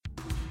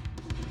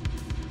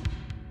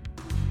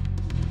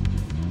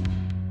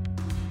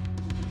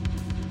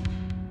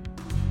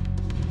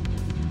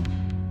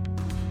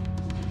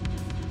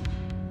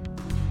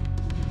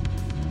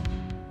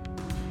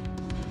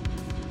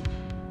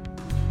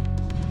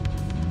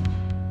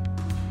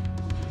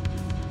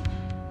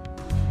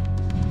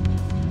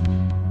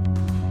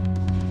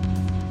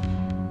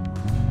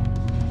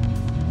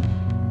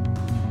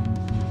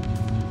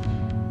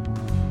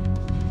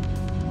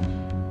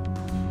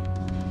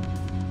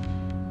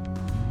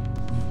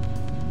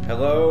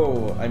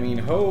Hello, I mean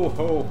ho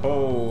ho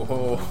ho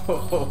ho ho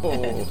ho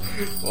ho.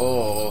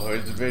 Oh,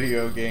 it's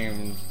video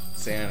game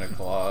Santa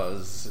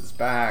Claus is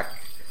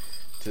back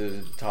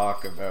to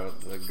talk about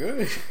the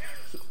good.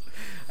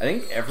 I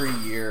think every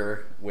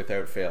year,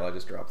 without fail, I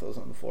just drop those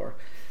on the floor.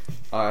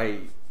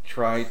 I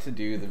try to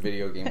do the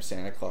video game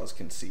Santa Claus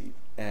conceit,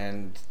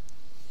 and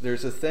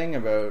there's a thing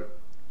about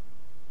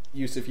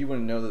Yusuf. You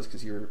wouldn't know this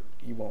because you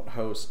won't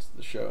host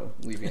the show,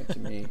 leaving it to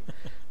me.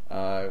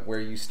 Where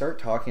you start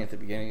talking at the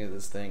beginning of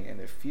this thing, and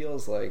it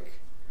feels like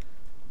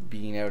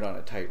being out on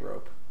a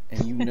tightrope,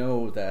 and you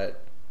know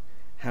that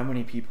how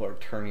many people are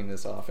turning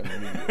this off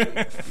immediately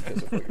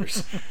because of what you're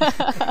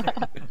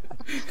saying,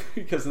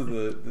 because of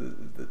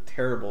the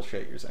terrible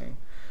shit you're saying.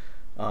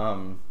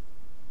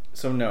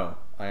 So no,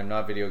 I am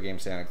not video game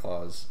Santa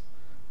Claus.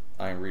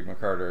 I am Reed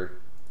McCarter,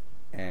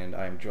 and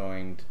I'm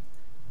joined,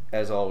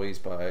 as always,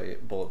 by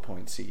Bullet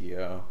Point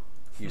CEO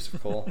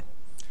Yusuf Cole.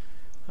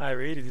 Hi,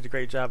 Reed. You did a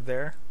great job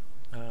there.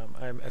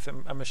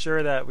 I'm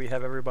sure that we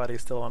have everybody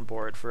still on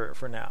board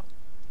for now.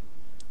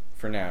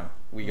 For now.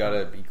 We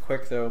gotta be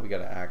quick, though. We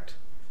gotta act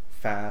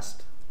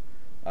fast.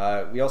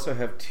 We also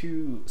have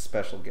two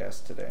special guests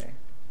today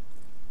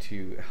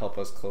to help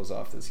us close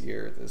off this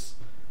year, this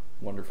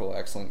wonderful,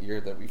 excellent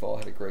year that we've all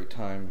had a great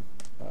time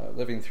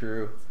living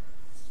through.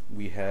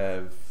 We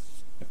have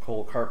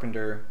Nicole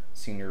Carpenter,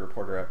 senior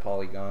reporter at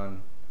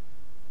Polygon.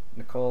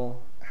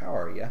 Nicole, how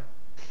are you?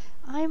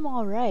 I'm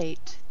all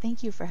right.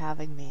 Thank you for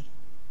having me.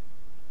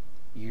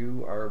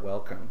 You are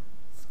welcome.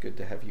 It's good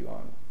to have you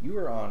on. You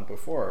were on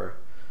before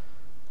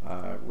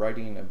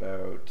writing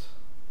about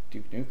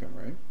Duke Nukem,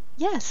 right?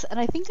 Yes, and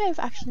I think I've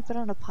actually been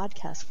on a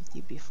podcast with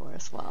you before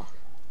as well.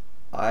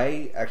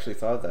 I actually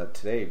thought of that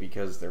today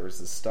because there was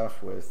this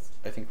stuff with,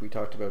 I think we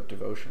talked about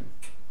Devotion.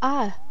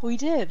 Ah, we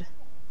did.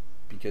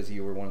 Because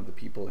you were one of the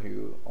people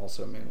who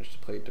also managed to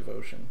play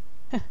Devotion.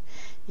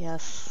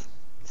 Yes.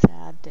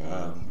 Sad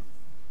day.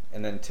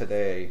 And then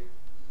today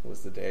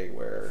was the day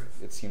where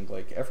it seemed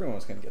like everyone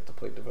was going to get to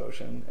play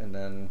Devotion, and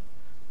then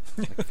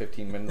like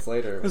 15 minutes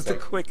later it was like,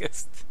 the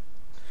quickest.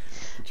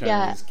 The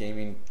Chinese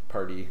gaming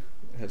party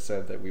has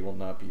said that we will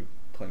not be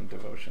playing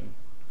Devotion.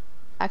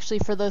 Actually,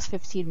 for those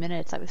 15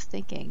 minutes, I was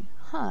thinking,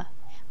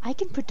 I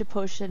can put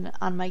Devotion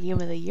on my Game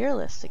of the Year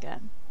list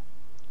again.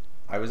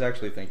 I was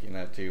actually thinking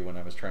that too when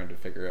I was trying to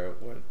figure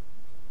out what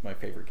my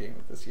favorite game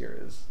of this year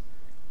is.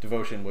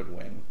 Devotion would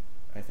win,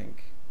 I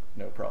think.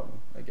 No problem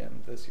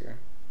again this year.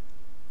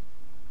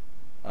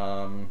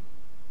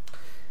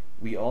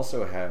 We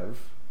also have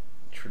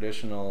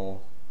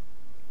traditional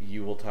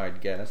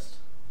Yuletide guest,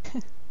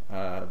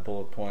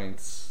 Bullet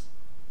Points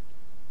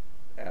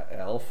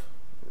elf,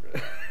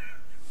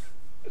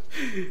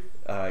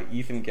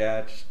 Ethan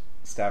Gatch,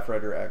 staff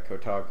writer at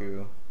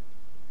Kotaku.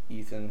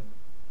 Ethan,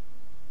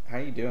 how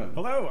you doing?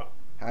 Hello.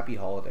 Happy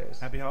holidays.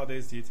 Happy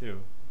holidays to you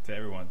too, to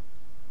everyone.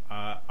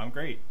 I'm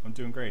great. I'm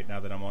doing great now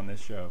that I'm on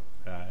this show.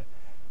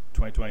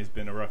 2020 has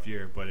been a rough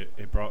year, but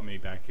it brought me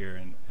back here,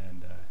 and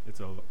it's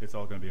all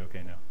going to be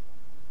okay now.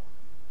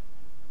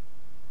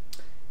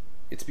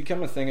 It's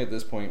become a thing at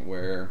this point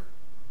where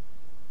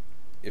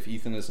if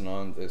Ethan isn't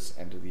on this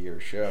end of the year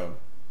show,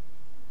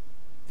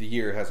 the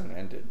year hasn't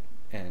ended,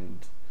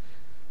 and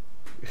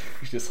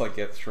we just like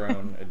get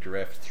thrown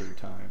adrift through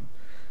time,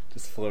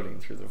 just floating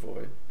through the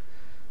void.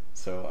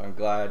 So I'm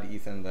glad,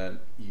 Ethan, that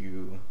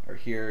you are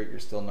here. You're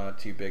still not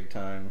too big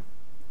time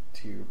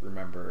to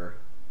remember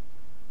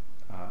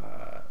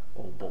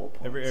old Bullet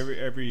Points.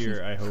 Every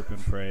year I hope and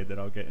pray that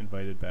I'll get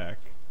invited back,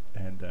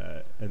 and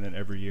then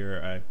every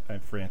year I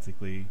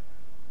frantically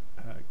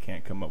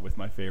can't come up with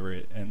my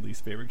favorite and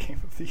least favorite game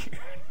of the year.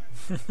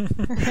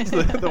 It's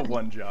the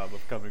one job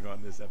of coming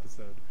on this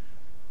episode.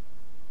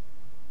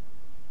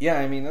 Yeah,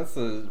 I mean, that's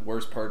the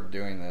worst part of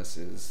doing this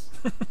is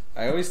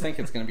I always think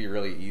it's going to be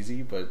really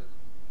easy, but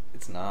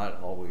it's not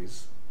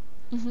always.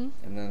 Mm-hmm.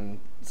 And then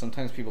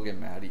sometimes people get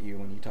mad at you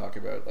when you talk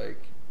about,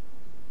 like,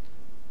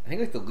 I think,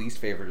 like, the least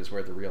favorite is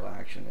where the real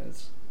action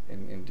is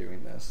in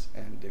doing this.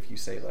 And if you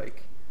say,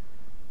 like,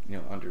 you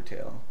know,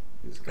 Undertale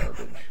is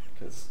garbage,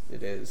 because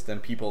it is,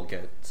 then people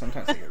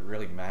sometimes they get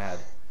really mad.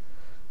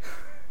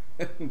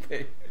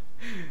 But,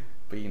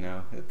 you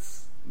know,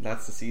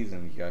 that's the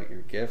season. You got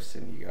your gifts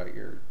and you got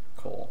your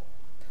coal.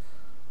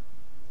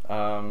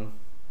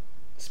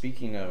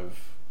 Speaking of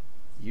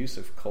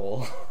Yusuf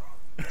Cole.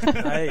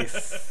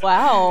 Nice.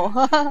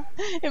 Wow.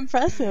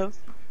 Impressive.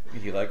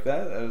 You like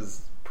that? That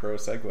was pro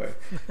segue.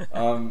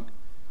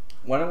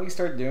 Why don't we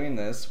start doing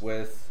this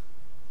with,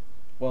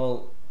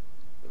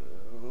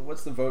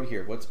 what's the vote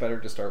here? What's better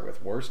to start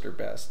with, worst or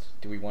best?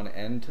 Do we want to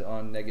end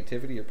on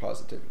negativity or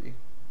positivity?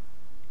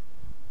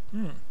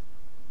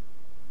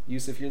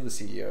 Yusuf, you're the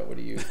CEO. What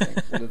do you think?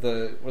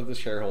 What are the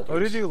shareholders? What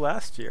did you do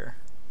last year?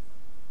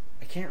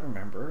 I can't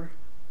remember.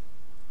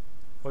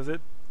 Was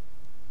it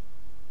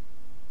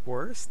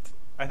worst?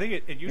 I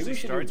think it usually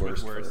starts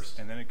with worst first,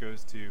 and then it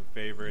goes to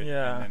favorite,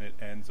 and then it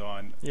ends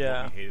on what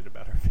we hated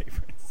about our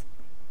favorites.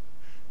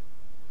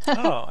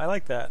 Oh, I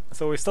like that.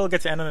 So we still get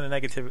to end on a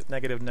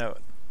negative note.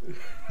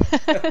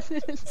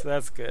 So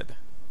that's good.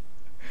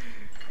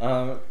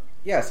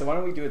 Yeah, so why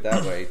don't we do it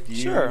that way?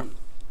 Sure.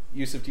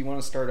 Yusuf, do you want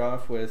to start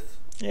off with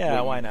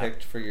what why you not?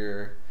 picked for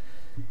your...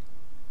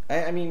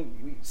 I mean,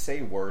 we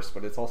say worst,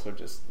 but it's also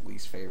just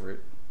least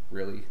favorite,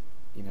 really,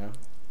 you know?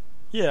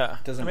 Yeah.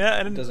 It doesn't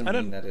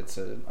mean that it's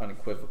an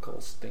unequivocal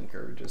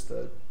stinker, just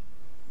a...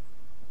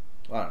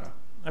 I don't know.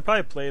 I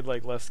probably played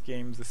like less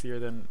games this year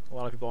than a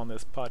lot of people on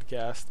this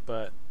podcast,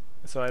 but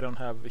so I don't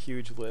have a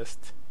huge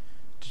list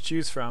to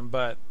choose from.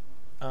 But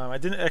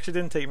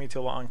didn't take me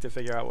too long to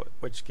figure out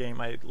which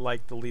game I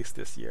liked the least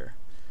this year,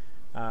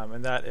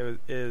 and that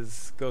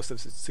is Ghost of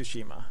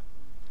Tsushima.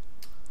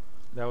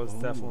 That was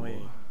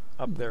definitely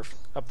up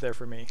there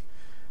for me,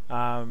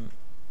 and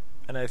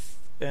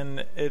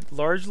it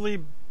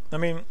largely, I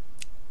mean,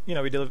 you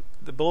know, we did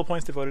the bullet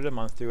points devoted a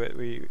month to it.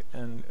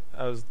 And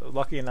I was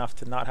lucky enough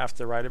to not have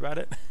to write about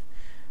it.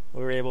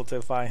 We were able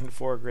to find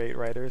 4 great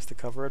writers to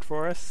cover it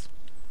for us,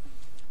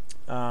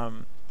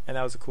 and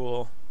that was a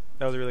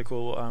really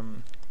cool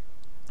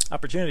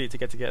opportunity to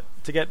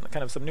get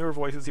kind of some newer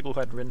voices, people who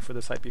hadn't written for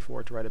the site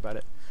before, to write about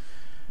it.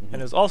 Mm-hmm.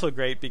 And it was also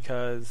great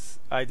because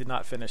I did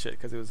not finish it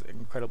because it was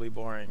incredibly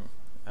boring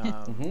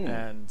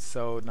and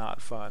so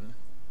not fun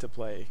to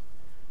play,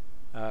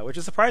 which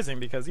is surprising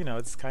because, you know,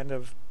 it's kind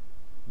of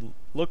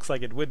looks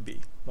like it would be,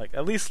 like,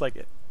 at least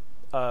like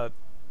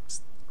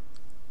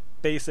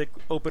basic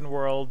open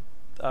world,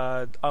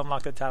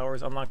 unlock the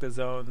towers, unlock the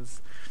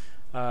zones,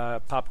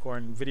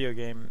 popcorn video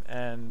game.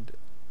 And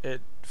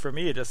it, for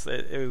me, it was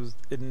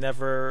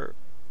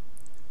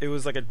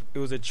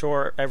a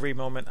chore every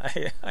moment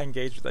I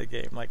engaged with that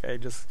game. Like, I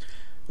just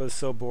was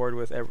so bored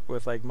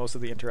with like most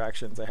of the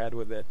interactions I had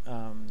with it,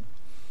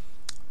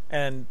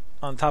 and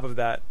on top of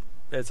that,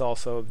 it's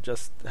also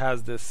just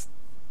has this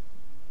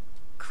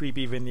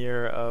creepy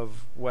veneer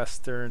of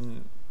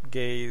Western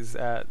gaze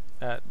at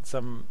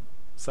some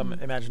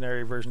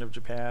imaginary version of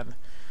Japan,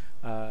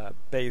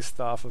 based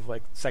off of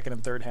like second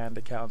and third hand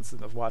accounts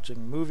of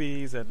watching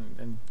movies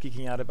and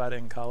geeking out about it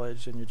in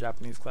college in your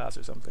Japanese class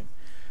or something.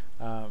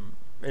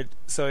 It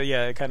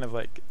kind of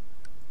like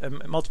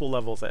at multiple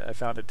levels I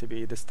found it to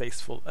be a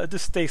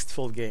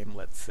distasteful game,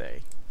 let's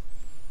say.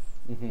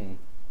 Mm-hmm.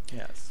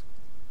 Yes.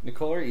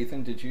 Nicole or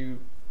Ethan, did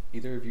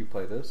either of you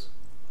play this?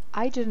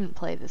 I didn't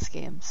play this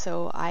game,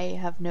 so I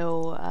have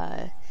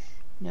no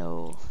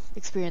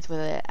experience with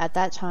it. At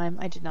that time,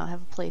 I did not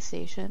have a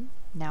PlayStation.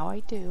 Now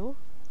I do.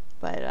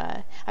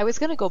 But I was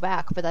going to go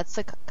back, but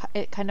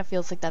it kind of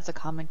feels like that's a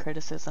common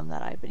criticism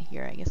that I've been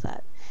hearing, is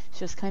that it's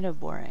just kind of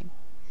boring.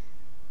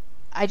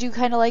 I do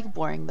kind of like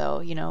boring,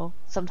 though, you know.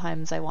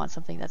 Sometimes I want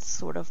something that's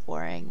sort of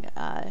boring,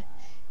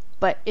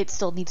 but it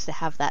still needs to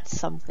have that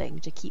something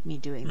to keep me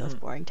doing those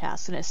boring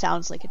tasks, and it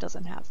sounds like it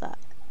doesn't have that.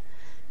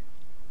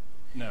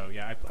 No,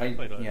 yeah, I played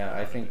it. Yeah,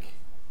 I think...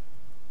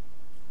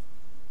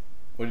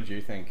 What did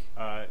you think?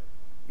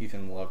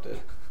 Ethan loved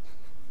it.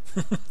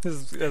 This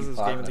is his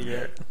game of the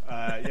year.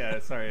 Yeah,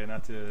 sorry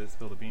not to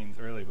spill the beans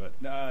early, but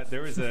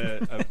there was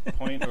a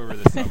point over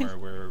the summer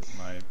where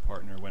my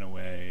partner went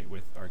away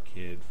with our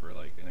kid for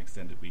like an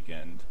extended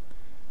weekend,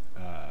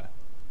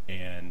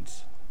 and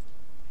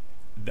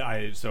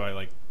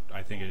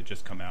I think it had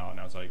just come out, and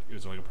I was like, it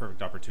was like a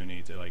perfect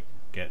opportunity to like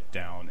get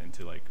down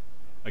into like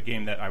a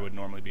game that I would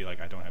normally be like,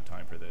 I don't have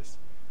time for this,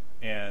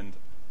 and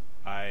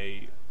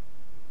I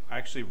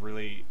actually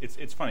really,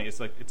 it's funny, it's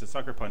like, it's a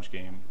Sucker Punch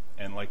game,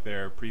 and like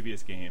their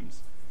previous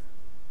games,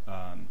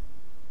 I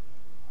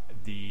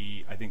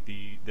think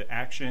the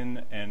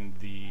action and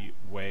the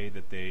way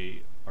that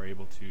they are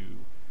able to,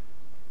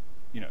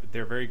 you know,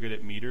 they're very good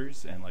at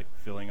meters and like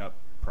filling up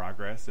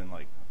progress, and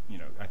like, you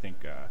know, I think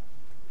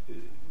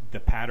the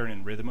pattern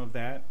and rhythm of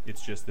that,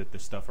 it's just that the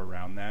stuff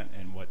around that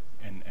and what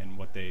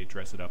they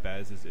dress it up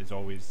as is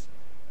always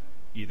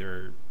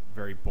either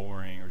very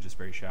boring or just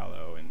very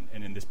shallow,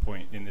 and in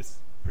this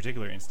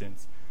particular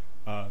instance,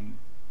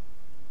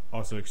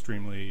 also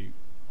extremely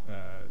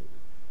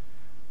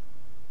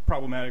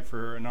problematic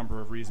for a number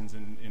of reasons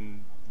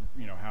in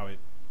you know, how it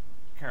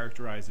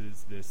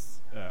characterizes this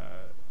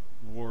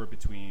war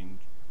between,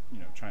 you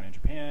know, China and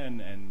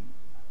Japan, and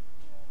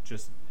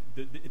just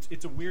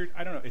it's a weird,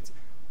 I don't know, it's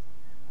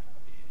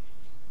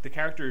the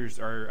characters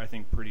are, I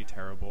think, pretty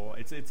terrible.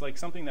 It's like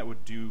something that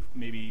would do,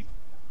 maybe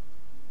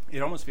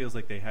it almost feels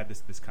like they had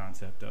this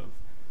concept of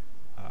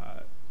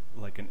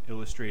like an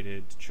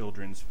illustrated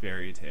children's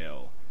fairy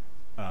tale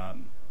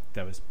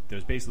that was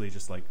basically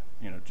just like,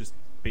 you know, just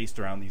based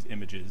around these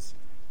images,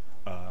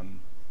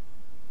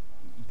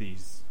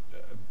 these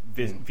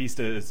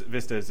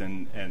vistas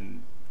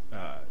and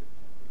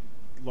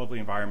lovely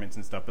environments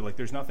and stuff, but like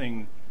there's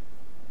nothing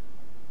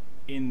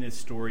in this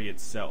story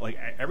itself. Like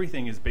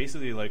everything is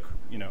basically like,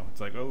 you know,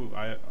 it's like,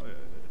 oh,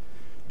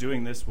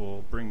 doing this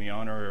will bring me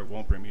honor, or it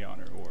won't bring me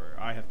honor, or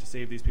I have to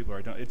save these people, or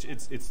I don't.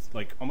 It's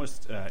like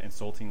almost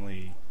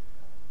insultingly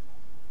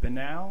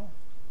banal.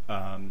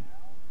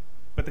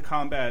 But the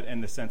combat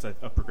and the sense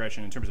of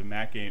progression in terms of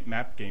map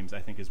games, I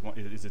think is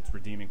its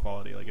redeeming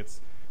quality. Like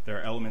there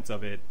are elements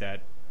of it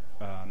that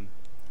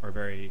are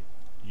very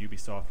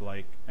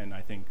Ubisoft-like, and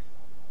I think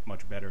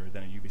much better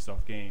than a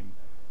Ubisoft game.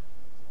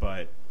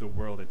 but the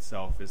world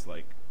itself is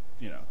like,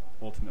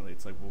 ultimately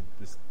it's like, well,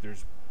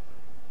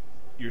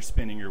 you're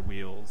spinning your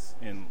wheels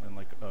in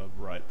like a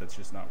rut that's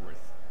just not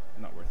worth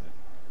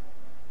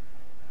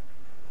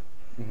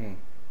it. Mm-hmm.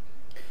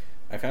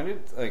 I found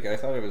it I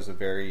thought it was a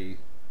very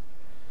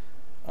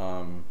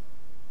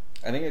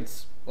I think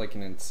it's like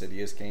an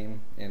Insidious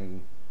game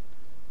in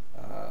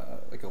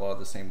like a lot of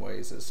the same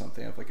ways as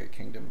something of like a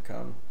Kingdom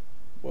Come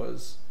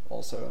was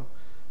also,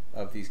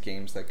 of these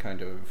games that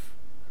kind of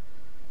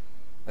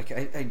like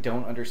I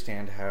don't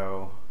understand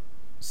how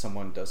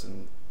someone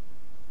doesn't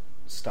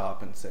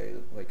stop and say,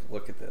 like,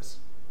 look at this,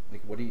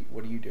 like what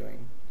are you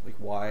doing, like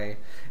why,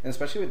 and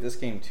especially with this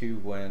game too,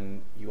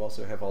 when you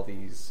also have all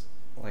these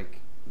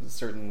like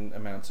certain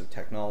amounts of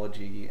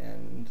technology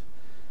and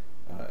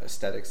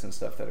aesthetics and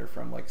stuff that are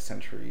from like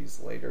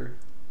centuries later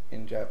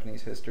in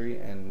Japanese history,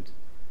 and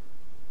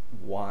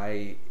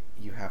why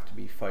you have to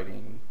be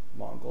fighting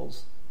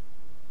Mongols.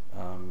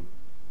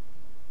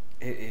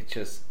 It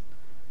just,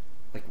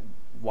 like,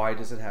 why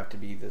does it have to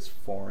be this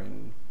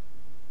foreign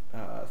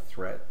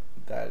threat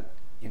that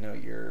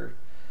you're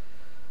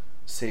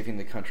saving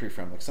the country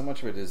from? Like, so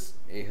much of it is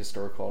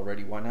ahistorical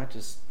already. Why not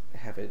just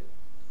have it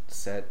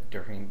set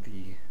during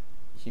the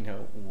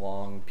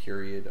long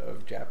period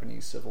of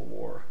Japanese Civil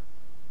War,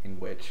 in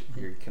which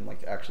you can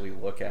like actually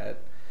look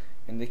at,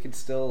 and they could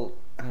still,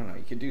 I don't know,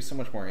 you could do so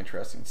much more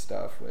interesting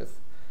stuff with.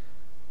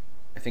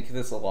 I think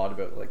there's a lot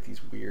about like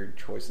these weird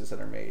choices that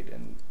are made,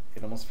 and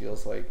it almost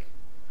feels like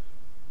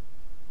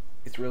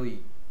it's really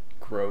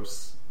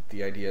gross,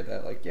 the idea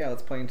that like, yeah,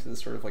 let's play into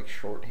this sort of like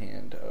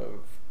shorthand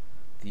of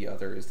the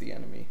other is the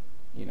enemy,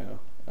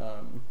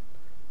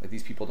 like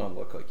these people don't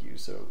look like you,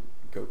 so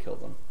go kill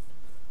them.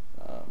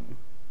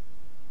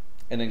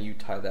 And then you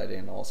tie that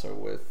in also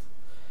with,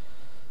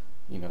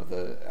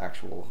 the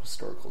actual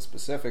historical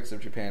specifics of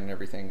Japan and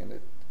everything, and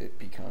it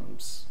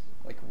becomes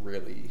like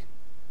really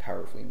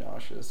powerfully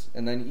nauseous.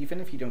 And then even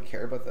if you don't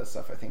care about that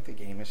stuff, I think the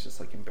game is just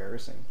like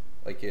embarrassing.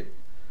 Like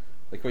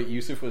what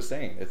Yusuf was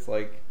saying, it's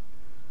like,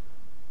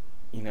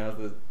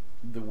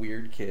 the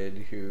weird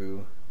kid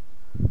who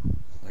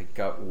like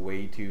got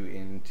way too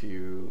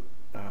into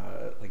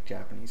like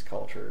Japanese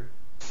culture,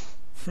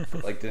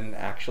 but like didn't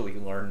actually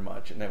learn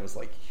much, and it was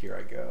like, here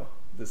I go,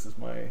 this is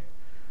my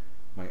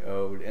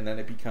ode. And then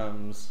it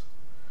becomes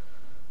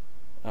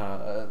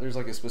there's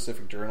like a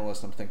specific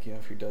journalist I'm thinking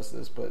of who does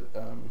this, but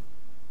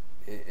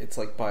it's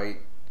like by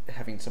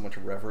having so much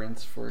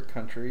reverence for a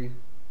country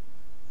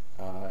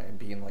and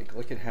being like,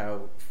 look at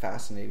how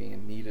fascinating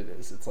and neat it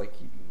is, it's like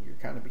you're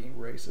kind of being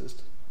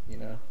racist,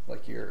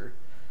 like you're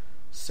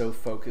so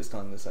focused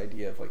on this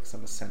idea of like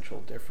some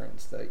essential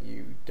difference that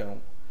you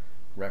don't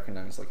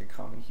recognize like a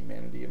common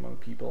humanity among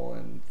people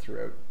and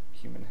throughout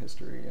human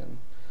history. And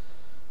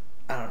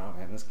I don't know,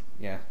 man.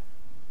 Yeah.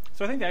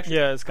 So I think actually,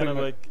 it's kind of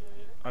like.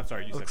 I'm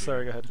sorry. You said.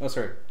 Sorry. Go ahead. Oh,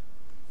 sorry.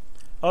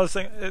 I was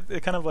saying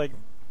it kind of like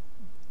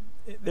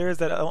there is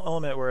that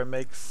element where it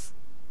makes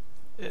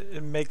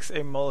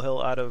a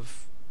molehill out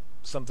of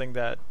something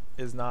that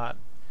is not,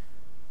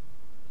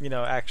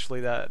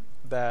 actually that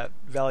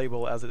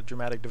valuable as a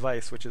dramatic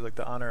device, which is like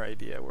the honor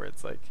idea, where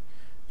it's like,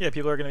 yeah,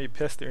 people are going to be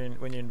pissed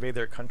when you invade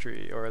their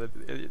country, or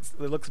it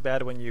looks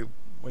bad when you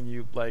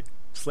like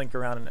slink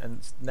around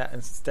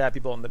and stab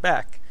people in the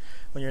back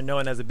when you're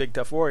known as a big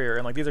tough warrior.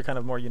 And like these are kind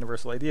of more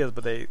universal ideas,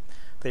 but they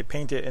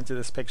paint it into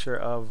this picture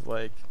of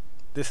like,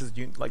 this is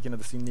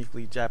this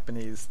uniquely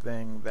Japanese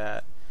thing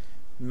that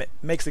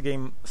makes the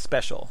game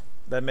special,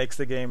 that makes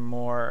the game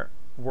more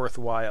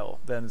worthwhile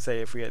than,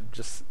 say, if we had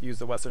just used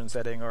a Western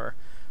setting or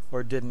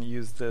didn't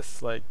use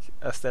this like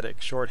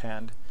aesthetic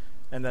shorthand,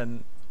 and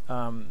then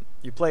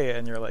you play it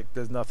and you're like,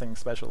 there's nothing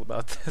special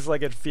about this.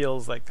 Like it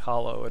feels like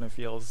hollow, and it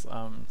feels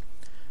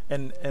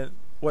and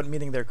what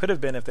meaning there could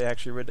have been if they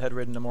actually had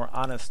written a more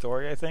honest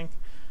story, I think,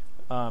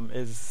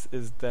 is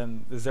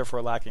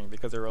therefore lacking,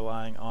 because they're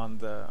relying on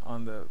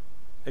the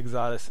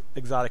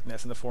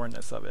exoticness and the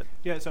foreignness of it.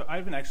 Yeah, so I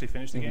haven't actually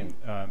finished the game.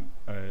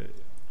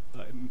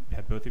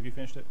 Have both of you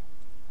finished it?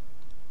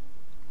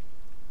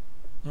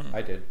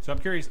 I did. So I'm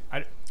curious.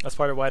 That's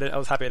part of why I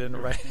was happy I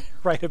didn't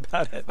write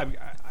about it.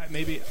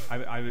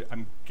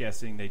 I'm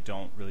guessing they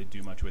don't really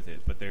do much with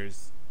it, but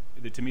there's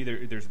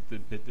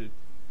the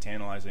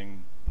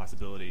tantalizing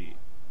possibility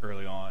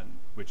early on,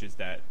 which is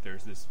that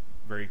there's this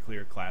very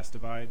clear class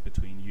divide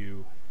between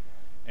you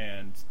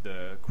and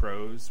the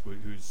crows,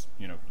 who's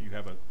you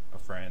have a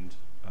friend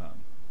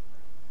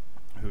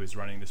who is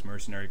running this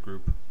mercenary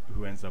group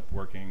who ends up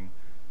working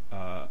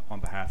on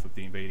behalf of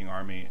the invading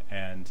army,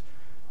 and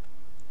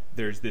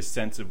there's this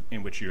sense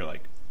in which you're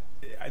like,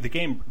 the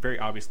game very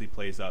obviously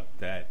plays up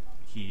that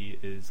he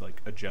is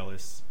like a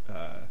jealous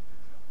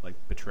like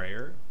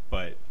betrayer,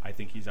 but I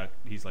think he's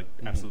like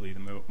absolutely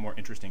the more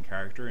interesting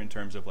character in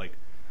terms of like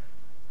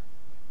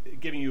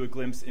giving you a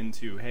glimpse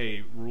into,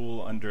 hey,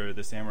 rule under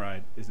the samurai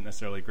isn't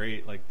necessarily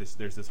great. Like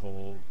there's this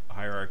whole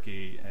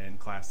hierarchy and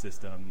class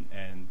system,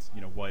 and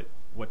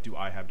what do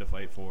I have to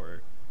fight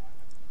for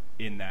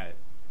in that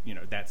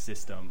that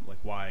system? Like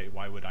why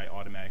would I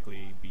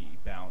automatically be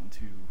bound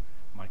to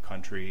my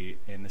country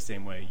in the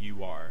same way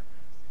you are.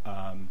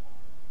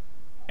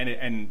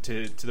 And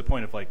to the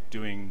point of like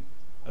doing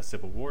a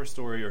Civil War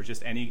story or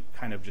just any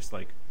kind of just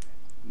like,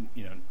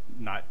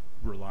 not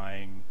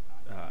relying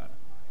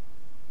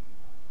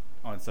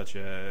on such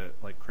a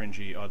like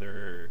cringy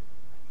other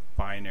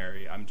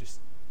binary.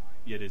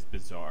 It is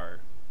bizarre.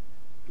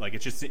 Like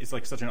it's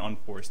like such an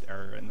unforced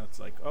error, and that's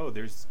like, oh,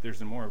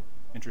 there's a more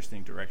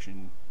interesting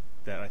direction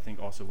that I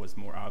think also was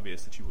more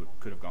obvious that you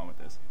could have gone with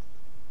this.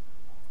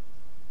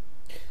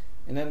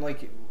 And then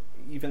like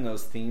even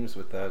those themes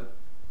with that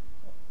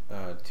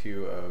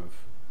too of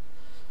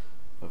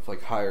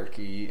like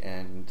hierarchy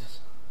and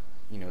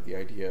the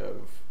idea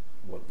of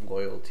what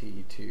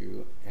loyalty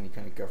to any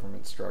kind of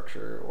government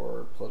structure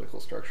or political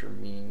structure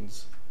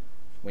means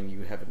when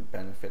you haven't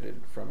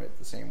benefited from it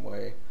the same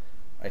way.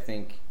 I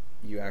think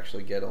you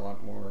actually get a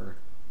lot more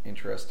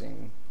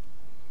interesting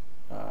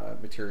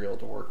material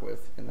to work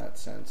with in that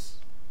sense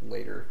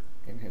later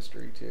in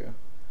history too,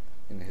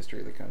 in the history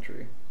of the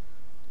country.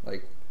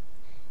 Like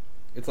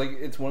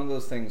it's one of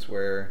those things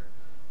where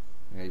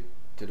I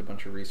did a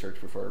bunch of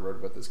research before I wrote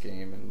about this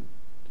game, and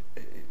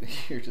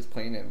you're just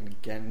playing it, and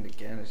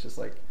again, it's just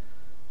like,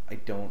 I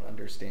don't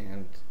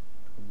understand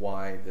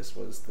why this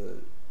was the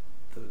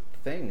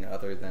thing,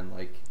 other than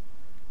like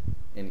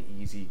an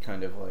easy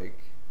kind of like,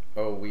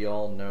 oh, we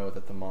all know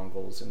that the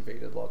Mongols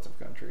invaded lots of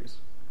countries.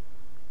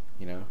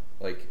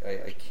 Like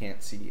I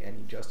can't see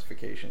any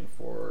justification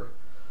for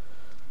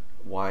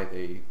why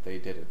they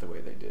did it the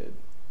way they did.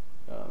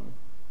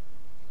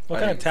 Well,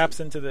 kind of taps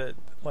into the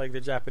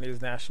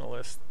Japanese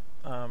nationalist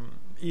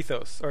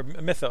ethos or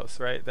mythos,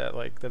 right? That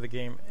the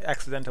game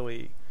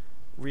accidentally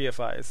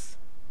reifies,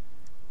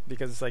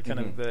 because it's like kind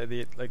of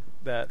the like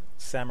that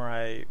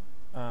samurai,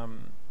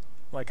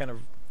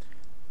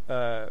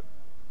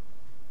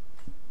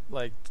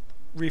 like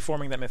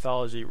reforming that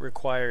mythology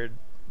required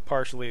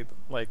partially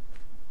like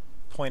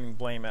pointing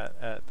blame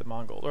at the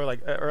Mongol, or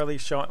like or at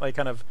least showing like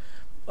kind of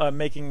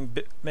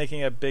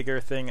making a bigger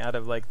thing out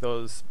of like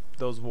those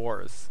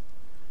wars,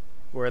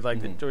 where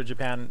like where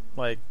Japan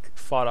like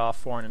fought off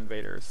foreign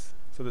invaders.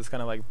 So this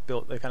kind of like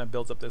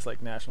builds up this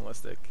like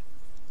nationalistic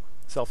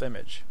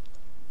self-image.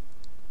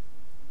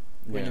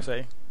 Wouldn't you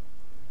say?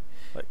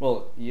 Like,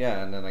 well,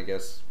 yeah, and then I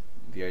guess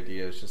the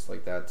idea is just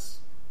like that's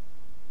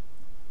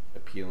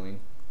appealing,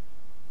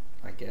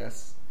 I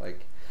guess.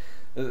 Like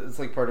it's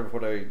like part of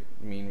what I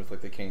mean with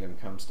like the Kingdom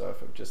Come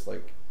stuff, of just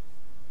like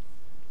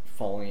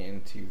falling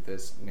into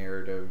this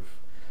narrative,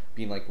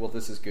 being like, well,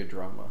 this is good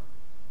drama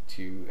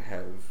to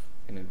have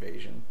an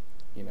invasion,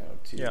 and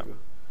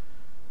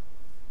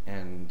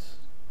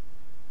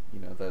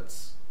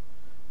that's,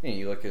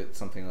 you look at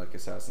something like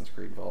Assassin's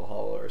Creed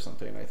Valhalla or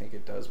something, I think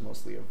it does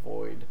mostly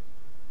avoid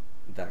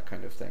that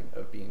kind of thing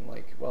of being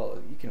like, well,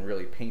 you can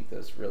really paint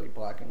this really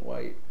black and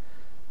white,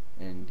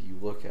 and you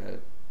look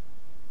at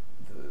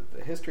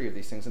the history of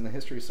these things, and the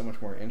history is so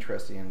much more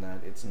interesting in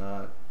that it's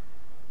not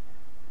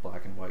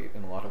black and white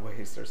in a lot of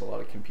ways. There's a lot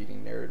of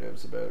competing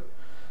narratives about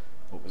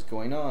what was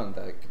going on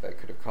that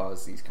could have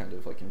caused these kind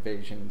of like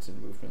invasions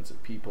and movements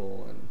of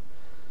people,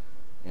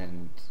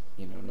 and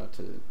not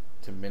to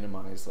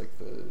minimize like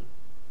the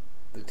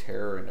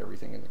terror and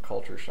everything and the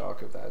culture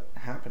shock of that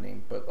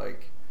happening, but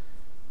like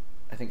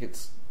I think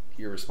it's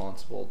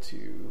irresponsible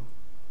to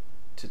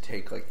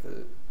take like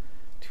to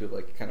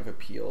like kind of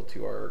appeal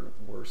to our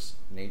worst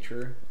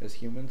nature as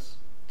humans,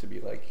 to be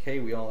like, hey,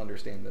 we all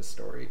understand this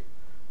story,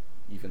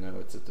 even though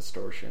it's a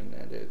distortion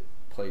and it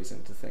plays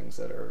into things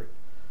that are,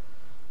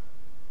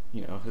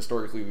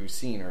 historically we've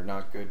seen are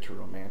not good to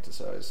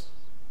romanticize,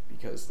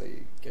 because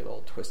they get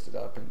all twisted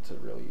up into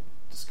really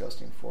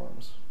disgusting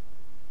forms.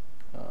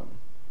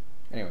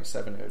 Anyway,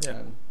 7 out of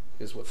 10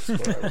 is what the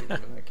score I would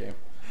give in that game.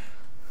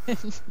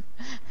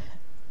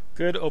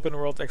 Good open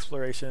world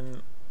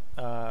exploration,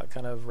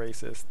 kind of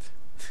racist.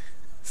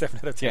 7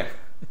 out of 10.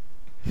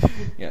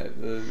 Yeah,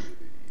 it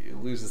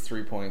loses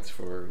 3 points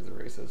for the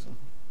racism.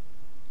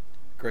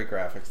 Great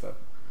graphics, though.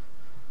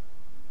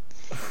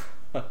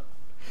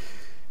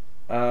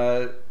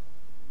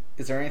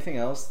 Is there anything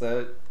else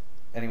that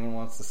anyone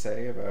wants to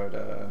say about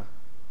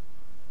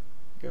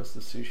Ghost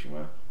of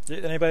Tsushima?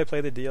 Did anybody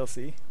play the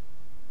DLC?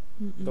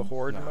 Mm-mm. The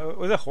Horde mode?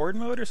 Was it Horde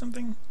mode or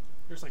something?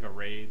 There's like a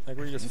raid. Like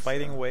we're just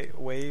fighting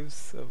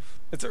waves of...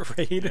 It's a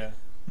raid? Yeah.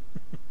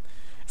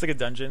 It's like a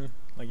dungeon.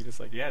 Like you just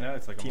like... Yeah, no,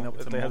 it's like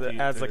it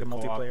adds like a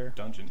multiplayer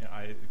dungeon.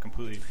 Yeah,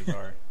 completely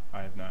bizarre.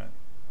 I have not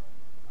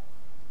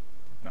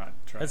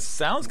tried. It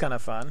sounds kind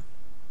of fun.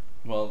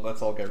 Well,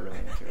 let's all get really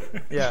into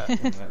it. Yeah.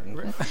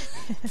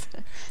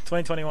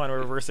 2021,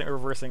 we're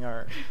reversing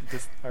our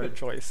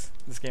choice.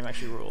 This game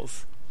actually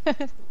rules.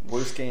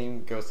 Worst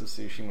game, Ghost of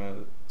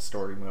Tsushima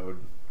story mode.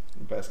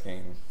 Best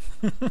game,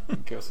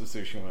 Ghost of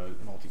Tsushima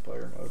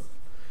multiplayer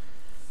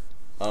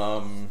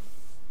mode.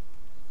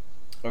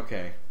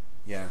 Okay,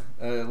 yeah,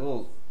 that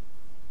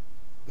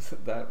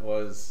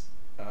was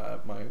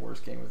my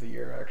worst game of the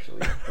year,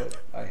 actually, but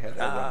I had a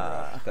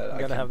runner-up that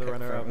I can pick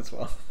from as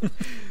well.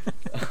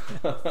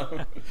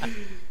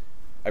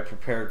 I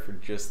prepared for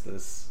just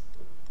this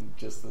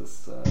just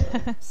this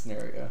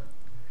scenario.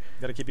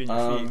 Got to keep you on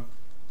your feet.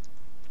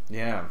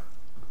 Yeah.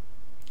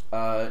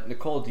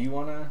 Nicole, do you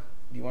wanna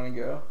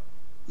go?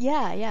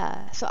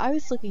 Yeah. So I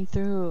was looking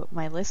through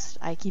my list.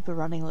 I keep a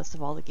running list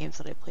of all the games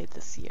that I played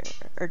this year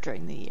or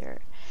during the year,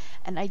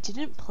 and I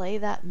didn't play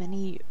that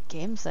many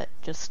games that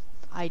just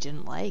I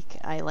didn't like.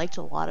 I liked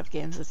a lot of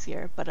games this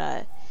year, but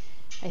I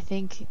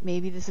think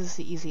maybe this is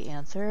the easy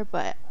answer,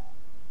 but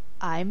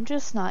I'm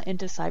just not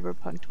into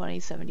Cyberpunk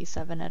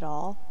 2077 at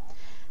all.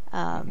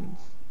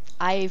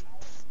 I've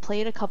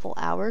played a couple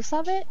hours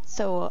of it,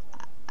 so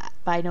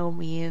by no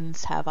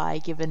means have I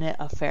given it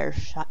a fair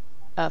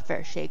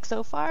shake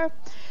so far,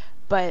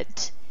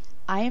 but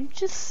I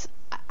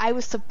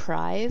was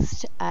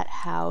surprised at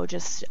how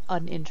just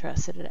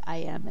uninterested I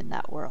am in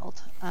that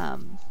world.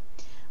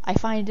 I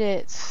find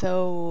it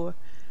so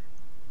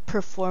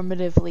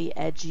performatively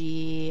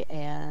edgy,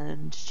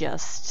 and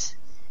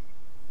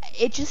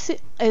it just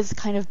is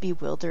kind of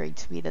bewildering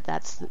to me that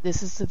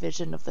this is the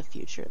vision of the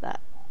future that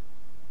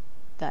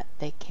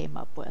they came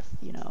up with,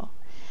 you know.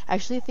 I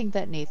actually think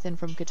that Nathan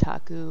from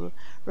Kotaku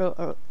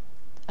wrote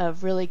a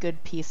really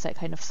good piece that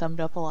kind of summed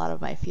up a lot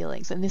of my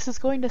feelings. And this is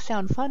going to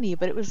sound funny,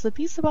 but it was the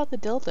piece about the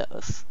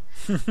dildos.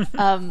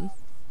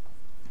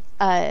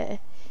 I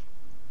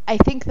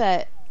think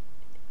that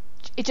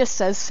it just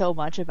says so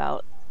much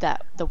about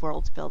that the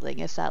world's building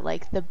is that,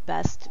 like, the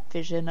best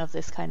vision of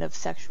this kind of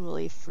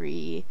sexually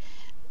free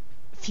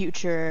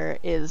future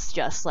is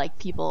just like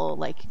people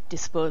like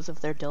dispose of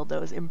their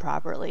dildos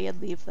improperly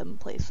and leave them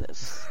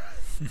places.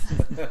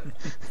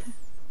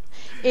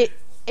 it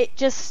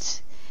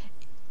just,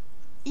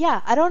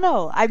 yeah, I don't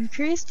know. I'm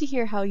curious to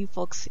hear how you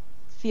folks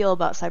feel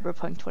about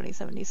Cyberpunk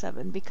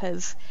 2077,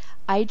 because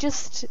I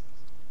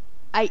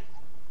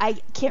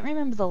can't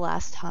remember the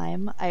last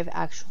time I've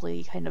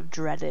actually kind of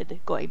dreaded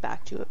going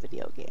back to a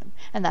video game,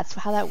 and that's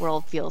how that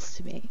world feels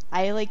to me.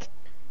 I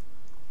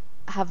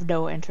have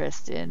no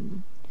interest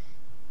in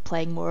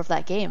playing more of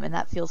that game, and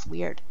that feels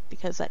weird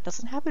because that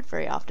doesn't happen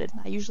very often.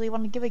 I usually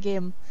want to give a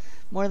game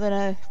more than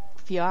a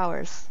few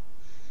hours.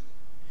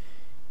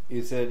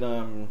 Is it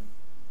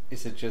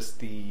just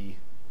the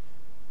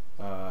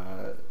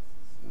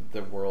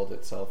world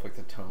itself, like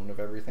the tone of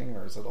everything,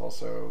 or is it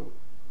also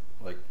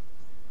like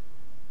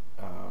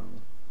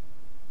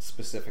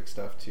specific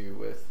stuff too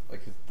with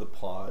like the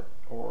plot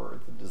or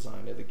the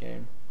design of the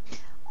game?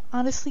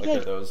 Honestly,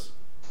 like, are those?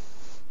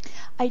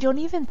 I don't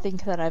even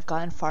think that I've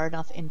gotten far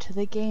enough into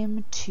the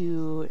game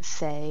to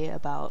say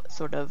about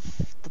sort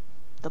of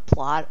the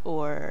plot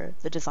or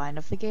the design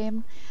of the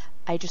game.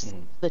 I just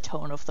the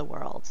tone of the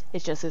world.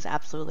 It just is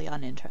absolutely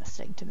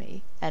uninteresting to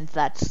me, and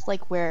that's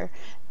like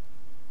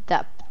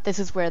this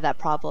is where that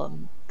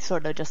problem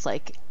sort of just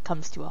like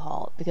comes to a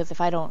halt, because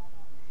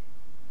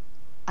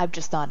I'm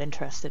just not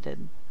interested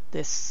in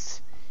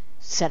this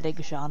setting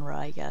genre,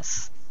 I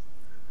guess.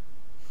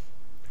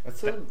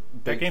 That's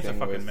that game's a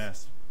fucking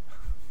mess.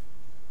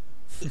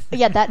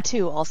 Yeah, that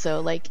too.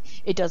 Also, like,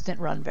 it doesn't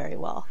run very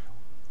well.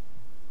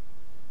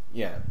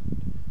 Yeah.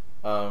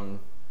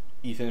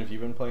 Ethan, have you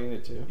been playing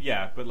it too?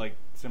 Yeah, but like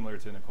similar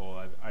to Nicole,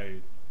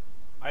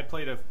 I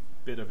played a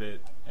bit of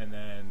it, and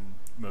then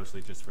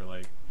mostly just for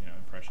like, you know,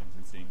 impressions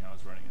and seeing how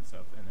it's running and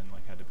stuff, and then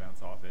like had to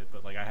bounce off it.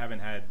 But like I haven't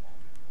had.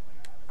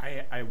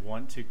 I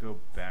want to go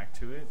back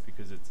to it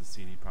because it's a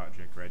CD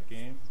Projekt Red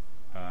game,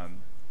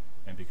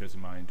 and because of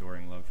my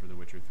enduring love for The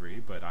Witcher 3.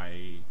 But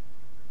I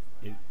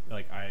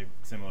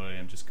similarly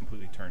am just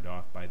completely turned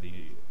off by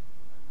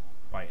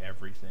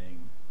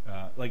everything.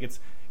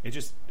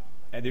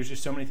 There's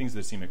just so many things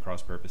that seem at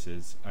cross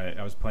purposes.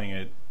 I was playing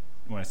it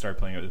when I started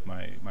playing it with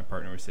my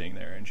partner was sitting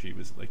there, and she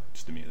was like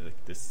just immediately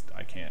like, this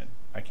I can't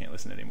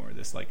listen anymore.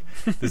 This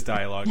this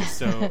dialogue is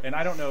so, and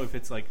I don't know if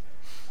it's like,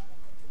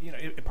 you know,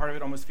 part of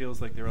it almost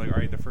feels like they were like, all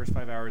right, the first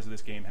 5 hours of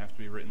this game have to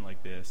be written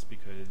like this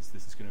because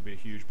this is going to be a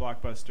huge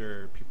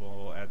blockbuster.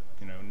 People are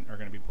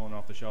going to be pulling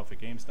off the shelf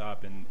at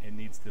GameStop, and it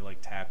needs to like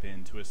tap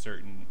into a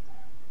certain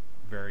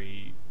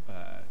very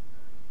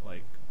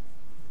like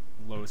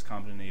lowest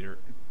common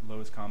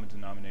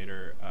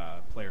denominator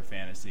player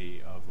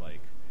fantasy of like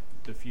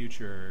the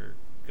future,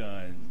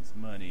 guns,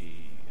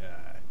 money,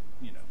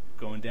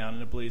 going down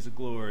in a blaze of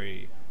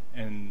glory.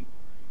 And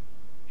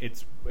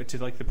it's to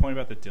like the point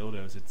about the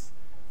dildos. It's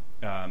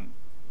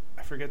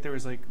I forget there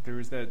was that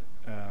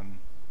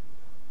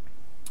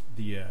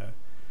the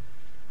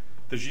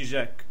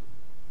Zizek,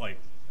 like,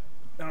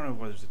 I don't know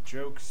whether it's a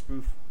joke,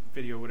 spoof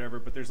video, whatever,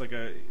 but there's like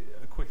a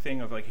quick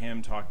thing of like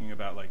him talking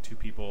about like two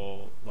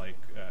people like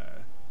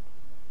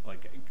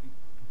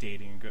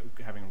dating,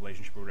 having a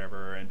relationship or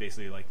whatever, and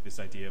basically like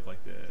this idea of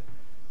like the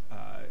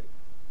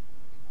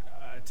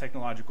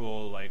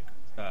technological like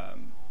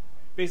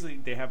basically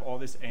they have all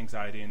this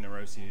anxiety and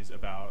neuroses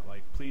about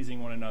like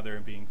pleasing one another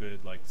and being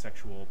good like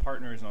sexual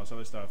partners and all this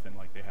other stuff, and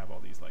like they have all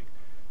these like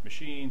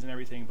machines and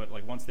everything, but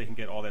like once they can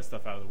get all that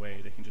stuff out of the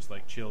way, they can just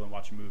like chill and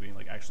watch a movie and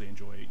like actually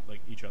enjoy like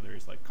each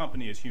other's like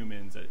company as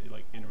humans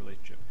like in a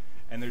relationship.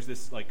 And there's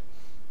this like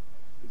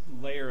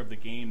layer of the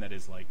game that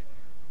is like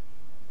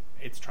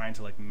it's trying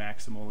to like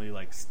maximally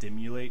like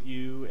stimulate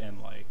you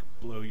and like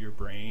blow your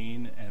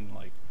brain, and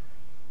like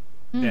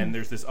then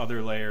there's this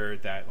other layer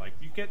that like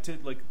you get to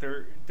like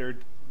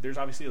there's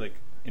obviously like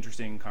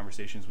interesting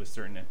conversations with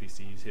certain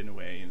NPCs hidden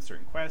away in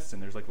certain quests,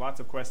 and there's like lots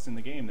of quests in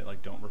the game that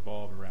like don't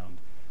revolve around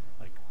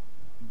like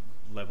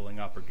leveling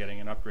up or getting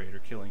an upgrade or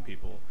killing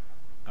people,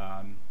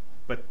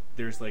 but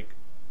there's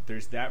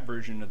that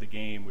version of the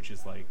game which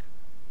is like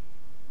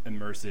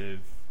immersive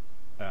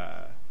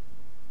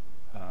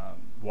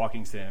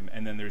walking sim,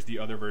 and then there's the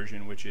other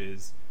version which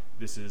is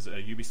this is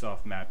a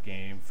Ubisoft map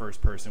game,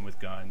 first person with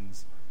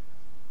guns,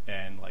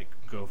 and like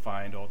go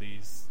find all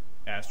these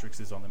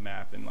asterisks on the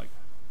map and like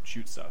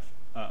shoot stuff,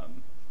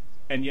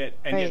 and yet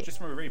just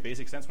from a very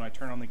basic sense, when I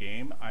turn on the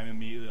game, I'm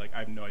immediately like I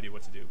have no idea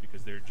what to do,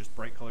 because they're just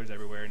bright colors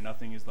everywhere,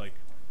 nothing is like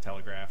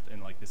telegraphed,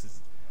 and like this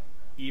is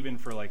even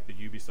for like the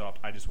Ubisoft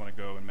I just want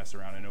to go and mess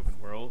around in open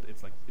world,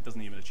 it's like it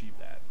doesn't even achieve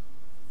that.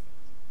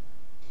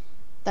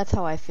 That's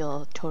how I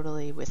feel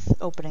totally with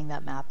opening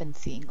that map and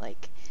seeing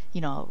like,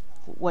 you know,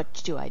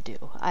 what do I do?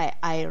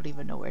 I don't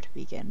even know where to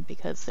begin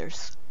because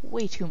there's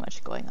way too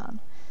much going on.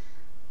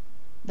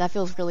 That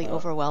feels really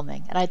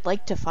overwhelming, and I'd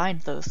like to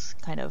find those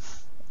kind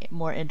of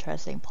more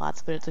interesting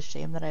plots, but it's a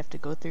shame that I have to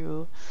go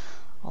through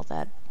all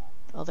that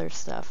other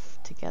stuff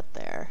to get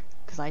there,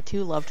 because I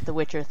too loved The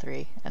Witcher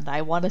 3, and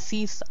I want to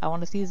see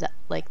that,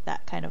 like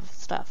that kind of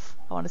stuff.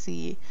 I want to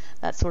see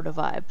that sort of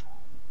vibe,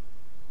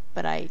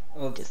 but I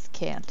just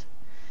can't.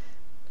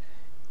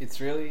 It's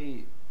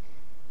really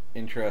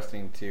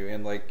interesting too,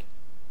 and like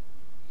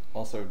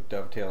also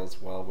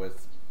dovetails well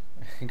with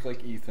I think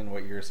like Ethan,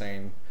 what you're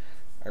saying.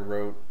 I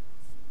wrote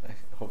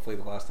hopefully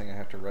the last thing I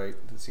have to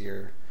write this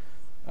year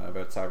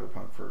about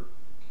Cyberpunk for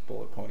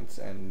bullet points,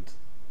 and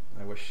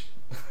I wish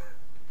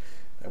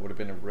that would have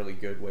been a really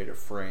good way to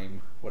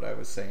frame what I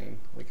was saying.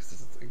 Like this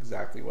is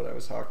exactly what I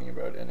was talking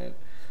about in it.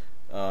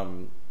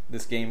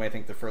 This game, I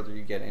think the further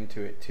you get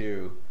into it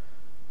too,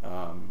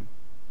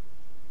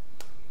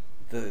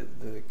 the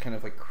kind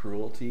of like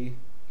cruelty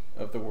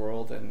of the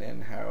world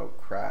and how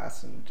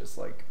crass and just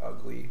like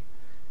ugly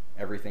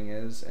everything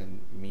is,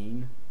 and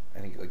mean, I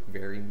think like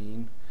very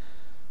mean,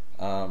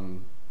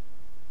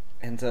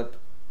 ends up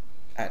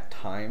at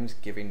times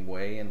giving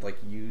way and like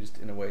used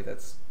in a way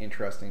that's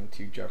interesting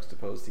to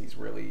juxtapose these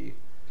really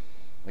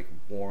like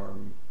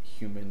warm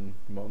human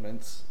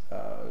moments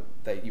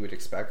that you would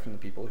expect from the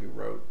people who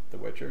wrote The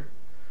Witcher.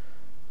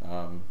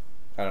 I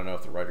don't know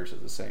if the writers are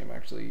the same,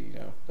 actually, you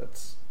know,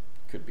 that's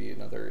could be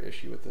another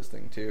issue with this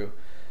thing too,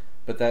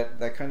 but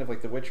that kind of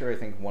like The Witcher, I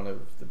think one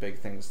of the big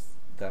things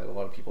that a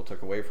lot of people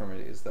took away from it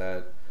is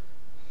that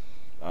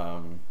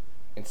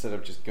instead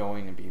of just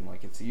going and being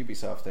like it's a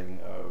Ubisoft thing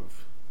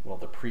of, well,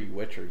 the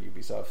pre-Witcher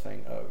Ubisoft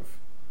thing of,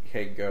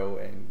 hey, go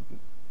and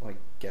like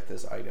get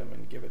this item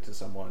and give it to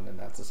someone and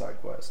that's a side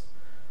quest,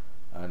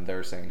 and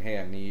they're saying, hey,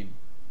 I need,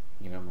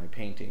 you know, my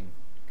painting,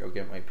 go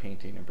get my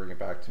painting and bring it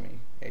back to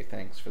me. Hey,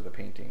 thanks for the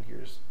painting,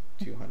 here's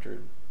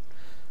 200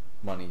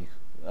 money.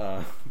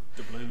 And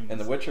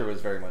The Witcher was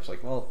very much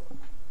like, well,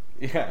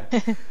 yeah.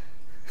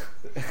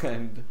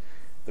 And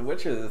The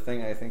Witcher, the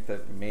thing I think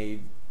that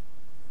made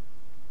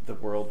the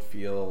world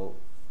feel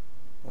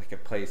like a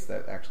place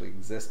that actually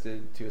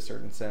existed to a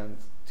certain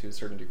sense, to a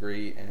certain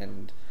degree,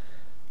 and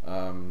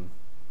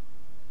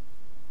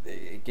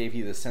it gave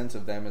you the sense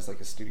of them as like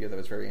a studio that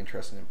was very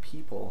interested in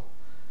people,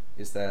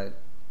 is that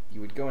you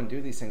would go and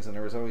do these things and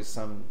there was always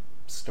some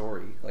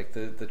story. Like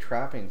the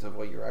trappings of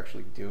what you're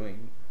actually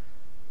doing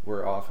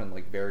were often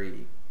like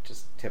very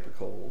just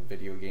typical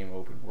video game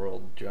open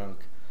world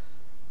junk,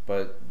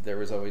 but there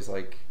was always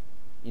like,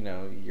 you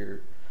know, you're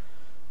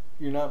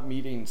not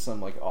meeting some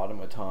like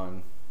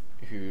automaton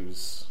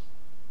who's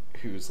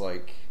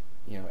like,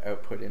 you know,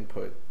 output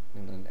input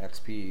and then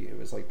XP. It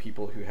was like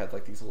people who had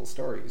like these little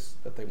stories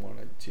that they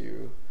wanted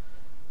to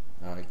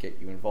get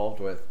you involved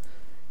with,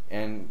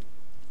 and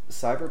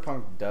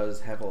Cyberpunk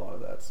does have a lot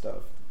of that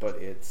stuff, but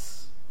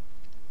it's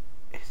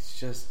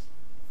just,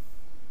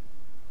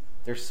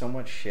 there's so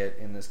much shit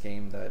in this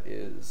game that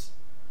is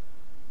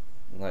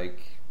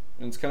like,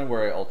 and it's kind of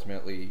where I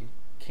ultimately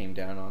came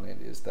down on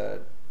it, is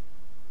that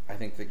I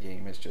think the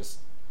game is just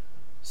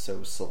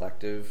so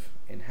selective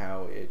in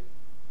how it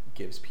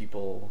gives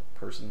people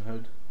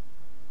personhood,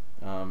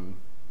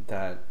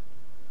 that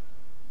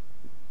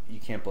you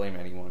can't blame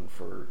anyone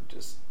for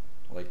just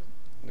like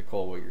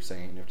Nicole, what you're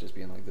saying, of just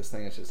being like, this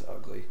thing is just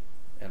ugly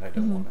and I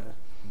don't want to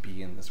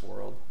be in this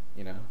world,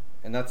 you know.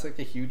 And that's like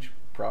a huge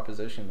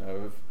proposition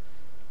of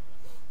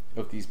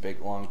these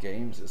big long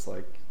games, is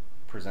like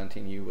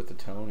presenting you with a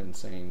tone and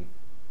saying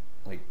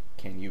like,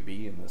 can you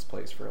be in this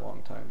place for a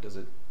long time? Does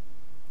it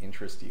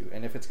interest you?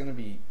 And if it's going to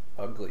be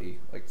ugly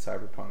like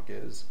Cyberpunk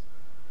is,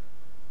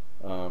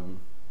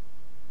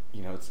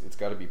 you know, it's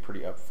got to be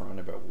pretty upfront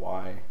about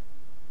why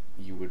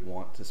you would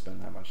want to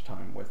spend that much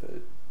time with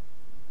it.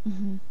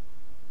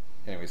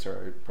 Anyway,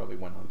 sorry, I probably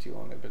went on too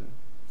long. I've been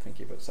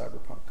thinking about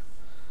Cyberpunk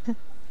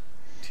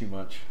too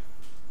much.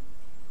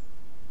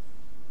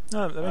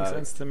 No, that makes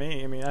sense to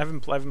me. I mean, I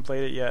haven't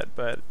played it yet,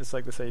 but it's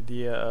like this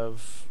idea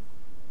of,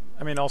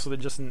 I mean, also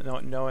just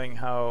knowing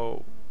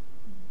how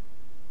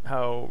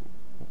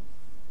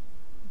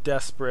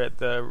desperate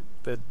the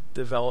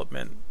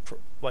development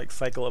like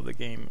cycle of the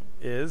game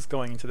is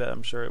going into that,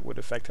 I'm sure it would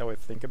affect how I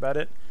think about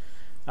it.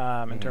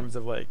 In terms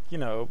of like,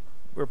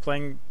 we're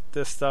playing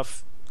this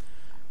stuff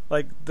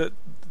like the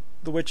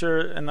Witcher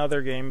and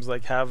other games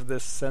like have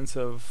this sense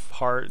of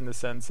heart and the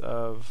sense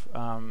of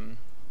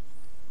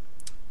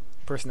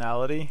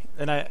personality,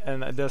 and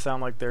it does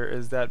sound like there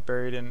is that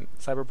buried in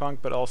Cyberpunk,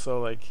 but also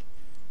like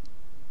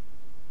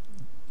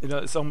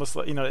it's almost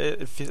like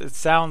it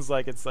sounds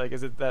like it's like,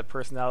 is it that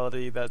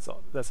personality that's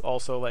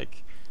also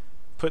like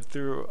put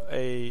through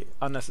a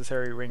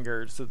unnecessary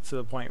ringer to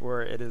the point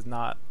where it is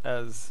not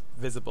as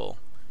visible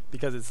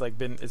because it's like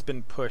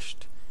been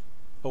pushed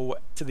away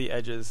to the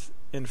edges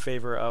in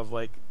favor of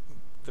like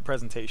the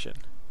presentation,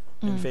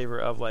 in favor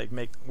of like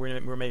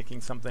we're making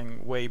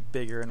something way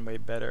bigger and way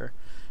better,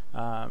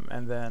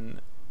 and then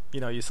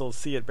you still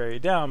see it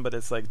buried down, but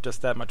it's like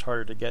just that much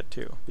harder to get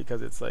to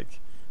because it's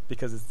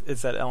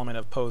that element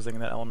of posing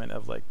and that element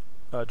of like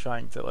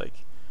trying to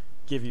like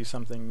give you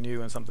something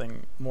new and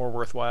something more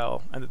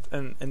worthwhile,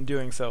 and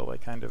doing so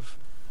like kind of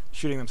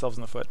shooting themselves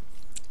in the foot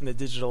in the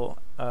digital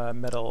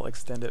metal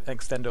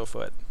extendo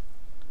foot,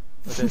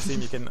 which I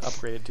assume you can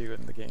upgrade to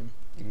in the game.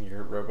 In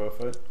your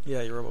RoboFoot?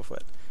 Yeah, your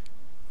RoboFoot.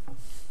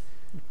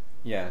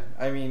 Yeah,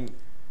 I mean,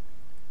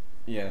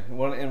 yeah,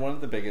 one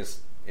of the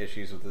biggest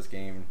issues with this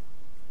game,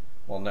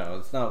 well, no,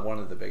 it's not one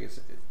of the biggest.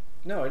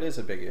 No, it is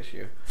a big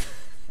issue.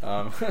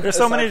 There's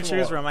so many to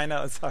choose from. I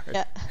know it's hard.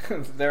 Yeah.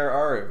 There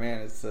are,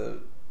 man. It's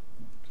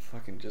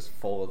fucking just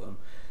full of them.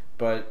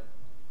 But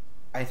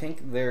I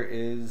think there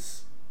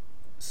is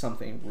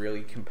something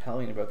really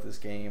compelling about this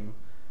game.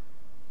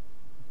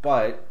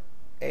 But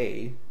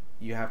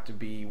you have to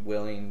be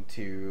willing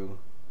to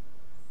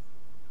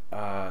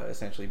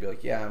essentially be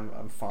like, yeah,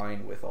 I'm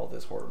fine with all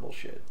this horrible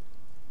shit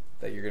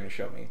that you're going to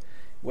show me.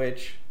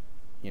 Which,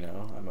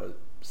 I'm a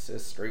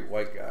cis straight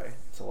white guy.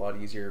 It's a lot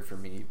easier for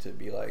me to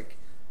be like,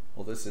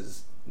 well, this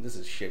is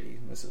shitty,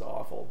 this is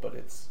awful, but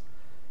it's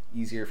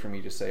easier for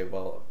me to say,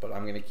 well, but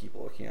I'm going to keep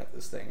looking at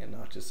this thing and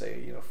not just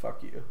say,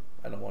 fuck you.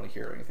 I don't want to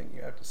hear anything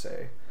you have to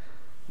say.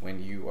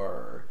 When you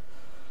are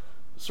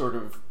sort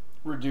of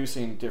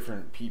reducing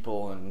different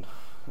people and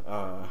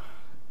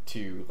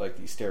to like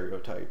these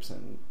stereotypes,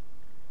 and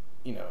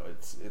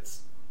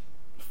it's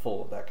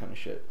full of that kind of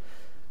shit.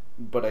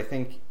 But I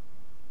think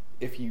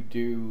if you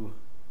do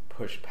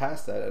push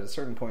past that at a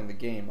certain point in the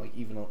game, like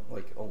even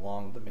like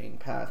along the main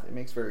path, it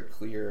makes very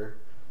clear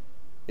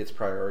its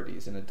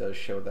priorities, and it does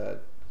show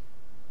that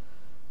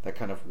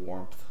kind of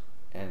warmth,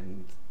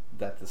 and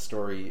that the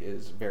story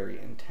is very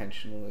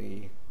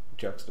intentionally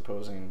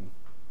juxtaposing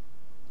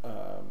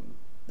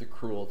the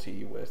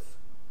cruelty with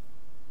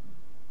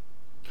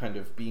kind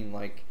of being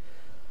like,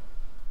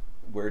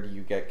 where do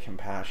you get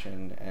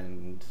compassion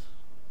and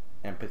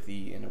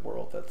empathy in a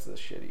world that's this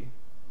shitty,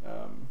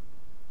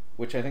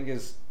 which I think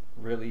is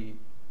really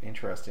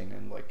interesting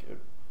and like a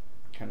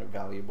kind of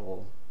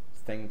valuable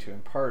thing to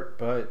impart.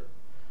 But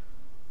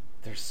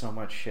there's so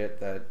much shit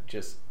that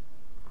just,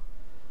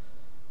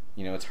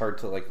 it's hard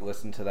to like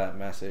listen to that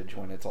message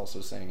when it's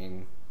also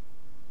saying,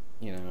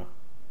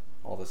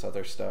 all this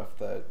other stuff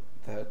that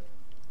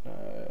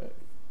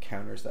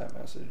counters that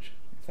message,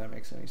 if that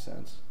makes any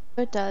sense.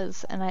 It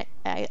does, and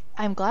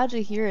I'm glad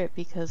to hear it,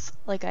 because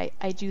like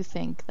I do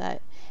think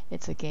that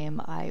it's a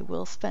game I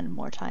will spend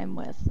more time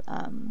with,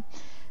 and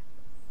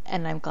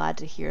I'm glad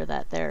to hear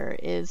that there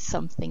is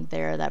something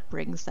there that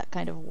brings that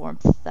kind of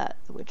warmth that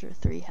The Witcher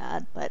 3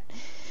 had, but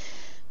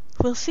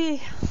we'll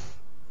see.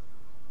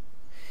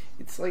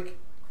 It's like,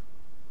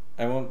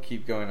 I won't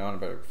keep going on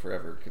about it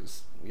forever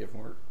because we have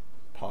more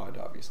pod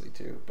obviously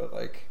too, but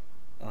like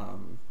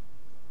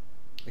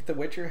The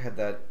Witcher had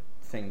that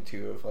thing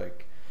too of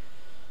like,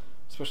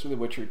 especially The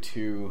Witcher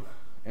 2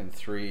 and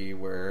 3,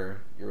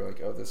 where you're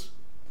like, oh, this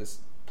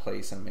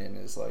place I'm in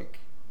is like,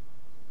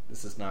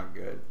 this is not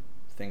good.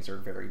 Things are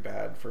very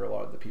bad for a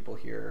lot of the people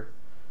here,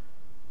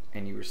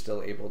 and you were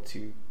still able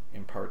to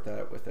impart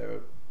that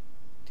without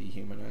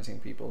dehumanizing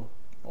people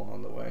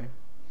along the way.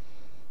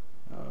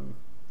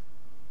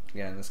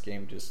 And this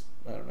game just,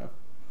 I don't know,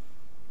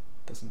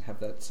 doesn't have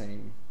that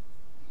same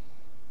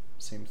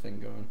thing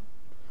going.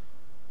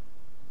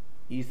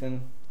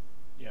 Ethan?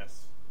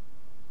 Yes.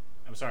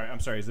 I'm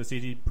sorry. Is the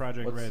CD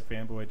Projekt Red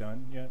fanboy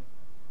done yet?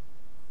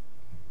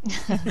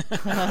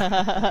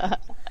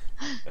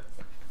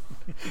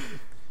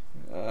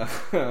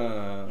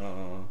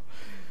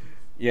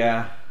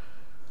 Yeah,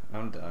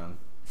 I'm done.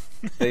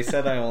 They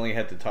said I only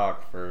had to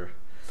talk for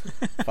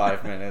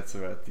 5 minutes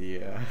about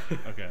the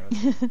okay.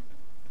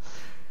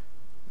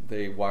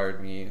 They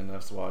wired me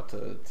enough SWAT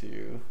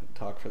to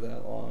talk for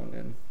that long,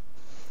 and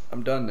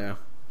I'm done now.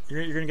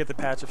 You're gonna get the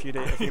patch a few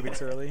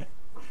weeks early.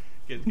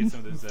 Get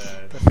some of those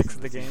fix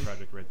the game.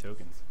 Project Red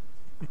tokens.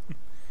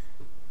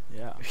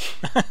 Yeah.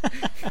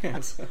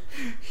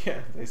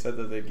 Yeah, they said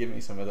that they'd give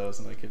me some of those,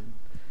 and I could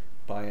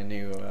buy a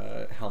new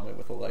helmet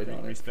with a light on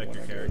it. Respect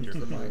your when I character. go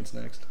into the mines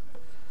next.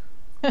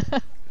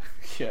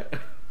 Yeah.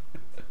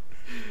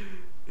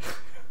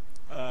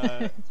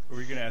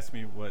 Were you gonna ask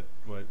me what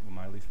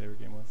my least favorite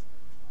game was?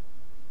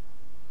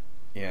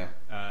 Yeah.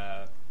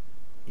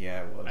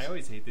 Yeah, it was. I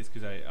always hate this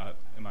because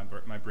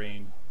my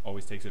brain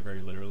always takes it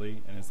very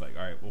literally, and it's like,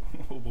 all right, well,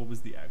 what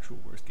was the actual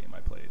worst game I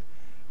played?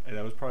 And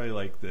that was probably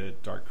like the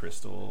Dark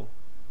Crystal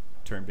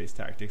turn-based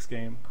tactics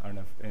game. I don't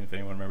know if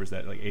anyone remembers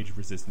that, like Age of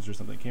Resistance or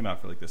something came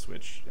out for like the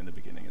Switch in the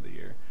beginning of the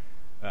year.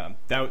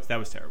 That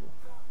was terrible,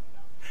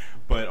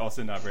 but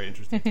also not very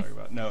interesting to talk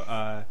about. No,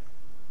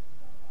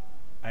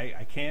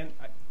 I can't.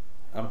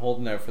 I'm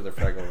holding out for the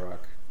Fraggle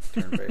Rock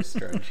turn-based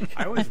strategy.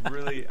 I was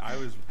very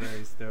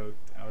stoked.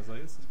 I was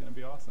like, this is going to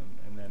be awesome,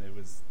 and then it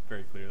was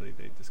very clearly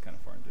they just kind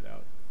of farmed it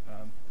out,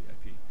 the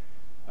IP.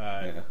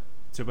 Yeah.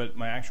 So, but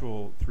my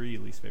actual 3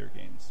 least favorite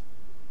games.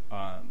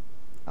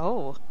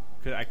 Oh.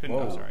 Cause I couldn't.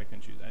 Whoa. Oh, sorry, I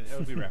couldn't choose. It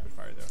would be rapid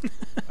fire though.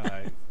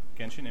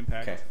 Genshin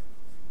Impact,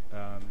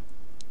 Okay.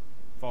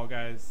 Fall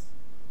Guys,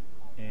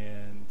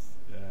 and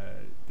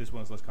this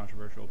one's less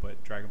controversial,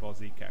 but Dragon Ball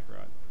Z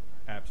Kakarot,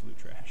 absolute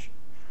trash.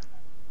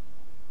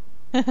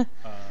 I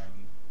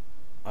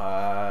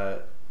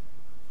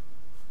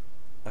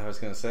was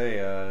gonna say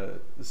the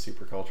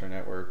Superculture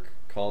Network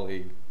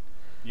colleague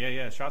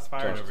Yeah, shots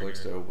fired Josh over here.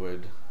 Calixto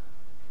would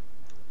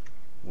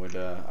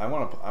I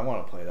want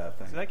to play that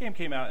thing. So that game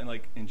came out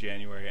in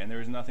January, and there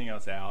was nothing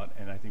else out,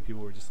 and I think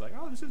people were just like,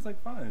 "Oh, this is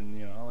like fun,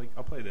 you know,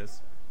 I'll play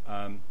this."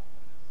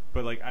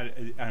 But like I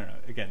don't know.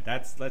 Again,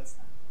 that's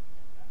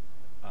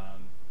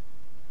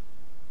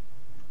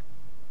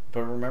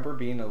But remember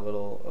being a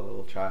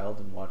little child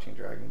and watching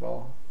Dragon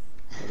Ball?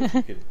 What if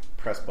you could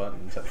press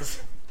buttons at the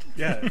same time?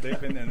 yeah, they've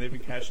been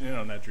cashing in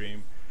on that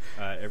dream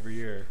every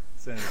year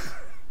since.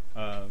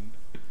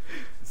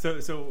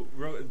 So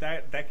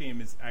that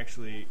game is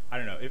actually, I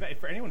don't know, if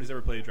for anyone who's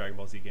ever played a Dragon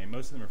Ball Z game,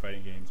 most of them are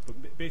fighting games,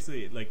 but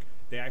basically like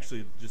they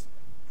actually just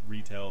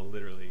retell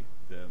literally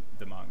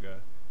the manga,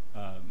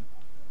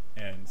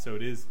 and so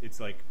it's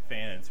like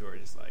fans who are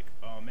just like,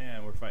 oh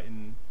man, we're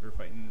fighting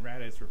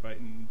Raditz, we're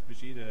fighting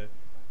Vegeta,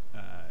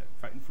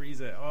 fighting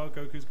Frieza, oh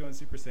Goku's going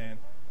Super Saiyan,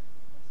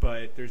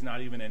 but there's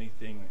not even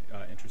anything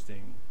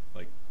interesting.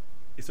 Like,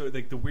 so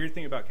like the weird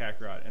thing about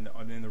Kakarot,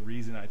 and the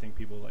reason I think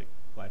people like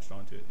latched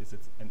onto it is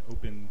it's an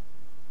open,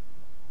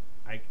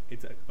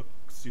 it's a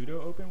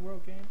pseudo open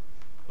world game.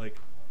 Like,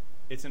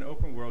 it's an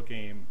open world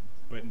game,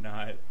 but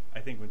not. I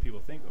think when people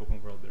think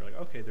open world, they're like,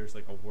 okay, there's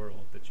like a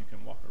world that you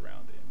can walk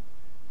around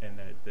in, and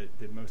that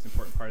the most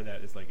important part of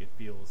that is like it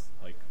feels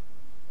like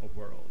a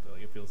world.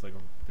 Like it feels like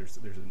there's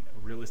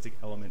a realistic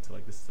element to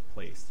like this is a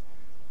place.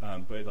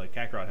 But like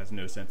Kakarot has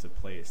no sense of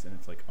place, and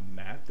it's like a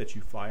map that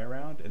you fly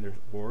around, and there's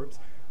orbs.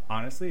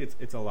 Honestly,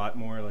 it's a lot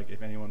more like,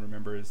 if anyone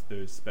remembers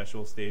those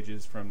special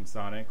stages from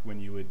Sonic when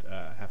you would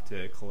have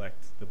to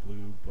collect the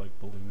blue like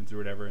balloons or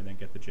whatever, and then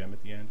get the gem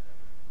at the end.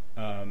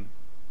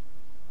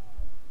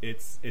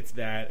 It's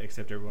that,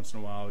 except every once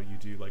in a while you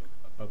do like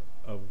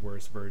a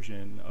worse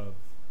version of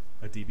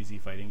a DBZ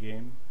fighting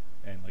game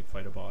and like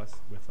fight a boss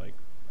with like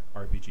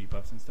RPG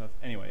buffs and stuff.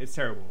 Anyway, it's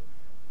terrible.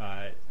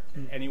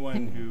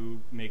 Anyone who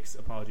makes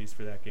apologies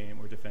for that game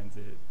or defends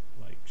it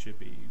like should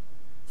be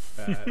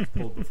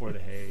pulled before the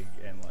Hague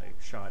and like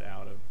shot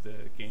out of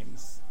the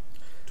game's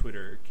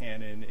Twitter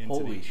canon into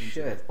Holy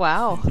shit.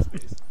 Wow. into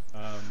space.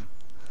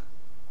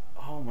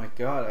 Oh my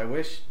god, I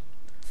wish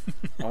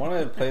I want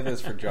to play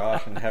this for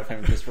Josh and have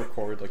him just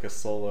record like a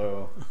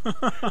solo.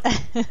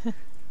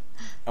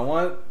 I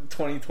want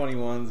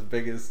 2021's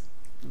biggest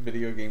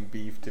video game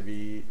beef to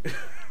be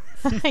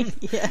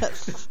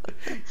Yes.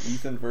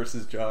 Ethan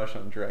versus Josh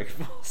on Dragon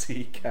Ball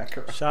Z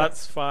Kakarot.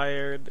 Shots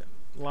fired,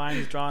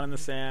 lines drawn in the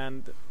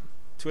sand,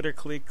 Twitter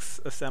cliques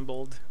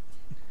assembled.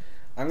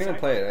 I'm gonna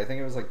play it. I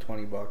think it was like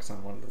 $20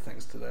 on one of the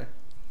things today.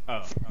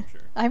 Oh, I'm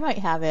sure. I might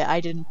have it.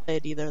 I didn't play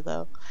it either,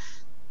 though.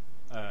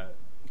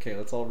 Okay,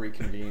 let's all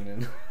reconvene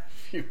in a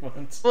few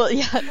months. Well,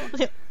 yeah.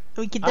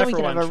 We can I, then we for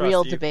can one, have a trust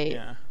real you. debate.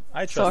 Yeah,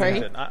 I trust Sorry.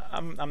 Ethan.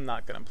 I'm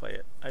not gonna play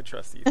it. I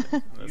trust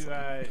Ethan. on this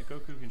one.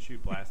 Goku can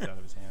shoot blasts out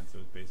of his hand, so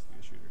it's basically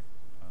a shooter.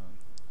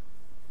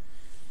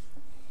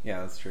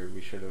 Yeah, that's true.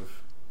 We should have.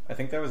 I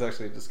think that was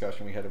actually a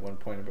discussion we had at one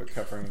point about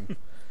covering,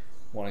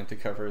 wanting to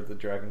cover the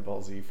Dragon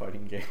Ball Z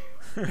fighting game.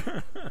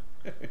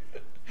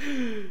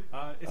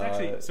 It's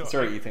actually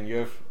sorry, Ethan. You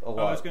have a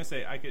lot. I was going to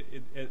say I think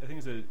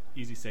it's an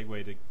easy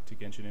segue to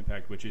Genshin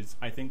Impact, which is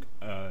I think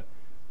that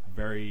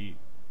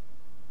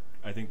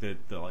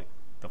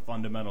the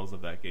fundamentals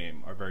of that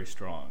game are very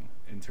strong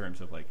in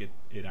terms of like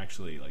it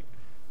actually like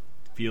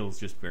feels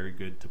just very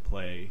good to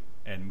play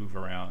and move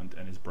around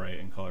and is bright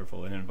and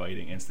colorful and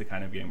inviting. And it's the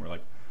kind of game where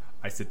like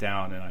I sit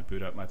down and I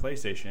boot up my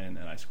PlayStation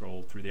and I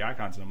scroll through the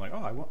icons and I'm like,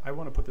 oh, I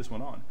want to put this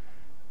one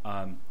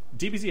on.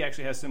 DBZ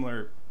actually has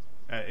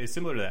is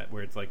similar to that,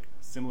 where it's like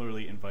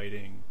similarly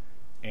inviting,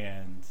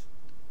 and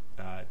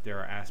there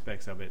are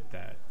aspects of it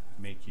that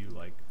make you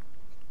like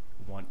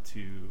want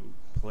to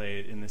play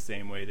it in the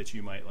same way that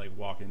you might like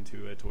walk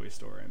into a toy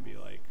store and be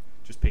like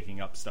just picking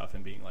up stuff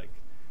and being like,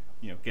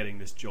 you know, getting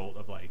this jolt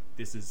of like,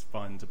 this is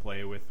fun to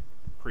play with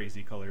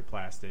crazy colored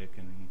plastic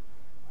and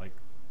like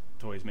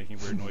toys making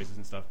weird noises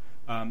and stuff.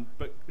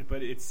 But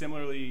it's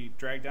similarly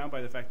dragged down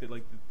by the fact that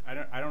like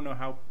I don't know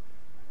how,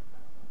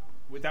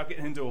 without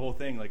getting into a whole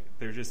thing, like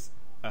they're just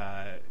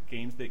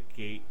games that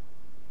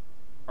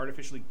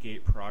artificially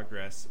gate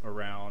progress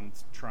around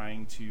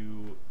trying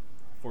to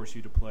force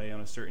you to play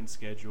on a certain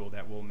schedule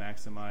that will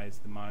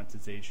maximize the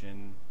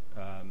monetization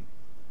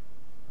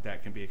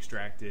that can be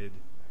extracted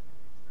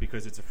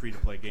because it's a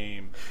free-to-play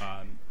game.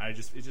 It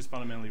just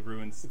fundamentally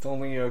ruins. It's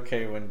only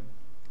okay when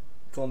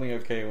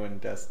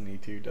Destiny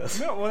 2 does.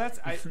 No, well,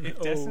 if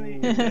Destiny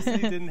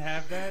didn't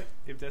have that,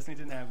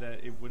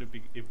 it would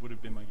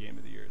have been my game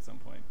of the year at some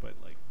point. But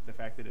like the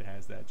fact that it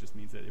has that just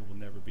means that it will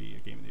never be a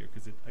game of the year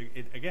because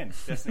it again,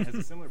 Destiny has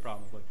a similar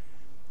problem. Like,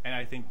 and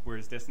I think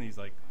whereas Destiny's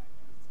like,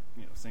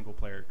 single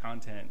player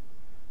content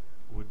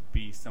would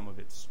be some of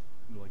its,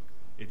 like,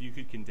 if you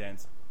could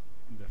condense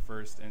the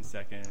first and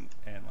second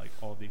and like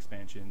all the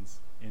expansions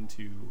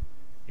into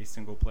a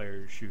single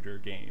player shooter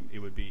game, it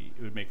would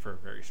make for a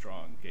very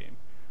strong game.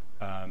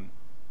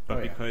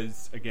 But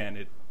because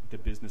again, the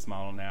business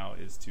model now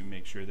is to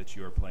make sure that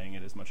you are playing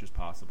it as much as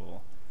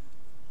possible.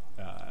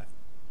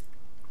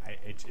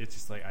 It's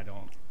just like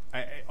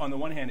on the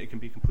one hand, it can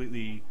be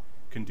completely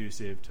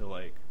conducive to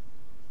like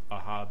a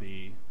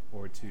hobby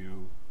or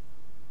to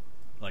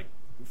like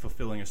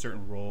fulfilling a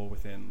certain role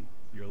within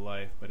your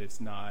life, but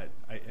it's not.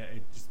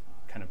 It just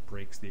kind of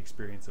breaks the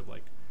experience of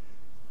like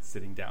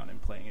sitting down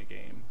and playing a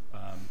game.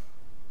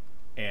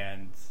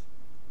 And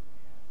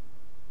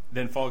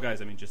then Fall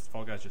Guys. I mean,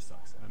 Fall Guys just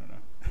sucks. I don't know.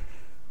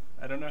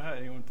 I don't know how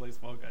anyone plays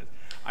Fall Guys.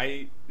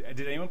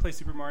 Did anyone play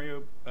Super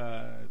Mario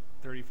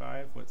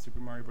 35? What, Super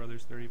Mario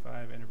Brothers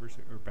 35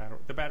 anniversary or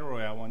the Battle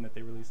Royale one that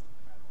they released?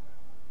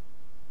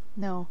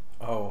 No.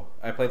 Oh,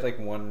 I played like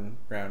one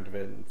round of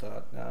it and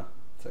thought, no,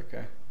 it's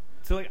okay.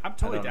 So like, I'm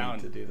totally I don't down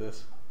need to do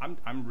this.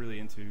 I'm really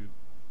into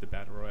the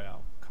Battle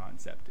Royale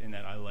concept in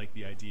that I like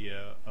the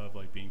idea of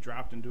like being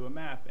dropped into a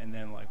map and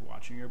then like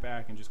watching your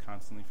back and just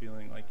constantly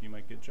feeling like you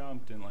might get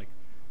jumped and like,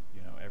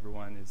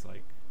 everyone is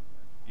like,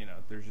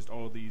 there's just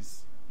all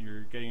these,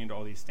 you're getting into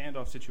all these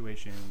standoff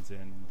situations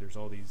and there's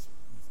all these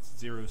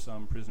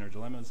zero-sum prisoner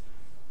dilemmas.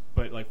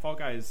 But like Fall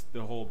Guys,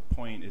 the whole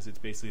point is it's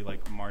basically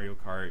like Mario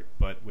Kart,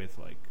 but with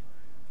like,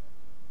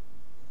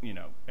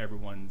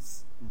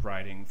 everyone's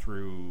riding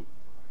through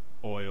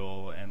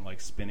oil and like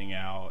spinning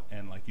out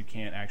and like you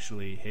can't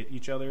actually hit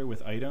each other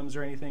with items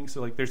or anything. So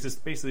like there's this,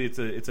 basically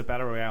it's a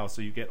battle royale,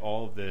 so you get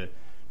all of the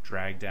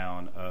drag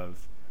down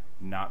of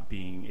not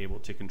being able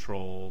to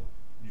control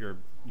your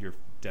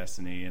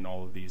destiny and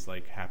all of these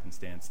like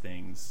happenstance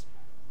things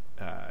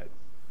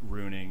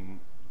ruining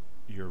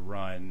your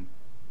run,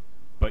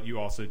 but you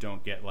also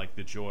don't get like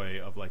the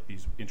joy of like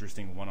these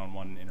interesting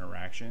one-on-one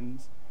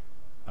interactions.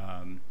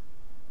 I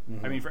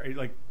mean,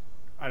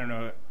 I don't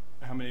know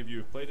how many of you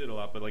have played it a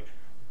lot, but like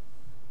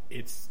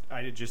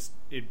I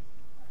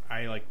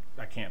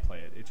can't play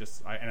it.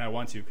 And I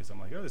want to because I'm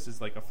like, oh, this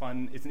is like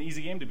it's an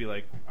easy game to be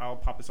like, I'll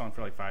pop this on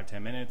for like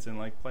 5-10 minutes and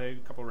like play a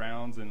couple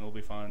rounds and it'll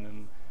be fun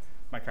and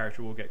my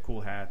character will get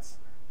cool hats.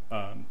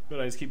 But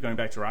I just keep going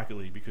back to Rocket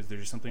League because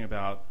there's just something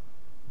about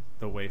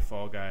the way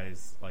Fall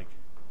Guys, like,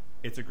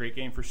 it's a great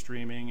game for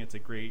streaming.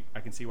 I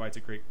can see why it's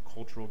a great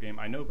cultural game.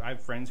 I know I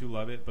have friends who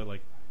love it, but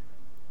like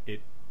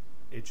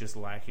it's just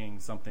lacking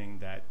something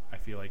that I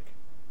feel like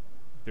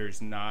there's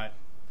not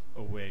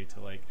a way to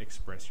like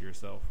express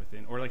yourself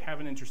within, or like have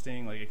an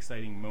interesting, like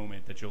exciting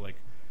moment that you'll like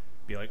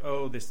be like,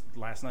 oh, this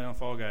last night on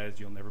Fall Guys,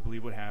 you'll never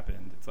believe what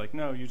happened. It's like,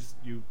 no, you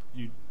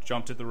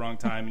jumped at the wrong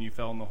time and you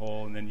fell in the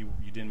hole and then you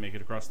didn't make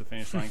it across the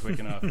finish line quick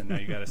enough and now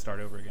you got to start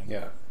over again.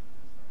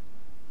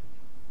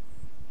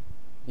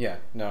 Yeah.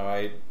 No,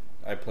 I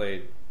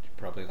played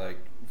probably like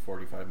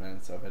 45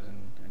 minutes of it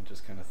and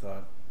just kind of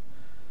thought,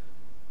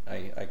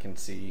 I can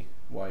see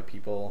why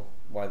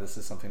this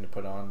is something to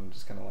put on and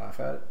just kind of laugh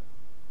at.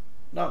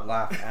 Not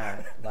laugh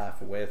at,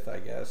 laugh with, I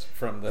guess,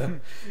 from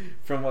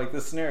like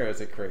the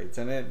scenarios it creates.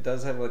 And it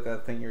does have like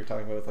that thing you were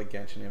talking about with like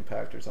Genshin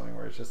Impact or something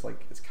where it's just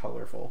like, it's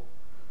colorful.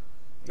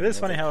 It is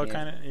funny how it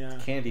kind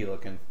of, candy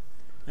looking.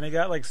 And it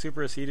got like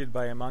superseded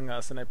by Among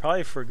Us, and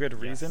probably for good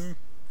reason,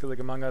 because like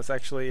Among Us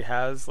actually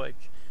has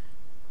like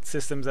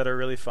systems that are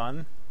really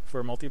fun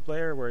for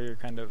multiplayer where you're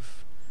kind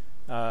of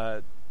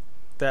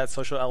that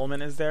social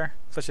element is there,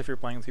 especially if you're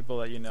playing with people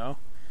that you know.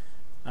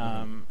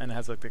 And it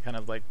has like the kind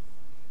of like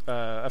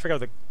I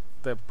forgot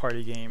the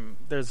party game.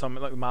 There's some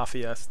like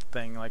mafia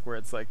thing, like where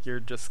it's like you're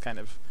just kind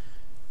of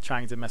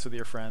trying to mess with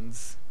your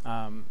friends.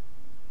 And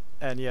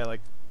yeah,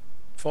 like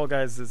Fall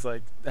Guys is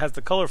like has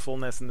the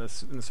colorfulness in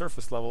the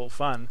surface level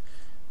fun,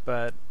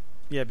 but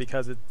yeah,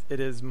 because it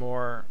is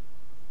more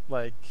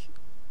like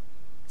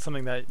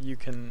something that you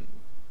can.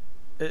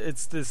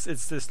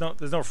 There's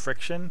no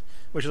friction,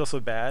 which is also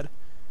bad.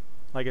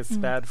 Like it's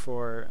bad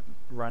for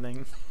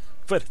running.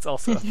 But it's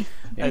also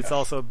it's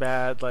also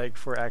bad like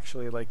for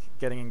actually like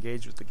getting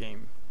engaged with the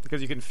game,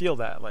 because you can feel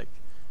that like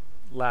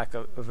lack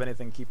of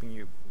anything keeping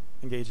you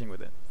engaging with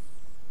it.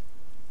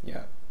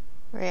 Yeah.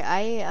 Right.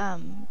 I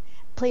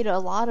played a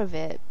lot of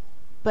it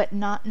but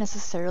not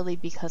necessarily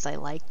because I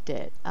liked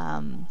it.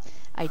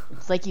 I,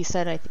 like you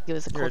said, I think it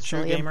was a You're a true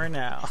culturally gamer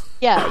now.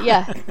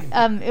 yeah.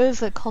 It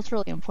was a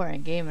culturally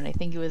important game, and I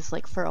think it was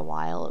like for a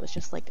while it was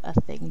just like a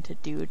thing to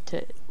do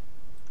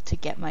to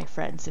get my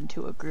friends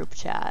into a group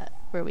chat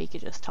where we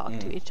could just talk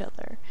to each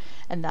other,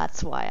 and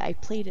that's why I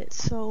played it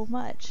so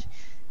much.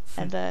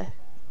 And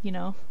you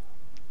know,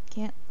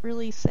 can't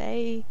really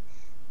say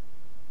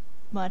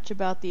much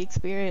about the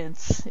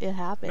experience. It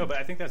happened. No, but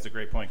I think that's a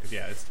great point,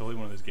 because it's totally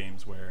one of those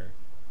games where,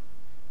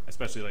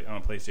 especially like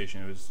on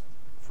PlayStation, it was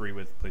free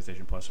with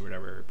PlayStation Plus or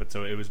whatever. But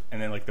so it was,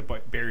 and then like the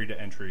barrier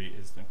to entry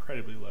is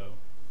incredibly low.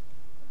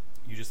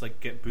 You just like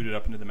get booted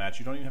up into the match.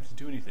 You don't even have to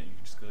do anything. You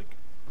can just like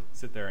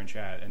sit there and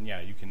chat, and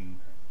you can.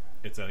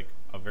 It's like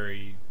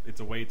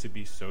it's a way to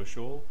be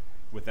social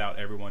without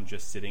everyone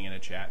just sitting in a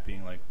chat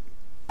being like,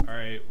 all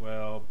right,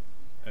 well,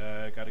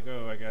 gotta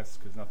go, I guess,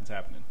 because nothing's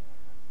happening.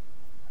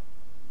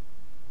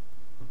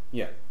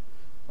 Yeah.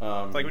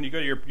 It's like when you go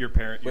to your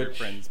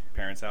friend's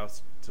parents'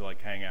 house to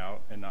like hang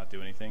out and not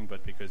do anything,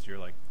 but because you're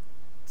like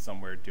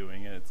somewhere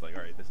doing it, it's like,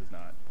 all right, this is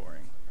not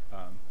boring.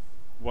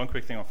 One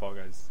quick thing on Fall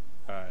Guys,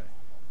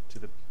 to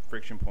the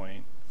friction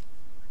point.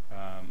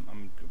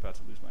 I'm about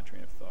to lose my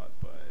train of thought,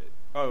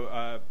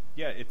 but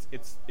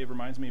it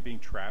reminds me of being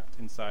trapped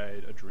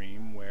inside a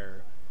dream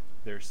where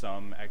there's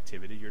some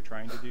activity you're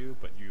trying to do,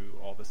 but you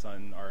all of a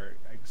sudden are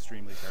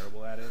extremely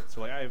terrible at it.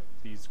 So like I have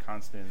these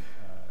constant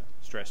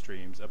stress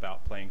dreams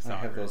about playing soccer.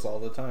 I have those all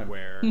the time.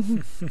 Where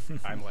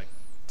I'm like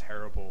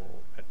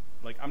terrible at,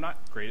 like, I'm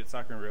not great at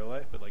soccer in real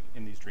life, but like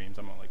in these dreams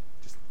I'm like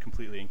just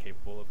completely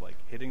incapable of like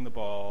hitting the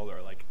ball,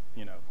 or like,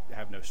 you know,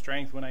 have no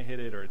strength when I hit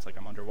it, or it's like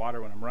I'm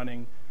underwater when I'm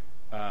running.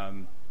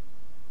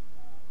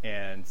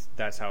 And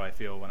that's how I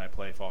feel when I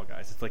play Fall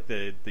Guys. It's like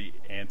the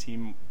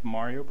anti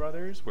Mario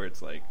Brothers, where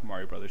it's like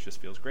Mario Brothers just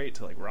feels great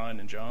to like run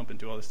and jump and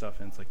do all this stuff,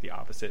 and it's like the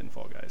opposite in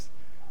Fall Guys.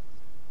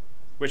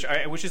 Which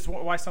is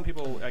why some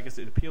people, I guess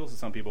it appeals to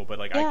some people, but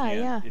like I can't.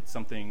 Yeah. It's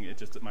something. It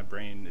just, my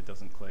brain, it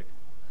doesn't click.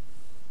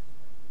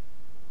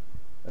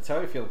 That's how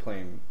I feel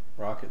playing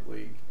Rocket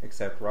League,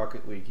 except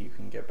Rocket League you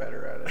can get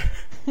better at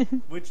it.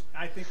 Which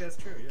I think that's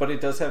true. Yeah. But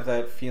it does have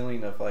that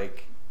feeling of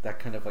like that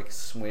kind of like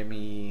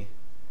swimmy,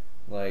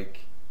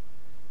 like,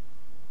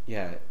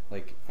 yeah,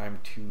 like I'm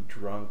too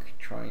drunk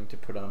trying to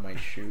put on my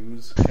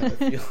shoes kind of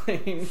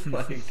feeling,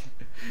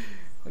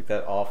 like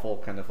that awful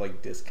kind of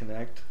like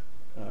disconnect.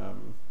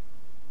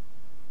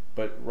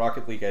 But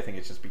Rocket League, I think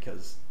it's just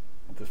because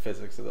of the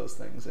physics of those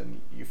things,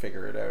 and you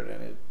figure it out,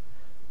 and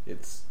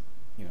it's,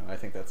 you know, I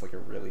think that's like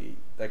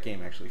that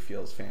game actually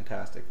feels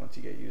fantastic once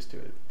you get used to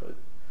it. But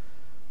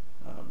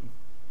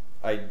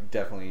I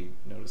definitely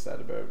noticed that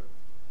about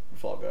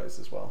Fall Guys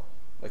as well.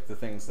 Like the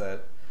things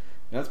that,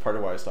 and that's part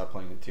of why I stopped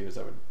playing it too, is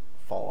I would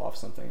fall off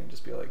something and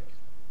just be like,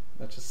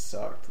 that just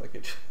sucked. Like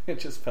it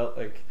just felt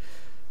like,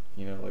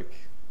 you know, like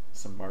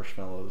some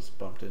marshmallows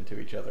bumped into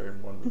each other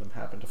and one of them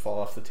happened to fall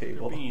off the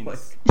table. They're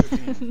beans. Like,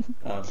 They're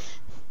beans.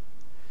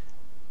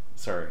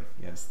 Sorry,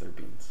 yes, they're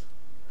beans.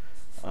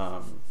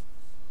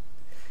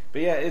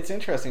 But yeah, it's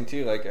interesting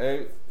too. Like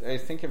I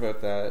think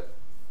about that,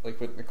 like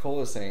what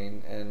Nicole is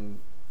saying, and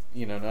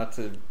you know, not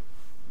to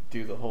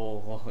do the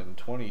whole, well, in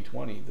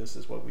 2020 this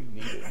is what we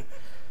needed,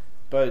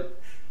 but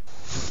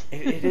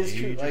it is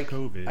true. Like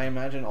COVID. I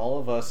imagine all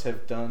of us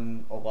have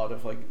done a lot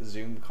of like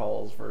Zoom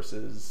calls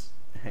versus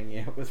hanging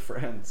out with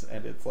friends,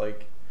 and it's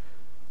like,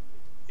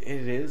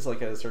 it is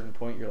like at a certain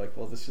point you're like,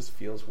 well, this just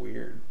feels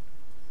weird.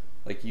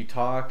 Like you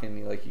talk and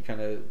you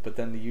kind of, but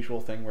then the usual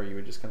thing where you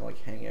would just kind of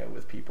like hang out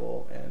with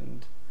people,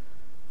 and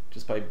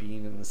just by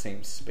being in the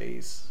same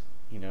space,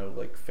 you know,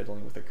 like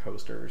fiddling with a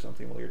coaster or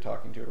something while you're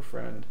talking to a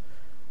friend,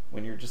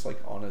 when you're just like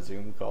on a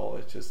Zoom call,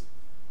 it's just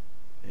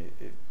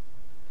it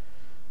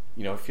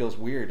you know, it feels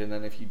weird. And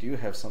then if you do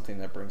have something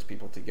that brings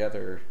people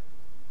together,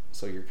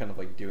 so you're kind of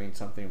like doing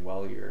something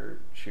while you're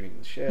shooting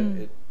the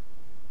shit,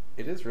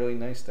 it is really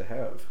nice to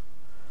have,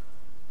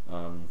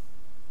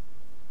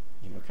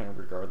 you know, kind of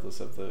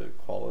regardless of the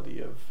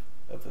quality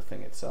of the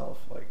thing itself.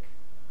 Like,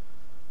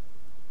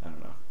 I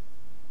don't know.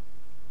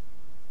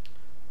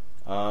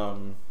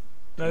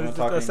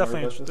 That's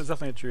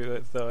definitely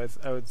true. Though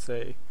I would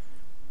say,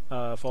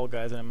 Fall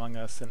Guys and Among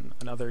Us and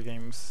other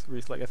games,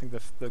 like I think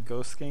the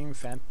Ghost game,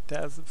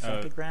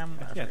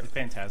 Phantagram. Yeah, the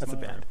Phantasma. That's a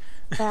band.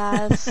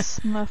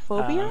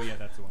 Phasmophobia. Oh yeah,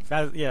 that's the one.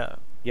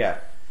 Yeah.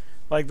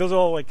 Like those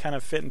all like kind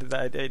of fit into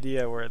that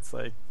idea where it's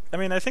like, I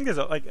mean, I think there's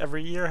like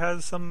every year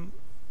has some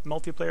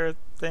multiplayer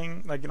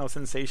thing, like, you know,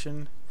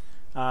 sensation,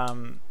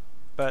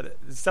 but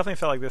it's definitely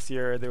felt like this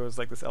year there was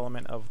like this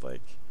element of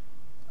like,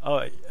 oh,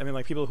 I mean,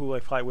 like people who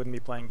like probably wouldn't be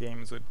playing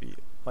games would be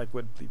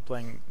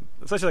playing,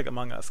 especially like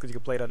Among Us, because you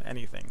could play it on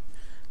anything.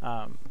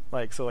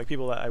 Like, so like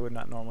people that I would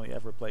not normally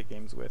ever play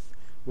games with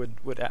would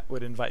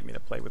invite me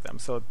to play with them.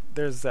 So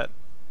there's that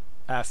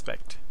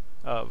aspect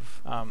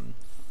of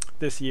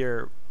this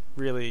year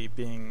really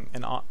being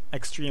an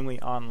extremely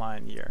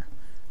online year,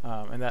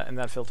 and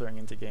that filtering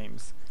into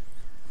games.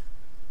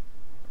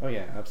 Oh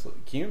yeah,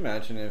 absolutely. Can you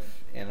imagine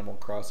if Animal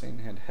Crossing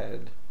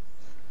had,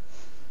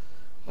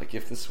 like,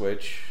 if the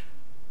Switch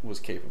was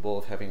capable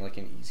of having like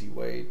an easy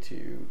way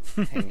to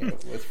hang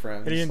out with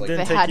friends. It like,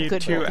 didn't They had take you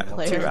good two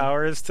multiplayer.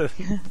 hours to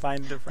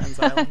find a friend's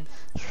island.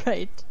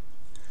 Right.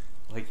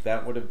 like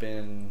that would have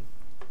been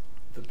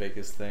the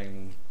biggest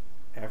thing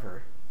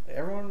ever.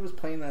 Everyone was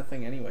playing that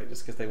thing anyway,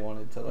 just because they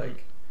wanted to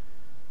like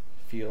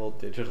feel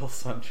digital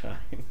sunshine.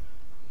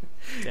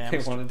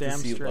 They wanted to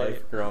see straight.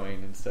 life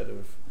growing instead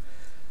of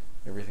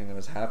everything that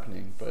was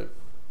happening. But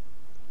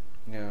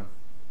yeah,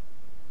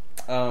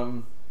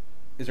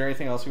 is there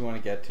anything else we want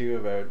to get to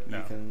about No,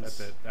 Ethan's? that's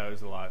it. That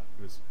was a lot.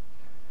 It was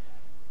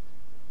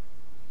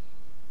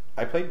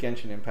I played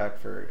Genshin Impact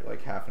for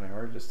like half an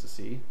hour just to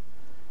see,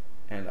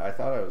 and I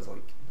thought the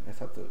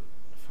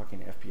fucking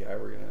FBI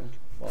were gonna.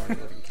 Well, I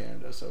live in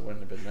Canada, so it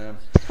wouldn't have been them.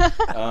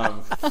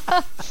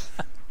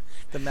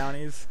 The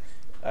Mounties.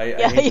 I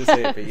hate to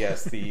say it, but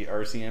yes, the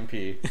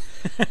RCMP.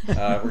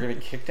 We're gonna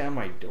kick down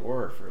my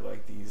door for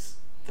like these.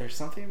 There's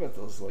something about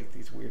those like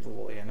these weird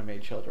little anime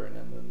children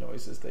and the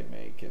noises they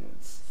make, and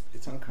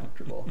it's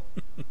uncomfortable.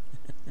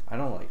 I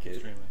don't like it.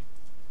 extremely.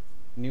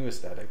 New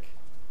aesthetic.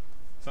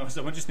 So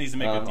someone just needs to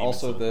make a Demon's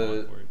also Souls the-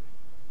 mod for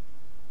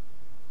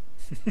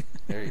it.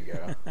 There you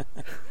go.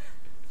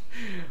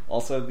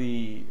 Also,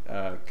 the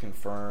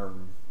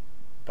confirm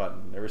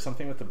button. There was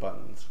something with the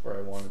buttons where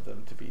I wanted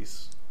them to be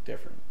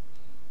different.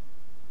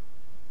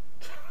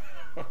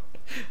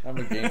 I'm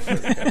a game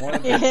freak. I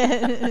wanted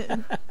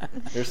them,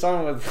 there's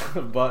something with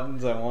the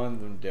buttons. I wanted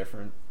them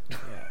different.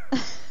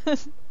 Yeah.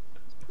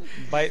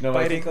 No,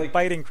 I think, like-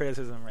 biting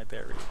criticism right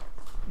there.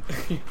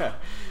 Yeah,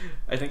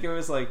 I think it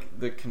was like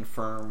the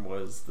confirm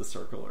was the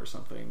circle or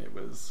something. It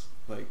was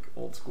like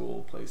old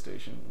school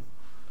PlayStation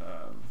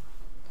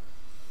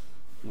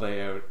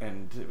layout,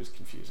 and it was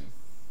confusing.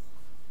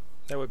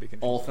 That would be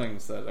confusing. All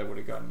things that I would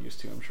have gotten used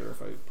to, I'm sure,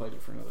 if I played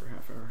it for another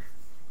half hour.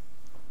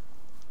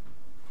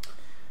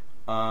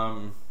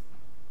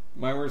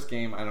 My worst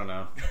game, I don't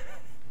know.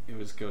 It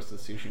was Ghost of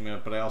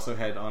Tsushima, but I also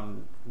had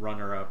on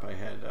runner-up, I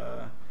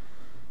had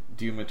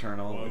Doom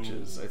Eternal, Whoa. which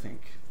is, I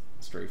think,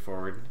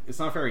 straightforward. It's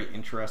not very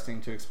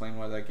interesting to explain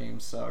why that game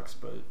sucks,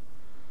 but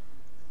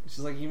it's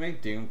just like you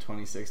make Doom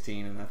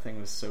 2016, and that thing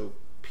was so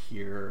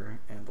pure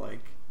and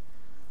like.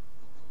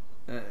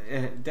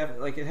 It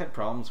had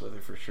problems with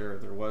it for sure.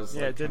 There was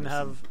Yeah, like, it didn't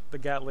kind of have the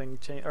Gatling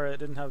chain, or it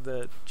didn't have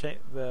the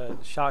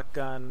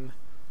shotgun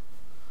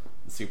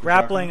some super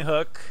grappling shotgun.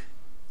 hook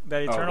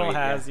that Eternal wait,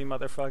 has, yeah. you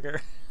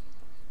motherfucker.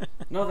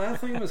 No,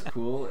 that thing was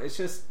cool. It's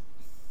just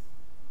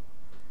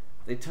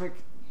they took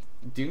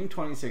Doom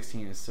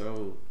 2016 is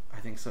so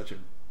I think such a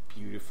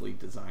beautifully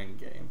designed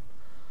game,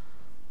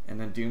 and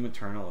then Doom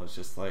Eternal is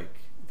just like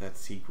that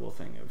sequel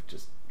thing of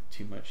just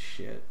too much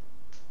shit.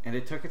 And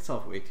it took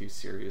itself way too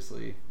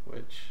seriously,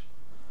 which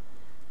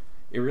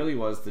it really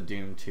was the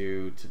Doom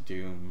 2 to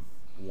Doom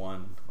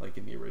 1, like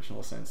in the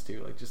original sense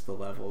too. Like just the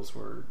levels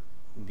were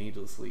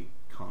needlessly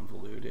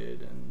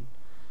convoluted and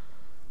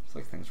it's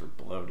like things were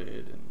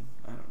bloated and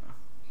I don't know.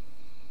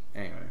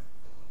 Anyway.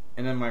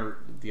 And then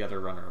the other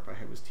runner-up I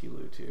had was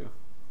T-Lu 2.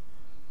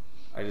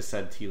 I just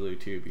said T-Lu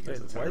 2 because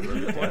Wait, it's how I what?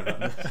 wrote it down on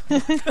this.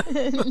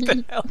 What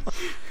the hell?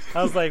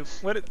 I was like,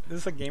 "What? This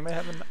is a game I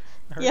haven't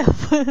heard." Yeah.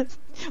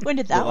 When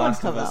did that The one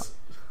Last come of out? Us-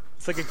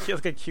 It's like a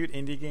cute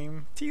indie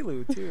game.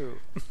 T-Lu too.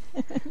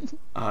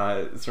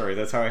 Sorry,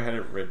 that's how I had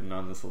it written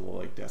on this little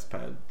like desk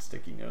pad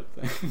sticky note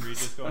thing. Were you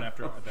just going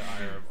after the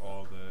ire of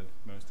all the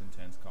most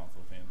intense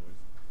console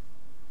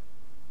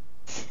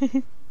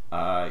fanboys?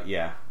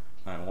 Yeah,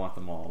 I want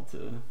them all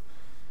to.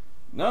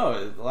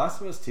 No, The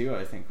Last of Us 2,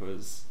 I think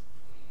was.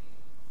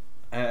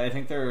 I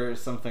think there are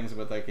some things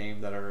about that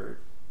game that are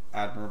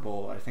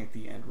admirable. I think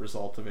the end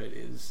result of it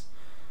is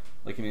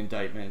like an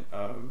indictment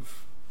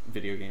of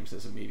video games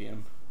as a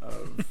medium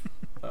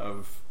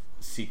of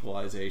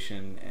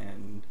sequelization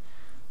and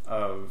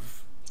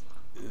of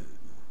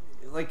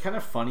like kind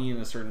of funny in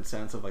a certain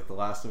sense of like The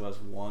Last of Us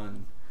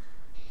 1.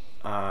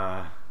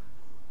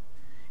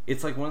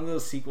 It's like one of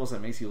those sequels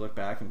that makes you look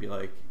back and be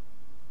like,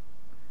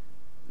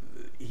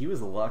 he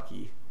was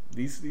lucky.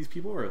 These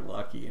people were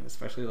lucky, and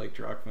especially like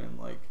Druckmann,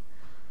 like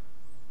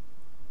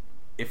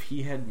if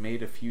he had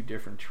made a few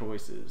different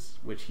choices,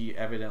 which he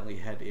evidently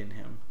had in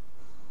him,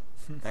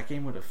 that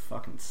game would have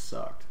fucking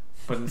sucked.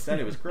 But instead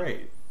it was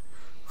great.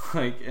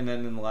 Like, and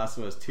then in The Last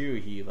of Us 2,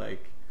 he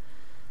like,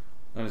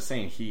 I'm just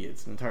saying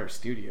it's an entire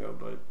studio,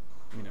 but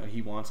you know,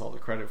 he wants all the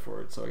credit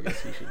for it, so I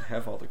guess he should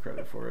have all the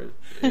credit for it.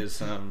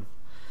 Is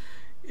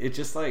it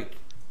just like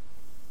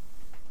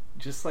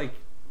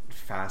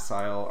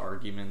facile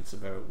arguments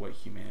about what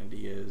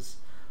humanity is,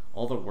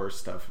 all the worst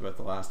stuff about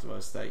The Last of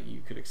Us that you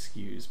could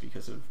excuse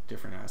because of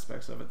different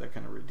aspects of it that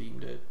kind of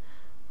redeemed it,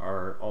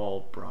 are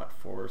all brought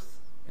forth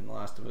in The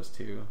Last of Us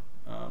 2.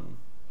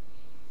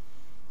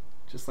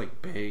 Just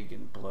like big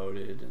and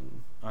bloated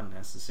and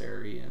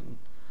unnecessary, and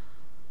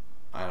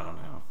I don't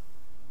know.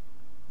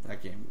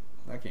 That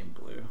game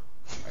blew,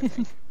 I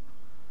think.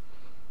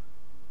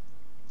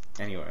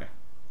 Anyway.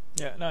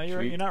 Yeah, no,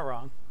 you're not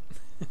wrong.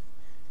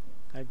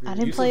 I agree. I with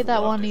didn't Yusuf play that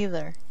loved one it.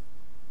 either.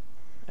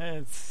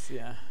 you.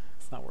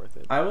 It's not worth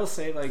it. I will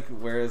say, like,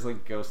 whereas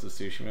like Ghost of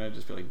Tsushima,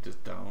 just be like,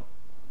 just don't.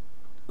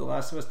 The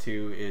Last of Us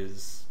 2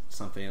 is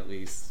something at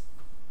least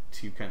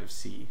to kind of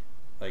see,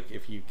 like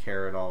if you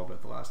care at all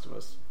about The Last of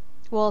Us.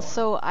 Well, 1.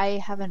 so I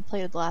haven't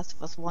played The Last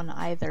of Us 1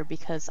 either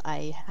because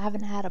I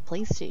haven't had a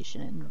PlayStation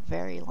in a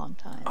very long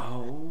time.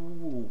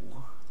 Oh.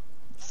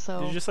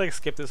 So Did you just like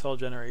skip this whole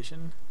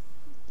generation?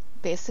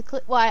 basically,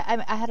 well,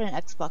 I had an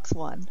Xbox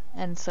One,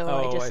 and so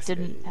Oh, I I just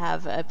didn't see.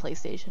 have a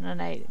PlayStation, and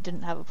I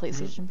didn't have a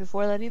PlayStation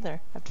before that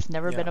either. I've just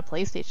never been Yeah. a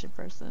PlayStation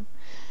person.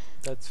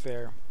 That's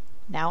fair.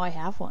 Now I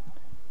have one.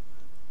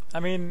 I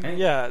mean, And-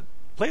 yeah,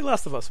 play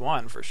Last of Us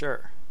 1 for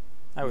sure,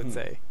 I would Mhm.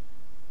 say.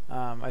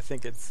 I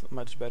think it's a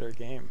much better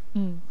game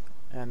Mm.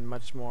 and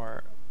much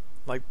more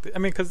like I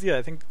mean, because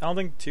I don't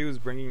think 2 is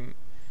bringing.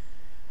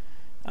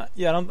 I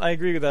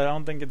agree with that. I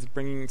don't think it's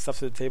bringing stuff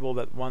to the table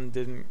that 1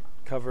 didn't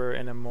cover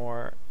in a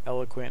more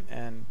eloquent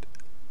and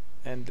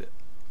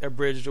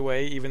abridged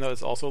way. Even though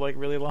it's also like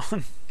really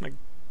long, like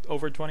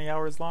over 20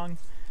 hours long,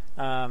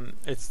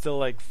 it still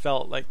like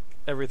felt like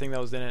everything that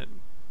was in it.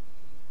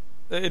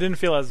 It didn't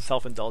feel as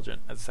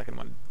self-indulgent as the second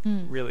one.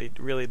 Mm.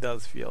 Really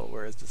does feel,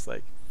 where it's just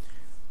like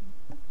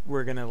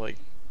we're gonna like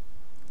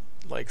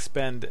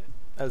spend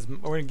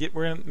we're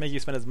gonna make you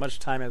spend as much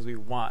time as we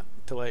want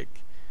to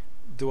like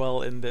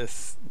dwell in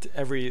this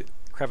every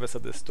crevice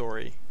of this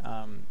story,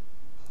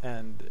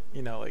 and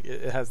like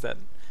it has that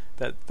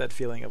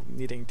feeling of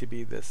needing to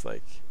be this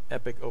like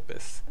epic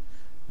opus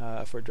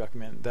for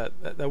Druckmann.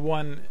 That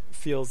one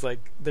feels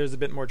like there's a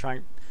bit more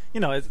trying.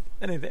 It's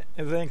any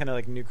kind of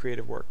like new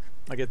creative work.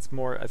 Like it's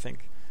more, I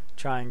think,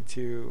 trying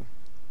to.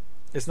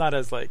 It's not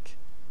as like,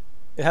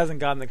 it hasn't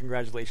gotten the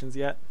congratulations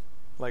yet.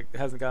 Like it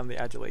hasn't gotten the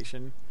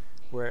adulation,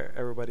 where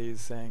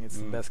everybody's saying it's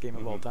the best game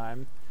of all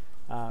time.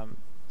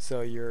 So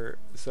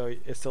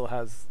it still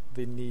has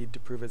the need to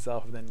prove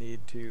itself and the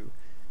need to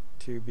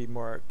be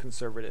more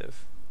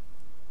conservative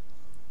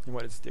in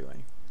what it's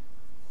doing.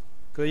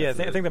 Because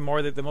I think the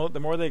more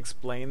they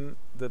explain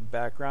the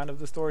background of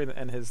the story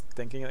and his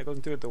thinking that goes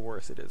into it, the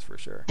worse it is for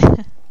sure.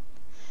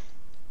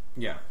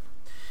 Yeah.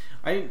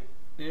 I'd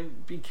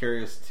be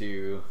curious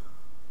to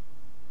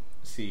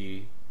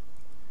see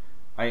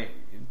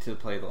to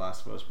play The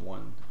Last of Us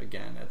 1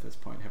 again at this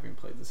point, having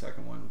played the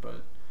second one,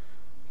 but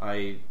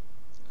I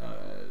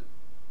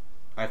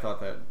thought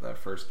that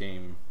first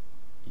game,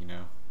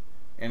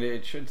 and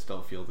it should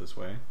still feel this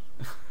way,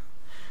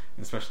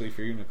 especially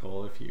for you,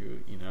 Nicole, if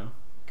you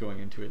going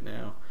into it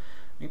now.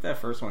 I think that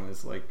first one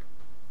is like,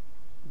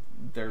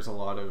 there's a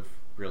lot of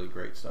really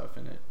great stuff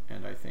in it,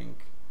 and I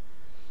think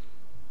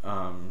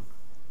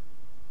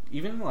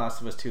even in The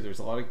Last of Us 2, there's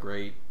a lot of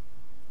great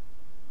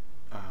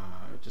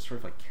just sort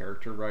of like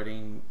character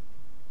writing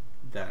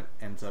that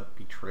ends up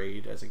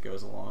betrayed as it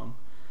goes along.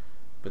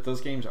 But those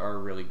games are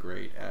really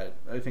great at,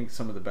 I think,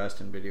 some of the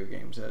best in video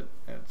games at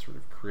sort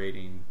of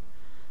creating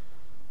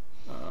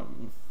a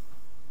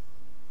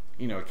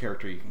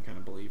character you can kind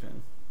of believe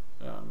in.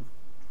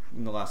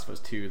 In The Last of Us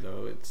 2,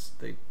 though, it's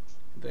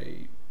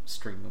they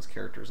string those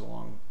characters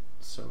along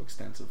so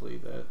extensively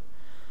that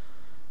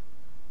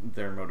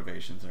their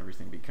motivations and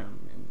everything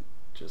become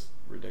just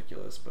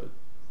ridiculous. But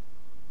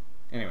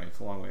anyway, it's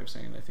a long way of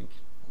saying I think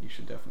you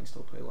should definitely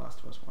still play Last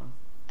of Us 1.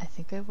 I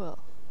think I will.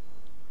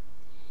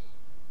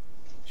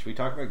 Should we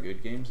talk about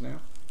good games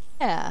now?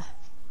 Yeah.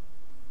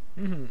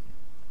 Mm-hmm.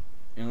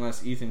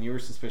 Unless, Ethan, you were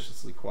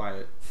suspiciously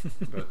quiet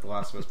about The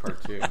Last of Us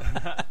Part 2.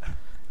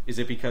 Is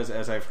it because,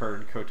 as I've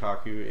heard,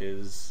 Kotaku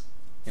is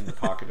in the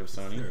pocket of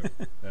Sony?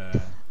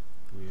 True.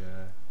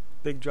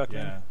 Big Druckmann.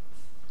 Yeah.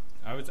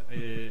 I'm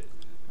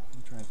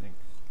trying to think.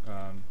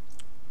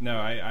 No,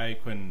 I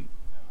couldn't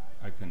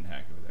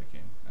hack it with that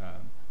game.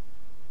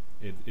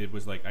 It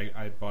was like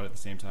I bought it at the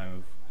same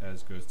time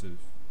as Ghost of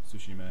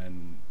Tsushima,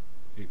 and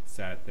it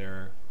sat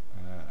there.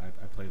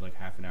 I played like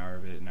half an hour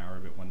of it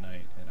one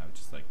night, and I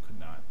just like could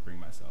not bring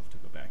myself to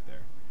go back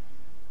there.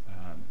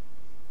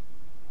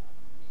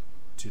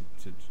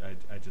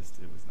 I just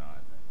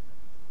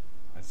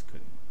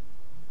couldn't.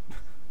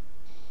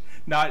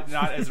 Not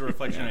as a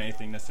reflection on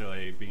anything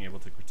necessarily being able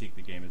to critique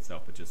the game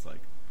itself, but just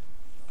like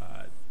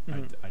I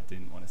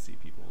didn't want to see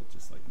people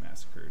just like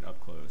massacred up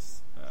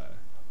close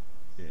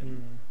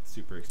in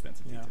super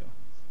expensive detail.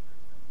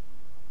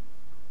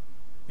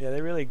 Yeah,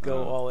 they really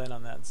go all in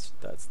on that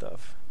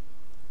stuff.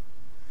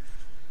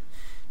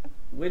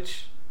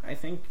 Which I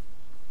think,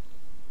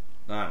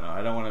 I don't know,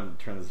 I don't want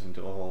to turn this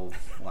into a whole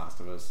Last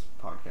of Us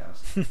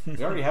podcast.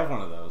 We already have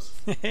one of those.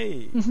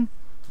 Hey.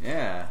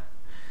 Yeah.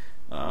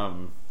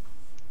 I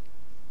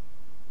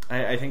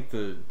think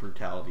the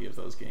brutality of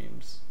those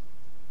games.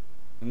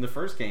 In the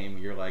first game,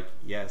 you're like,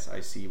 yes,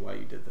 I see why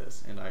you did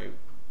this, and I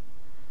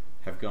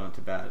have gone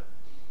to bat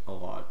a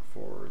lot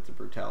for the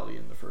brutality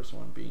in the first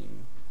one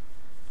being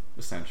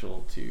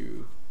essential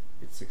to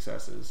its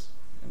successes.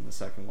 In the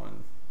second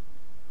one,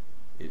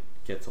 it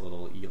gets a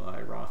little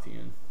Eli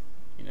Rothian,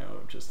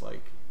 just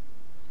like,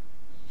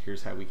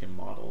 here's how we can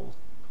model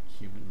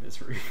human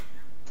misery.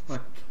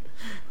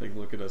 like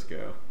look at us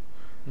go.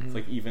 Mm-hmm. It's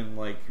like, even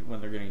like when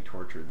they're getting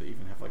tortured, they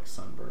even have like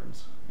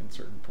sunburns in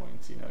certain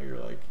points. You're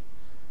like,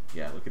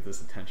 yeah, look at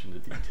this attention to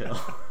detail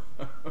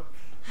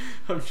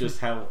of just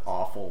how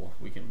awful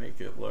we can make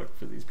it look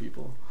for these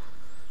people.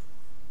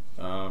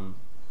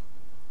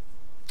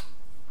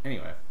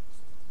 Anyway,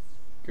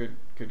 good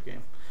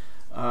game.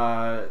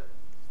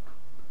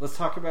 Let's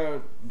talk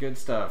about good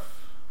stuff.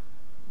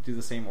 Do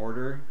the same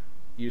order,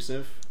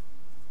 Yusuf.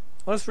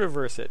 Let's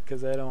reverse it,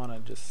 because I don't want to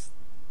just,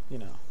 I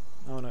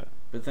want to.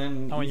 But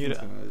then I want you to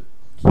gonna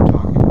keep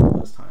talking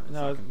this time. It's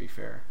No, not gonna be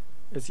fair.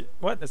 It's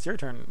your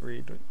turn,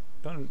 Reed.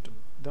 Don't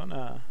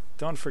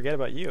forget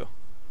about you.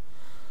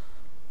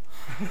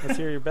 Let's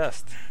hear your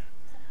best.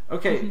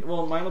 Okay,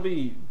 well, mine will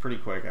be pretty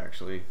quick,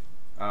 actually.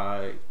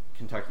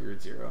 Kentucky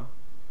Route Zero.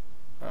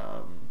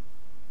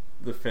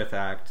 The fifth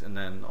act, and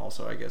then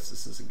also, I guess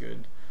this is a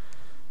good...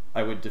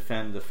 I would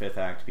defend the fifth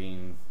act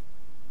being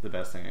the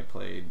best thing I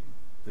played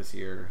this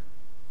year.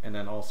 And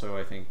then also,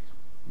 I think,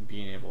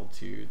 being able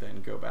to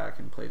then go back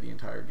and play the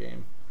entire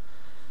game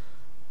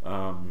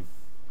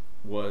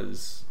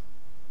was,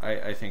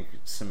 I think,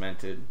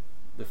 cemented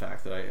the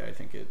fact that I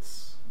think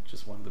it's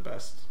just one of the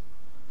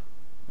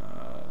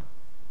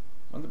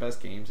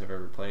best games I've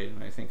ever played.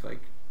 And I think,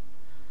 like,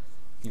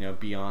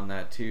 beyond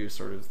that too,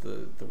 sort of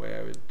the way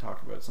I would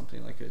talk about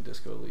something like a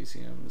Disco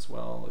Elysium as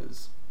well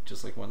is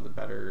just like one of the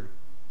better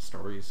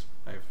stories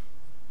I've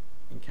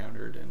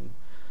encountered, and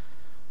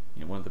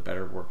one of the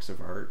better works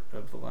of art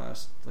of the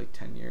last like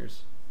 10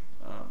 years.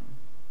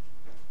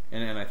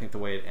 And I think the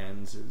way it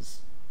ends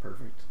is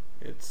perfect.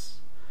 It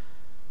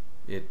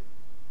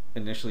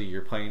initially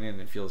you're playing it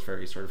and it feels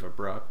very sort of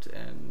abrupt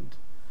and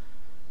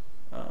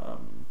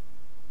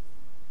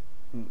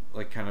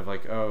like kind of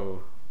like,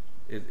 oh,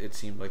 it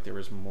seemed like there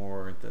was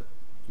more that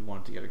you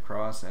wanted to get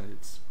across, and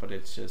it's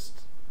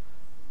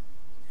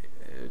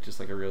just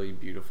like a really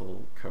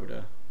beautiful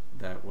coda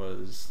that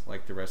was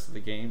like the rest of the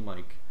game,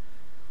 like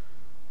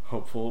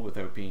hopeful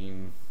without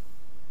being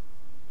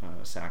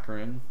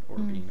saccharine or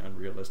being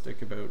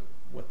unrealistic about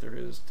what there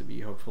is to be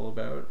hopeful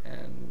about.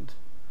 And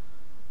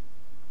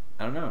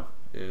I don't know,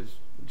 it was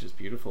just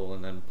beautiful.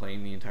 And then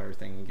playing the entire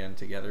thing again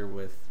together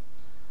with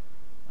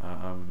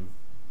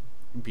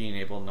being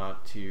able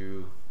not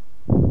to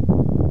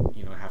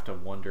have to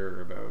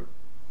wonder about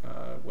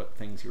what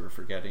things you were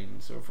forgetting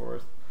and so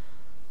forth.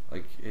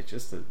 Like, it's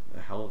just a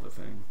hell of a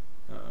thing.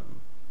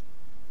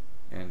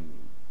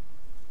 And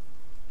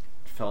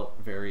felt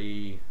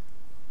very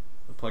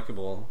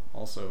applicable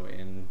also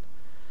in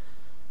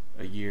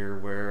a year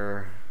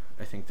where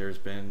I think there's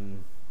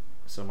been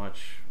so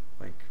much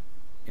like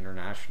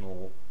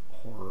international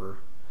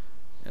horror,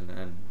 and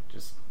then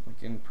just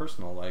like in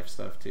personal life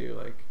stuff too.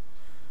 Like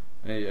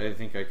I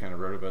think I kind of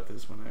wrote about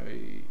this when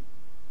I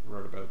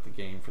wrote about the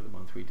game for the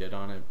month we did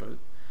on it, but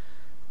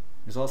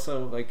there's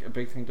also like a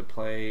big thing to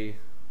play.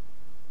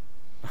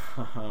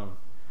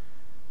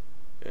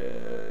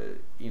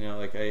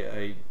 Like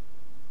I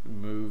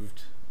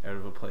moved out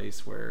of a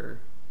place where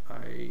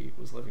I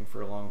was living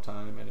for a long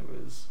time, and it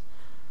was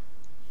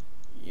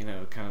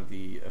kind of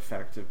the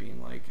effect of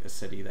being like a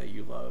city that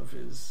you love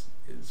is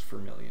for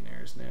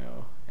millionaires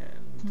now,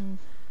 and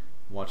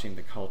watching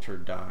the culture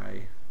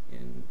die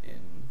in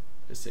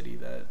a city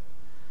that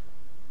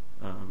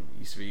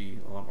used to be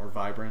a lot more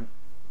vibrant.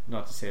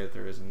 Not to say that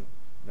there isn't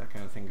that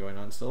kind of thing going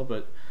on still,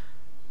 but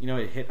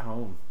it hit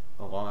home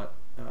a lot,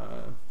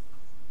 and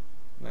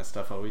that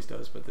stuff always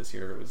does. But this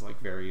year it was like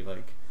very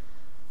like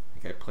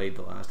I played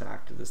the last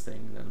act of this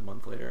thing, and then a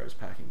month later I was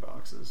packing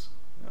boxes.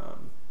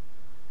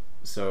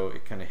 So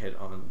it kind of hit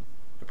on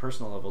a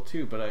personal level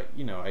too. But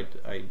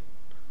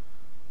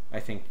I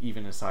think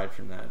even aside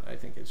from that, I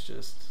think it's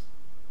just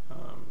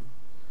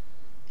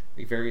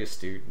like very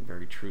astute and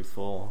very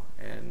truthful,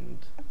 and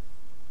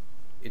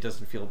it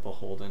doesn't feel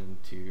beholden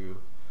to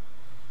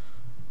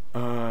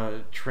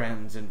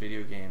trends in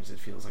video games. It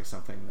feels like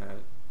something that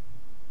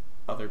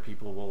other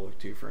people will look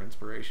to for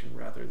inspiration,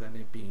 rather than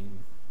it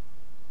being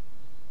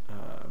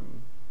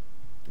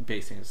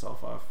basing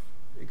itself off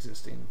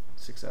existing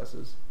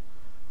successes.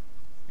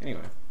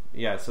 Anyway,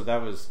 yeah, so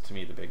that was to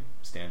me the big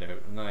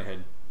standout. And then I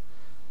had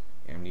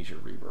Amnesia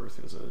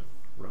Rebirth as a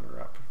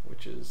runner-up,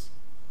 which is,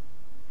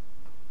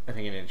 I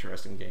think, an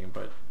interesting game,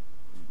 but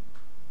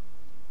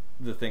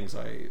the things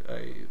I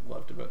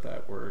loved about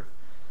that were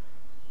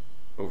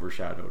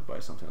overshadowed by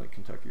something like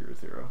Kentucky Route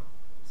Zero.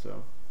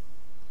 So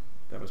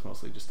that was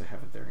mostly just to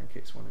have it there in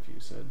case one of you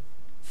said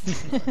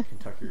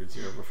Kentucky Route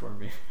Zero before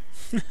me.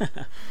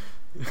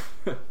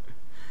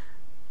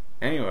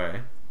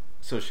 Anyway,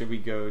 so should we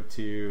go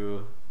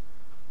to...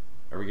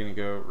 Are we going to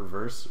go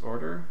reverse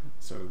order?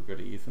 So go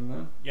to Ethan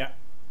then? Yeah.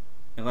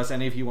 Unless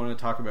any of you want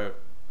to talk about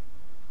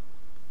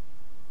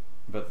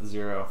the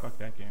Zero. Fuck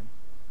that game.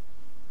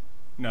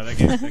 No, that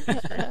game's great.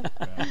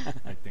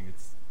 I think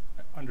it's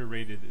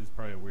underrated is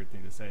probably a weird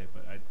thing to say,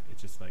 but it's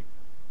just like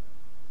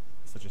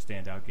such a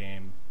standout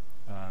game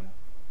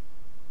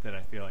that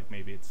I feel like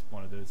maybe it's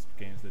one of those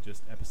games that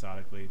just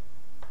episodically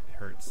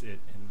hurts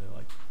it in the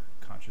like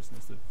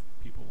consciousness of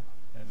people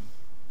and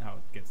how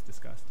it gets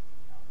discussed.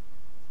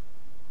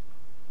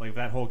 Like if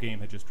that whole game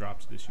had just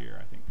dropped this year,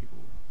 I think people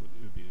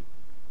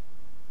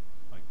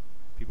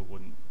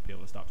wouldn't be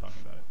able to stop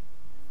talking about it.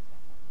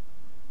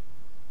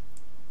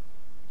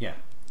 Yeah.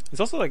 It's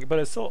also like, but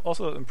it's still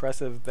also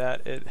impressive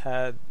that it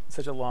had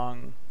such a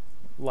long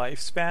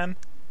lifespan.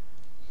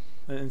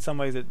 In some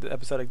ways, the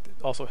episode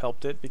also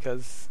helped it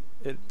because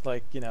it,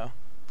 like, you know,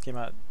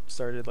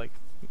 started like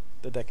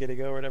a decade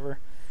ago or whatever,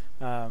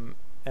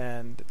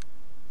 and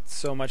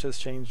so much has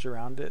changed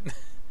around it,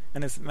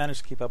 and it's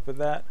managed to keep up with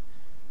that,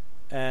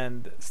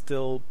 and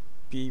still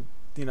be,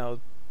 you know,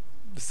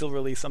 still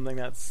release something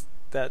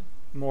that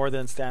more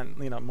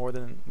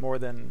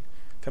than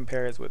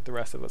compares with the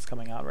rest of what's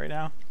coming out right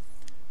now.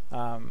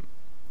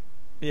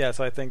 Yeah,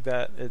 so I think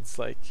that it's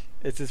like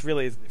it's just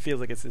really, it feels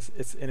like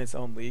it's in its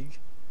own league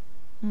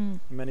in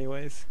many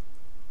ways.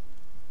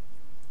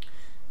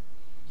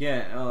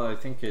 Yeah, I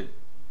think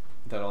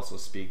that also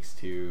speaks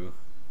to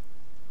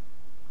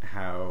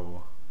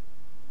how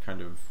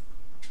kind of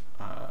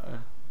I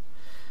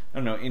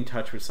don't know, in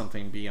touch with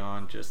something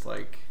beyond just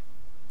like,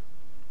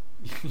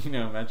 you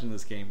know, imagine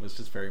this game was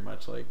just very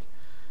much like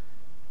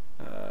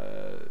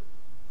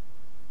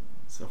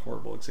it's a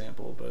horrible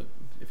example, but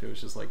if it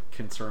was just like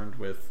concerned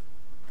with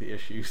the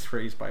issues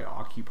raised by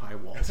Occupy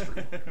Wall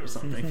Street or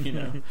something, you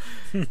know,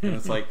 and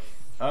it's like,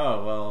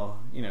 oh well,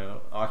 you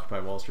know, Occupy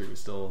Wall Street was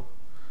still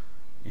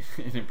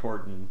an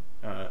important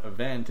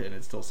event, and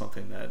it's still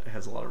something that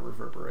has a lot of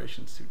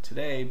reverberations to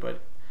today,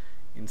 but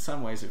in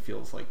some ways it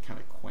feels like kind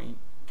of quaint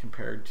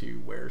compared to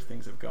where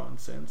things have gone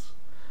since.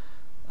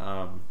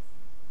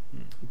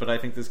 But I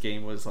think this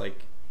game was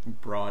like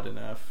broad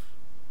enough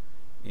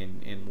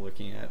in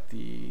looking at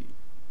the,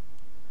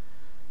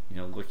 you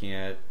know, looking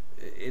at,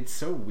 it's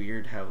so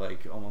weird how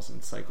like almost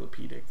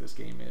encyclopedic this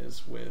game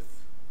is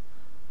with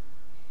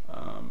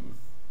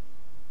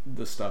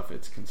the stuff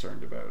it's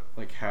concerned about,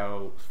 like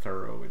how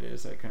thorough it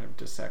is at kind of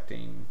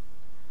dissecting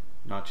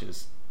not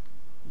just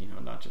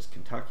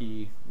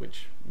Kentucky,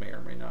 which may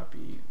or may not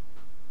be,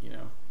 you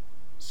know,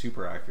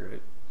 super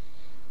accurate.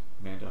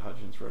 Amanda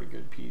Hudgens wrote a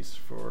good piece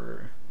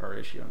for our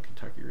issue on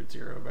Kentucky Route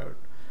Zero about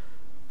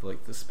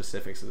like the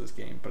specifics of this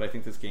game, but I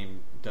think this game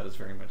does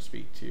very much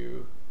speak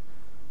to,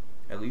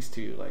 at least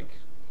to like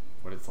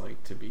what it's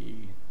like to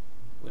be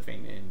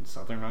living in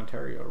southern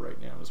Ontario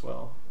right now as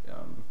well.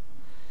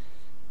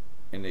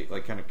 And it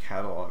like kind of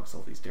catalogs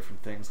all these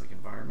different things, like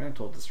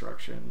environmental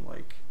destruction,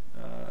 like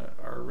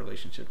our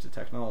relationship to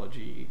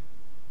technology,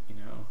 you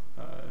know,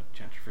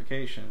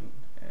 gentrification,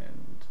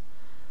 and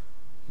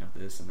you know,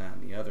 this and that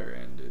and the other.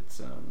 And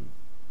it's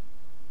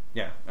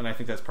yeah, and I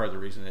think that's part of the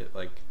reason it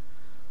like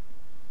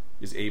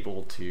is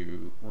able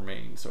to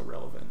remain so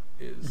relevant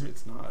is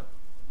it's not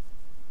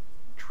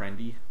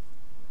trendy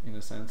in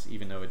a sense,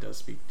 even though it does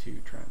speak to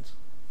trends.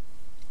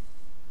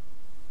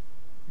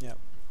 Yeah.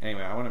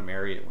 Anyway, I want to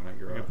marry it when I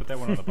grow up. Put that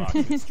one on the box.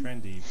 It's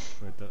trendy,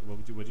 but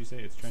what would you say?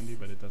 It's trendy,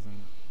 but it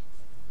doesn't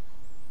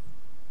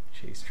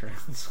chase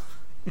trends.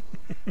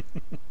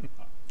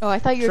 Oh, I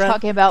thought you were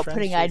talking about trend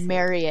putting "I'd chasing.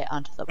 marry it"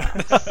 onto the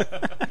box.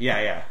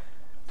 Yeah.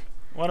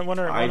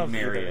 I'd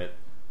marry it.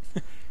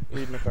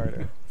 Reed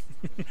McCarter.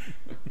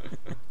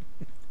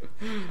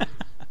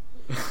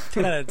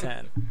 10 out of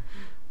 10.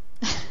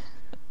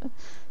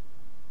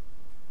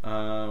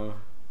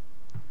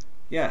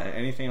 Yeah,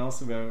 anything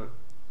else about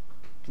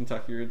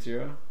Kentucky Route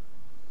Zero?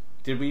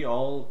 Did we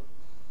all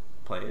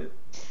play it?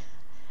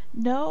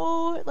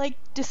 No, like,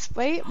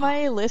 despite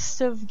my list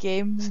of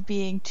games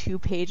being 2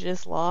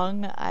 pages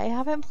long, I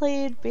haven't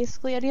played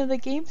basically any of the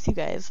games you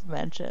guys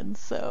mentioned,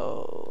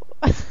 so...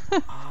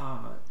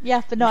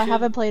 Yeah, but no, I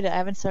haven't played it. I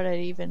haven't started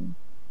even...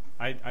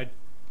 I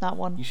Not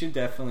one. You should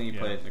definitely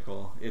play it,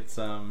 Nicole. It's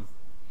on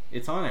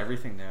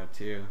everything now,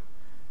 too.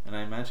 And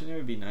I imagine it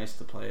would be nice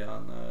to play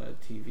on the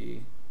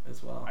TV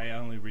as well. I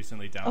only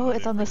recently downloaded. Oh,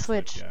 it's on the for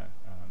Switch. Yeah,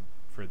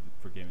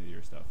 for Game of the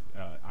Year stuff.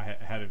 I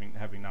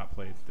having not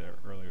played the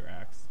earlier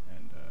acts,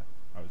 and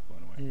I was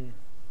blown away.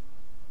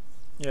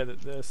 Yeah,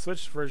 the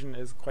Switch version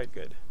is quite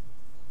good.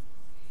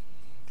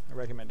 I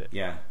recommend it.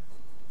 Yeah,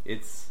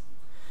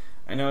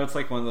 I know it's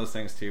like one of those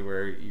things too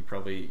where you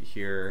probably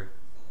hear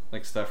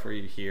like stuff where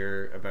you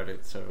hear about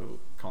it so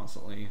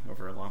constantly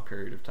over a long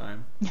period of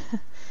time,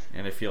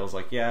 and it feels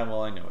like, yeah,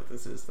 well, I know what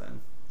this is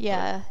then.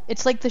 Yeah,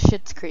 it's like the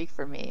Schitt's Creek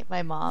for me.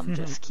 My mom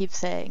just keeps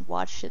saying,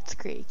 watch Schitt's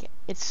Creek.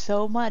 It's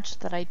so much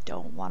that I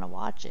don't want to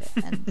watch it.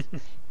 And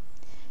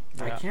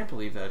I can't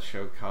believe that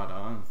show caught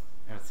on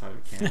outside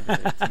of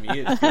Canada. To me,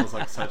 it feels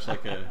like such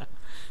like a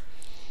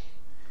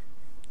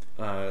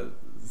the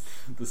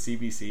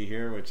CBC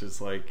here, which is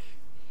like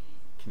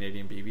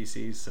Canadian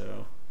BBC,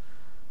 so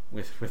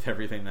with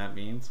everything that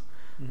means,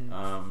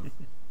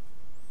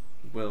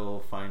 will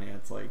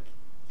finance like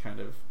kind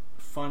of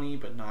funny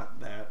but not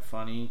that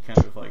funny kind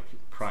of like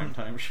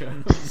primetime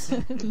shows.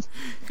 And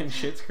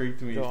Schitt's Creek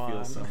to me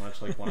feels so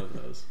much like one of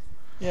those.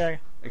 Yeah,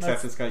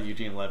 except it's got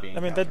Eugene Levy. I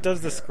mean, that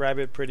does describe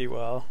it pretty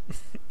well.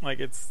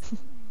 Like, it's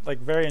like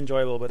very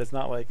enjoyable, but it's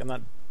not like it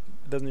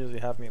doesn't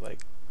usually have me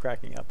like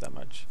cracking up that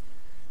much.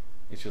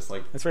 It's just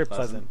like it's very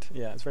pleasant.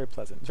 Yeah, it's very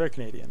pleasant. It's very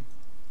Canadian.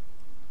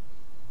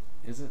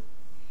 Is it?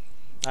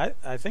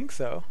 I think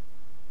so.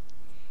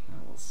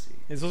 We'll see.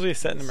 Is this supposed to be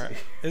set in America?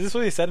 Is this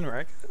supposed to be set in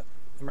America?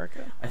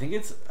 America? I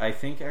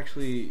think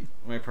actually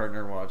my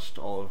partner watched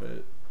all of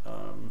it,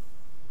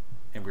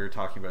 and we were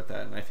talking about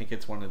that, and I think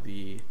it's one of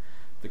the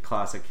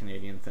classic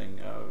Canadian thing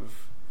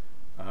of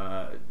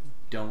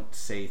don't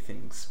say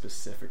things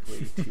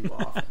specifically too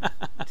often.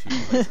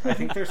 I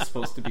think they're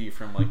supposed to be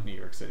from like New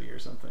York City or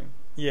something.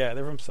 Yeah,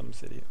 they're from some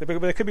city, but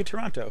it could be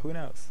Toronto. Who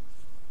knows?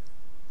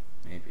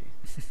 Maybe.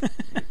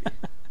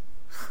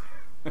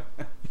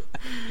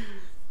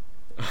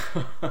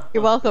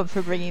 You're welcome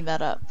for bringing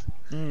that up.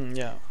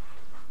 Yeah.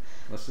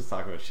 Let's just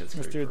talk about Schitt's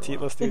Creek.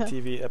 Let's do a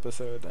TV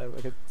episode. I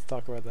could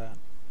talk about that.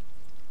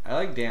 I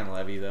like Dan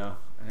Levy though.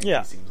 I think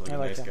he seems like a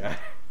nice guy.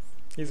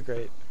 He's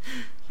great.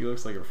 He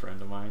looks like a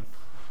friend of mine.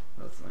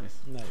 That's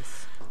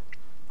nice.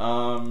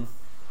 Nice.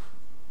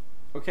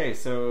 Okay,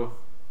 so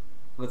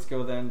let's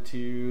go then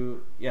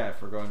to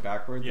if we're going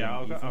backwards. Yeah,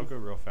 I'll go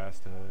real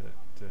fast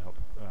to help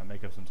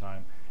make up some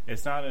time.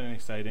 It's not an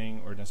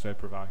exciting or necessarily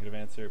provocative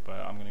answer, but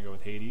I'm going to go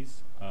with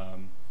Hades.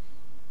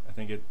 I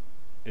think it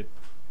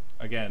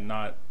again,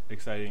 not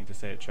exciting to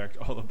say it checked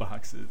all the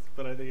boxes,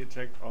 but I think it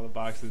checked all the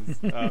boxes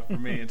for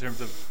me in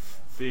terms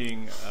of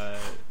being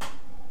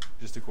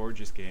just a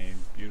gorgeous game,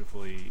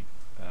 beautifully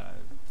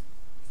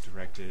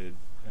directed,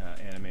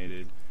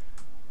 animated.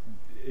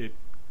 It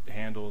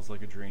handles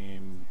like a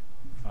dream.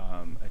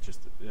 It's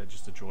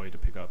just a joy to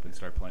pick up and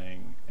start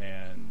playing,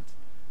 and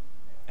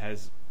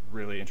has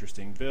really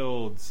interesting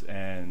builds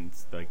and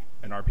like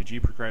an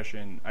RPG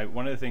progression.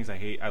 One of the things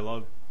I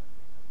love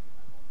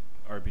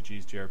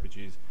RPGs,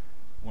 JRPGs.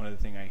 One of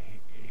the things I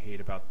hate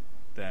about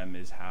them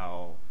is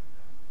how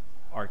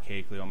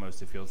archaically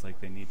almost it feels like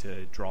they need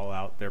to draw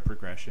out their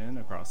progression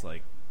across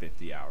like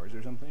 50 hours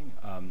or something.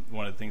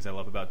 One of the things I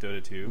love about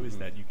Dota 2 is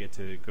that you get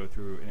to go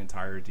through an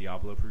entire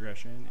Diablo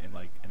progression in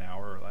like an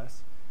hour or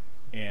less,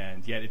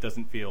 and yet it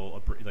doesn't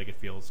feel like it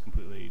feels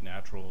completely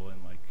natural,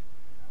 and like,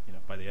 you know,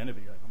 by the end of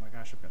it you're like, oh my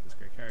gosh, I've got this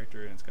great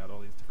character and it's got all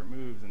these different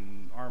moves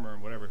and armor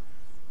and whatever.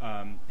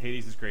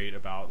 Hades is great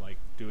about like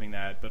doing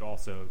that, but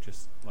also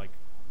just like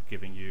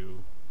giving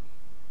you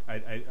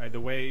the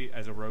way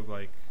as a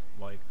roguelike,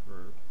 like,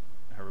 or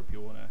however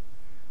people want to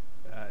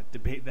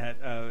debate that,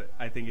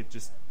 I think it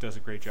just does a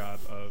great job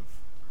of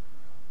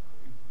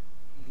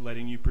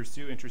letting you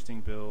pursue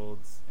interesting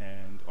builds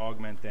and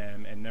augment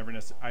them, and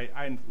I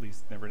at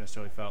least never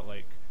necessarily felt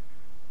like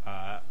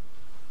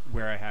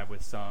where I have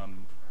with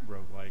some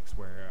roguelikes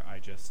where I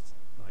just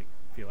like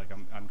feel like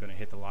I'm going to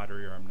hit the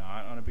lottery or I'm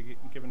not on a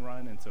given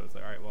run, and so it's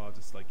like, all right, well, I'll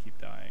just like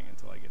keep dying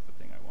until I get the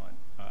thing I want,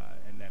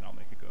 and then I'll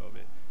make a go of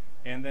it.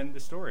 And then the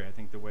story, I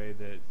think the way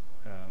that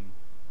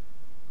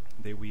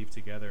they weave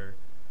together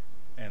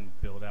and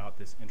build out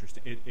this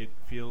interesting, it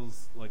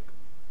feels like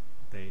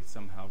they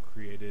somehow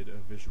created a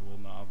visual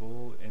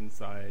novel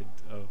inside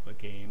of a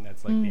game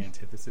that's like the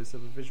antithesis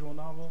of a visual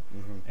novel,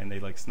 and they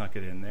like snuck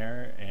it in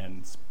there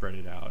and spread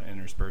it out and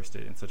interspersed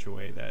it in such a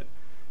way that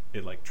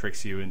it like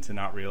tricks you into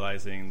not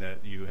realizing that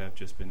you have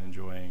just been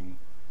enjoying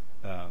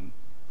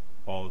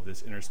all of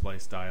this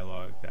interspliced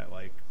dialogue that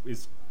like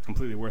is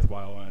completely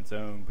worthwhile on its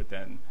own, but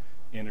then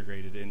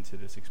integrated into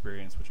this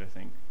experience, which I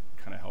think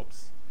kind of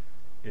helps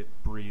it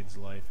breathes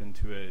life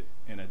into it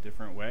in a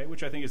different way,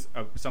 which I think is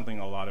something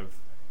a lot of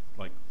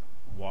like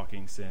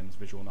walking sims,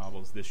 visual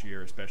novels this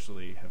year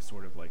especially have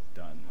sort of like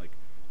done, like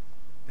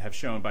have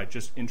shown by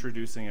just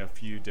introducing a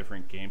few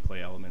different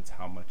gameplay elements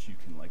how much you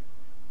can like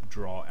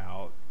draw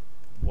out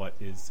what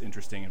is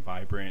interesting and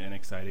vibrant and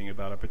exciting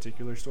about a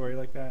particular story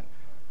like that,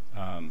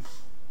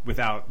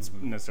 without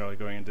necessarily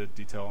going into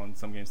detail on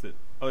some games that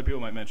other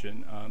people might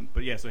mention.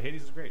 But yeah, so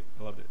Hades is great.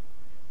 I loved it.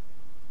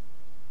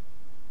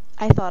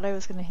 I thought I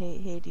was going to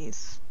hate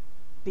Hades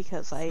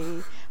because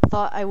I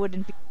thought I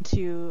wouldn't be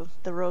into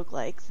the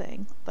roguelike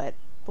thing, but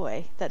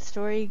boy, that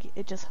story,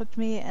 it just hooked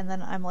me, and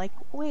then I'm like,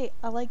 wait,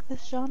 I like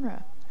this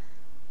genre.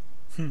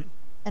 And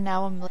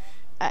now I'm like,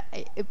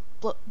 it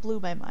blew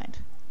my mind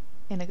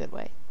in a good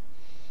way.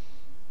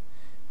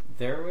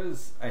 There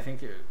was, I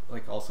think,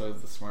 like also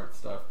the smart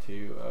stuff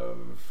too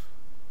of,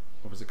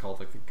 what was it called,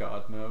 like the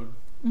God mode,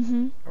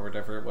 or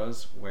whatever it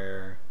was,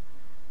 where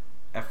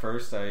at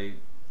first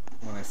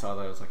when I saw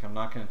that, I was like, I'm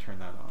not going to turn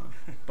that on.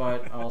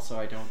 But also,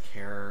 I don't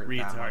care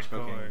that much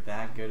about getting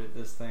that good at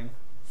this thing.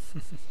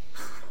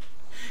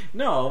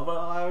 No, but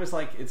I was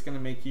like, it's going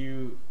to make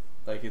you,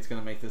 like, it's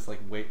going to make this, like,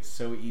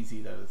 so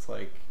easy that it's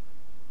like,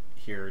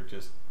 here,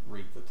 just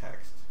read the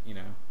text, you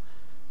know?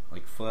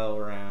 Like, flail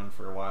around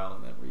for a while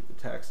and then read the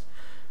text.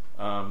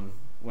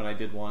 When I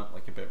did want,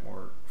 like, a bit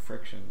more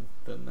friction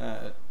than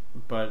that.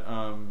 But,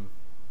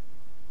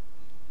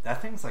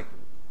 that thing's, like,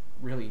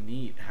 really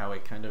neat how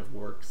it kind of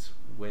works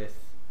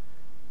with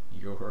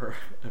your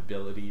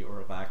ability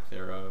or lack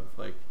thereof.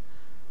 Like,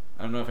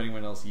 I don't know if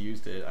anyone else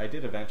used it. I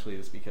did eventually,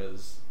 just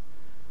because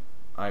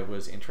I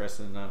was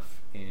interested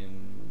enough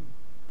in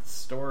the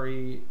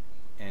story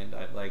and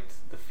I liked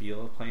the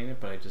feel of playing it,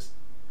 but I just,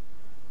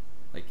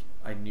 like,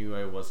 I knew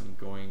I wasn't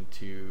going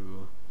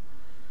to,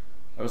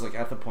 I was like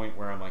at the point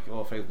where I'm like,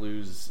 well, if I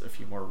lose a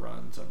few more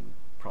runs, I'm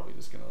probably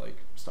just gonna like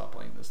stop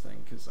playing this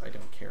thing because I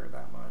don't care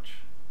that much.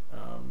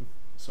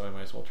 So I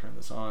might as well turn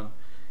this on.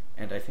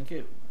 and I think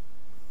it.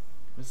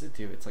 What does it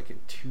do? It's like a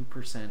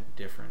 2%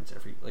 difference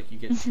every. Like you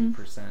get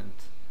 2%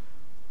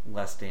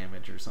 less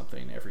damage or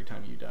something every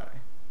time you die.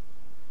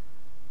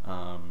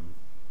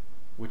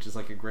 Which is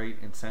like a great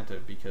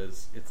incentive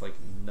because it's like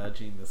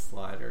nudging the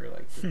slider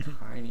like the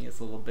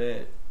tiniest little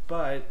bit.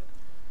 But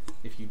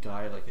if you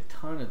die like a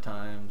ton of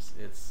times,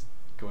 it's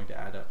going to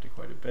add up to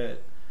quite a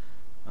bit.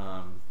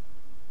 And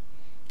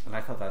I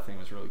thought that thing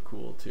was really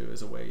cool too,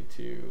 as a way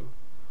to.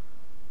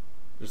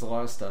 There's a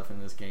lot of stuff in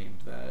this game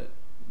that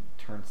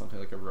turns something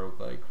like a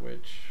roguelike,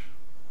 which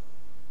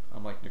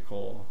I'm like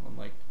Nicole. I'm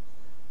like,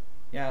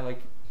 yeah,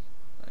 like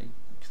I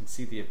can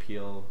see the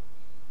appeal,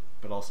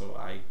 but also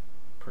I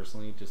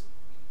personally just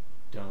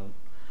don't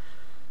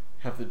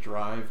have the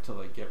drive to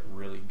like get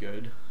really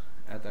good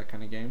at that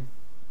kind of game.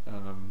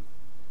 And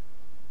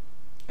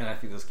I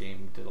think this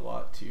game did a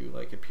lot to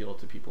like appeal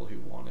to people who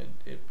wanted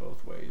it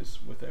both ways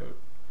without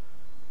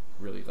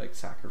really like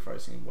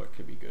sacrificing what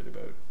could be good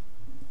about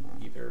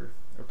either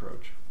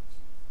approach.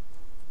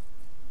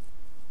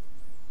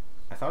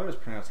 I thought it was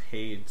pronounced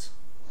Hades.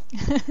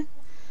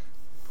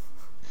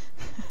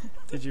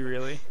 Did you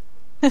really?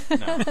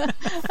 No.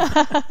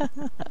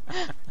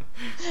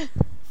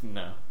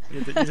 No.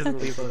 You just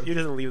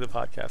leave the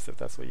podcast if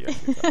that's what you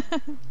actually thought.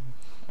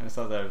 I just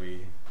thought that would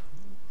be.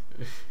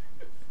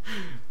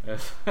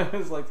 I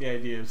was like the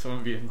idea of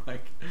someone being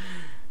like,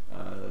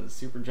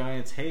 Super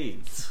Giants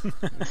Hades team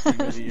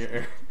of the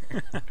year.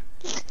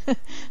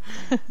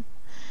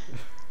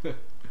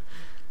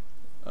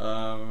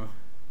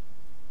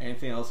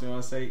 Anything else you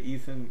want to say,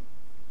 Ethan?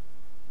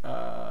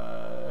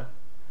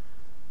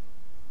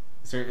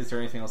 Is there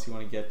anything else you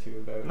want to get to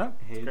about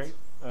Hades? Great.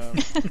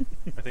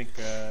 I think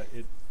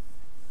it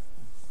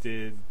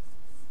did.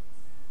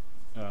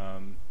 I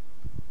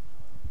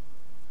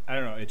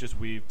don't know. It just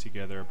weaved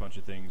together a bunch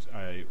of things.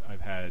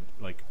 I've had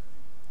like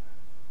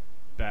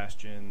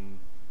Bastion,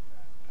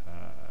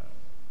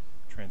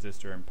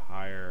 Transistor, and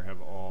Pyre have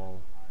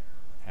all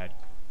had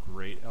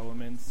great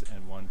elements,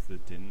 and ones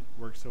that didn't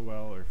work so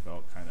well or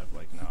felt kind of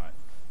like not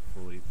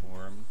fully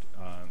formed.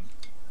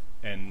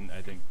 And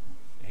I think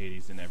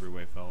Hades in every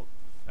way felt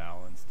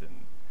balanced,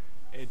 and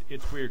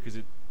it's weird because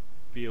it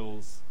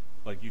feels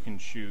like you can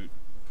shoot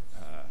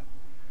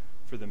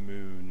for the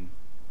moon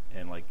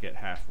and like get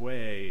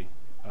halfway,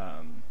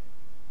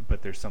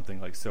 but there's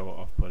something like so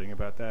off-putting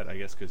about that, I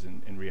guess, because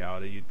in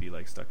reality you'd be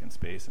like stuck in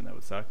space and that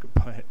would suck.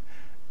 But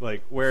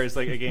like, whereas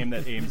like a game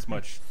that aims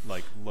much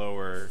like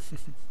lower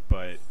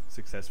but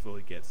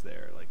successfully gets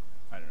there, like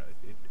I don't know,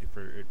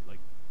 it like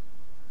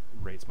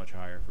rates much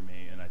higher for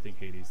me. And I think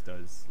Hades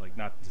does, like,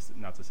 not to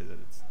say that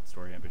its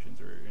story ambitions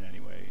are in any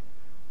way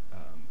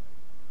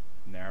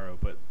narrow,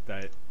 but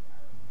that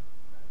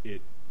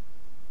it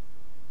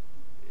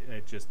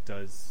just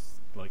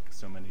does like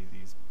so many of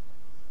these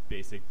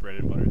basic bread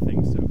and butter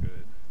things so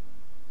good.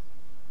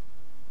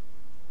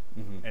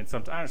 Mm-hmm. And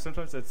sometimes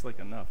that's like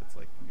enough. It's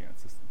like, you know,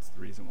 it's the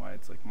reason why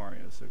it's like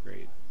Mario is so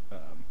great.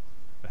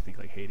 I think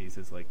like Hades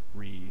is like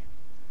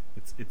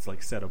it's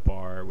like set a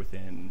bar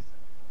within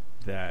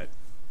that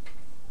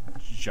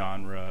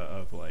genre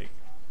of like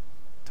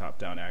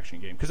top-down action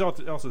game, because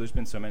also there's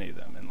been so many of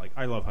them, and like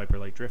I love Hyper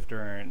Light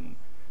Drifter and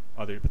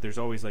other, but there's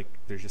always like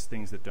there's just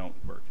things that don't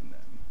work in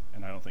them,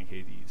 and I don't think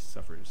Hades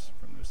suffers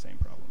from those same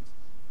problems.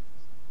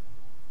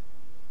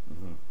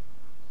 Mm-hmm.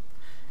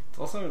 It's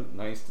also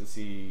nice to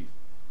see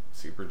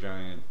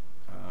Supergiant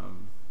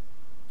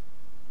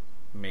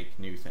make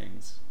new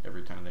things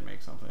every time they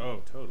make something.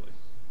 Oh, totally.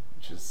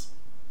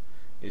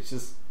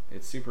 It's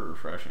super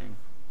refreshing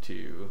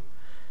to.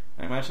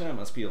 I imagine that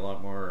must be a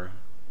lot more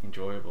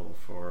enjoyable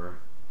for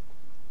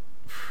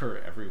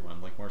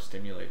everyone, like more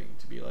stimulating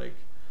to be like,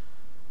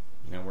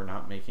 you know, we're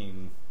not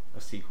making a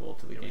sequel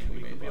to the game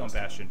we made on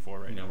Bastion 4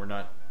 right now. You know, we're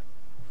not.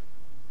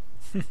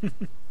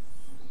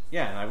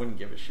 Yeah, and I wouldn't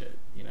give a shit,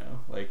 you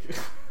know, like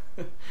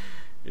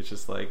it's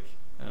just like,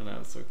 I don't know,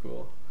 it's so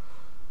cool.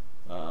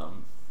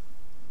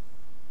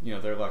 You know,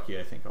 they're lucky,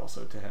 I think,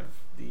 also to have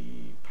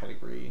the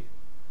pedigree.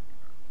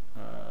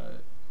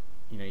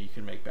 You know, you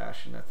can make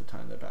Bastion at the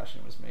time that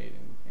Bastion was made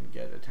and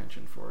get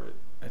attention for it.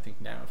 I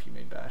think now if you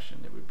made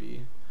Bastion, it would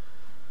be,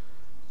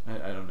 I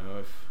don't know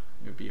if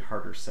it would be a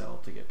harder sell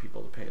to get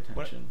people to pay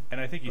attention. And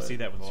I think you see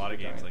that with a lot of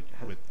games, like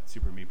with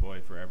Super Meat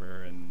Boy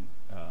Forever, and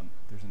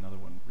there's another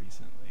one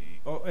recently.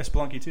 Oh,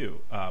 Spelunky 2,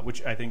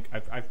 which I think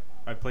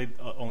I've played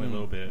only a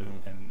little bit,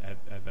 and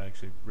I've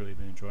actually really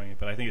been enjoying it.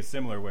 But I think it's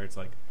similar, where it's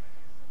like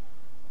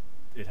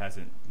it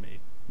hasn't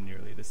made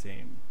nearly the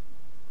same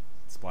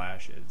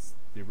splash as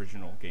the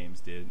original games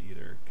did in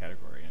either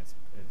category, and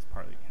it's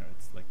partly, you know,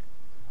 it's like,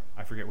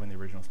 I forget when the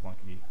original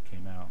Spelunky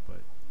came out,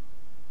 but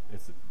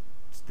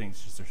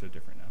things just are so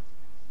different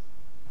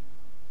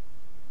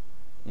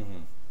now. Mm-hmm.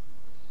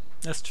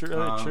 That's true.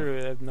 Really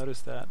true. I've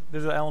noticed that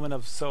there's an element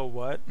of so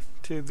what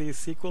to these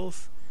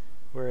sequels,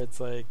 where it's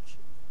like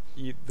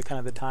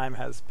the time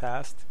has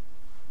passed.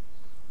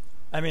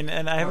 I mean,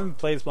 and I haven't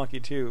played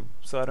Spelunky 2,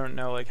 so I don't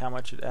know like how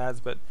much it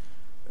adds. But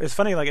it's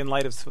funny, like in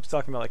light of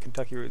talking about like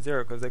Kentucky Route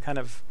Zero, because they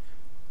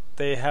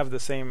they have the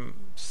same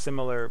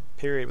similar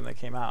period when they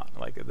came out,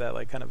 like that,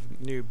 like kind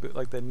of new,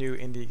 like the new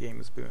indie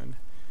games boom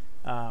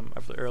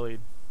of the early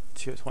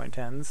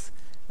 2010s,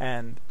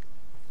 and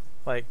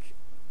like,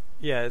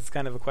 yeah, it's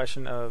kind of a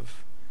question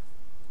of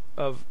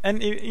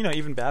and you know,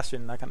 even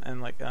Bastion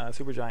and like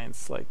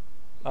Supergiant's like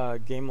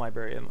game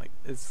library, and like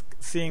it's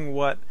seeing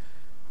what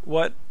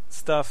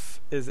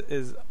stuff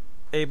is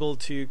able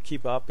to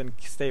keep up and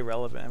stay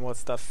relevant, and what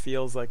stuff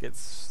feels like it's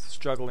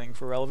struggling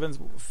for relevance,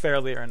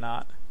 fairly or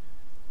not.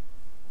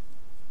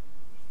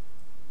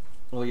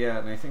 Well, yeah,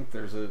 and I think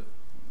there's a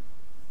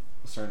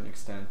certain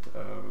extent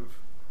of,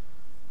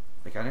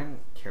 like, I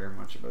didn't care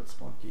much about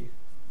Spelunky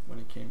when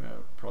it came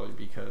out, probably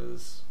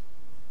because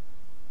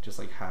just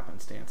like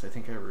happenstance. I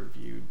think I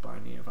reviewed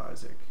Binding of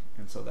Isaac,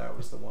 and so that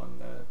was the one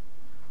that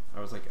I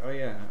was like, oh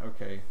yeah,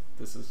 okay,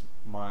 this is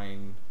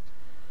mine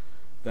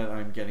that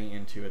I'm getting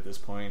into at this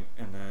point.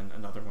 And then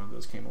another one of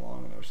those came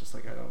along, and I was just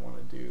like, I don't want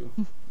to do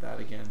that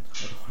again.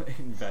 I don't want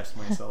to invest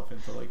myself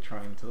into like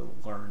trying to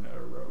learn a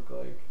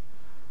roguelike.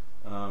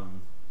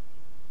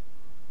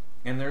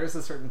 And there is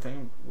a certain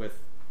thing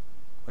with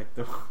like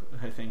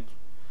I think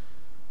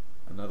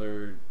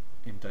another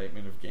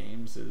indictment of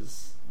games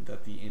is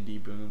that the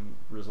indie boom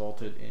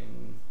resulted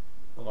in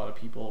a lot of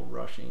people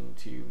rushing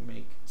to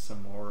make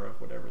some more of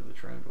whatever the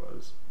trend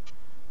was,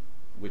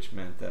 which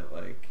meant that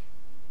like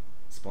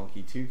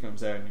Spelunky 2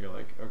 comes out and you're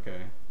like,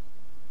 okay,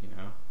 you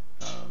know,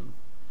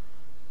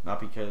 not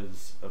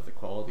because of the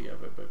quality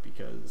of it, but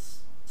because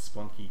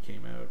Spelunky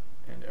came out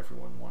and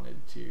everyone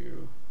wanted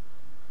to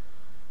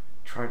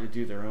try to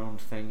do their own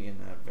thing in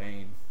that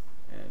vein.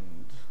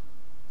 And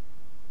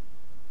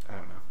I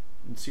don't know,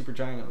 and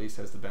Supergiant at least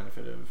has the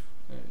benefit of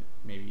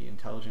maybe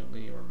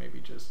intelligently, or maybe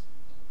just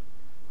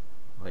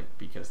like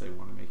because they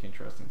want to make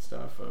interesting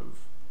stuff, of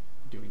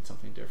doing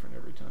something different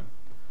every time.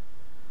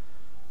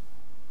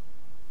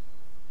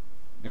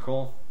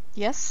 Nicole?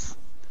 Yes?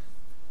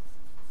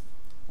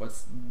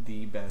 What's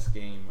the best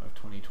game of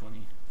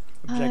 2020?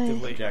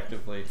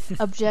 Objectively.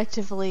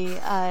 Objectively,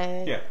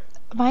 yeah.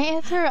 My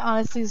answer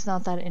honestly is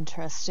not that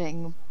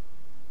interesting,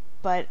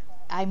 but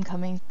I'm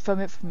coming from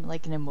it from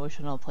like an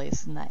emotional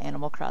place, in that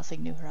Animal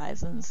Crossing New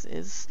Horizons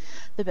is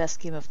the best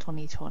game of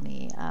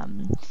 2020.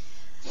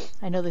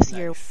 I know this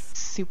year was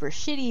super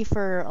shitty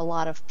for a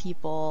lot of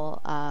people.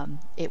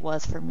 It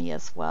was for me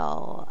as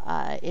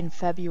well. In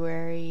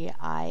February,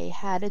 I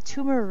had a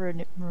tumor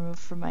removed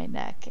from my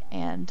neck,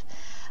 and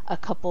a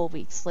couple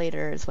weeks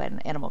later is when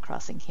Animal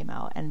Crossing came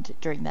out, and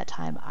during that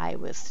time I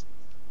was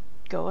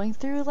going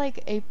through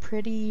like a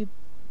pretty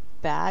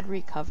bad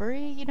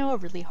recovery, you know, a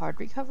really hard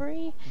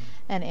recovery,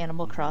 and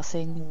Animal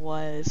Crossing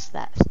was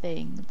that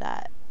thing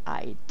that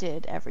I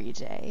did every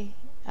day.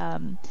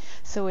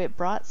 So it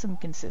brought some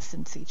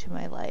consistency to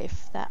my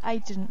life that I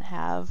didn't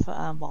have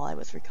while I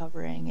was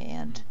recovering,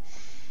 and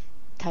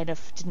kind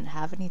of didn't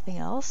have anything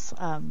else.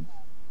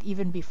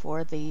 Even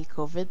before the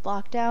COVID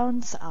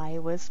lockdowns, I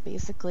was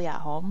basically at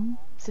home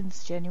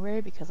since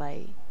January because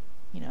I,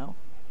 you know,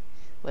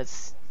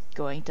 was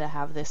going to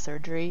have this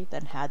surgery,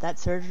 then had that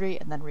surgery,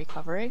 and then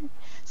recovering.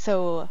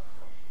 So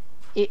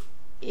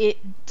it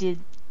did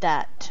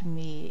that to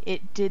me.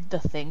 It did the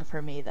thing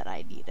for me that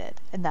I needed,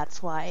 and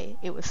that's why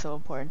it was so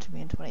important to me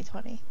in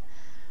 2020.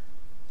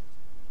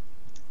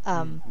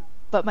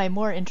 But my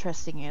more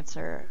interesting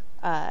answer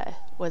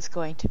was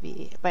going to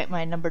be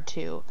my number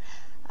 2.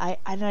 I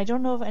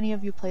don't know if any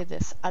of you played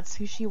this.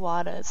 Atsushi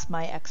Wada's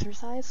My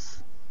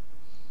Exercise.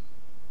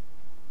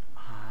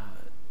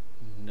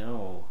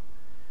 No.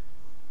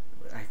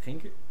 I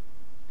think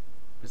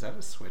was that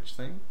a Switch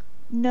thing?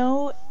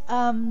 No,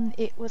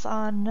 it was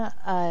on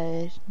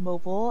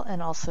mobile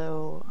and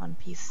also on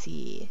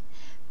PC,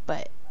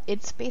 but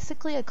it's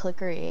basically a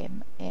clicker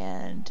game,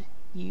 and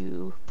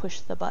you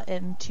push the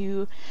button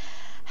to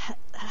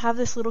have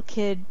this little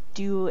kid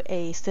do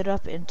a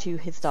sit-up into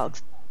his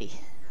dog's body.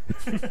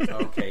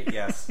 Okay,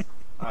 yes.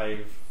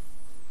 I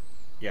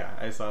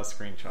saw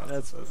screenshots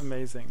That's of this.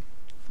 amazing.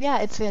 Yeah,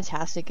 it's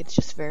fantastic. It's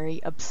just very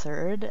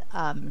absurd,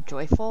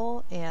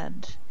 joyful,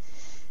 and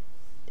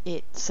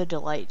it's a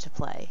delight to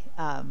play.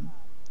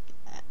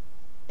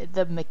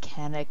 The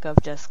mechanic of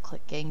just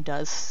clicking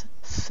does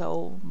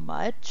so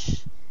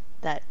much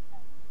that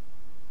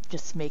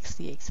just makes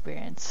the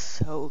experience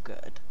so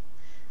good.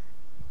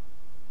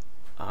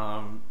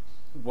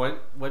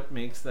 What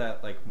makes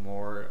that like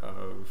more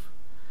of?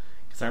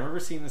 Because I remember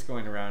seeing this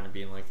going around and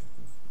being like,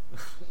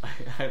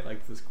 I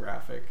like this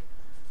graphic.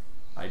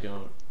 I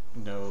don't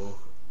know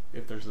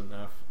if there's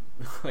enough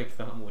like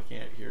that I'm looking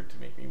at here to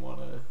make me want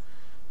to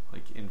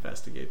like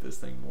investigate this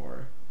thing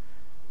more.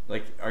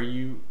 Like, are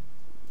you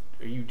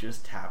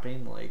just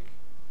tapping like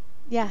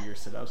your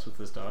sit-ups with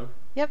this dog?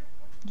 Yep,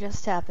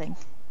 just tapping.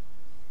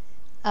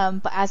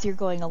 But as you're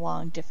going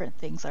along, different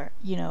things are,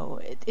 you know,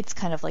 it's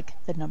kind of like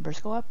the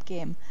numbers go up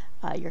game.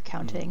 You're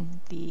counting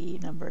the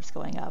numbers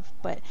going up,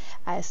 but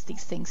as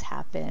these things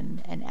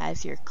happen and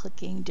as you're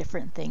clicking,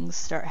 different things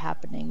start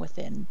happening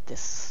within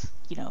this,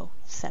 you know,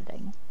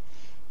 setting.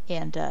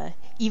 And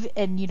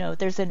you know,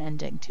 there's an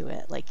ending to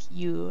it. Like,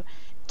 you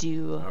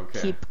do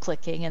keep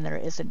clicking and there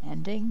is an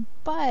ending,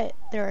 but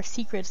there are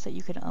secrets that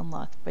you can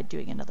unlock by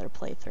doing another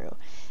playthrough.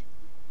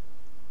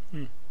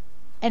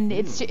 And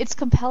it's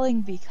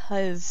compelling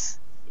because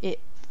it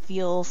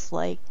feels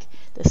like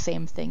the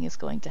same thing is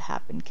going to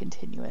happen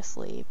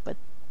continuously, but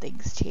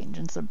things change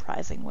in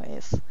surprising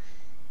ways.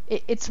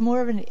 It's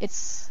more of an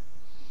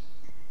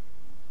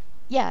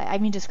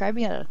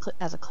describing it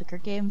as a clicker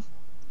game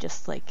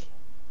just like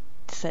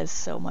says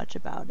so much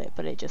about it,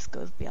 but it just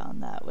goes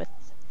beyond that with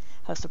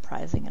how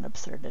surprising and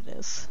absurd it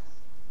is.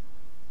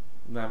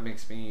 That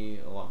makes me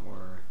a lot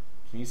more...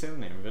 Can you say the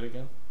name of it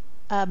again?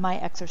 My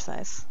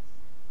Exercise.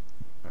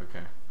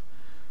 Okay.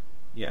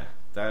 Yeah,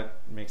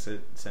 that makes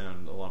it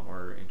sound a lot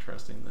more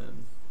interesting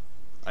than...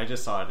 I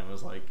just saw it and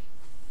was like,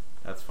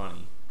 that's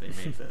funny. They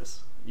made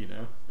this, you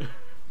know?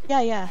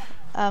 Yeah.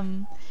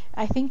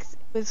 I think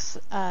it was...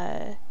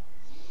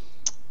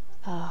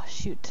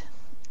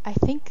 I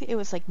think it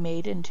was like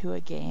made into a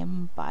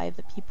game by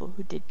the people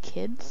who did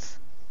Kids.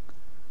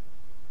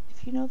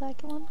 If you know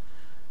that one.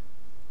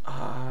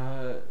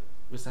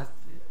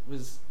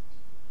 Was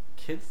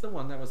Kids the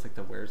one that was like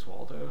the Where's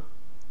Waldo?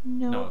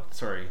 No,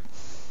 sorry.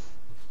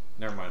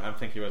 Never mind. I'm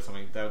thinking about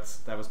something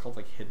that was called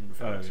like Hidden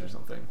Photos or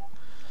something.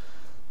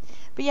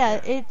 But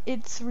yeah.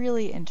 It's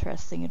really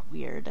interesting and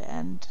weird,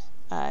 and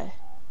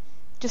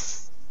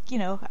just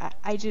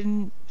I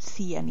didn't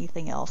see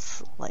anything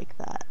else like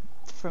that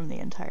from the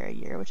entire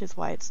year, which is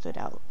why it stood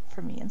out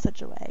for me in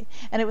such a way.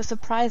 And it was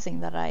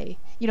surprising that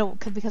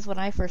because when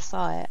I first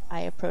saw it, I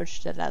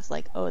approached it as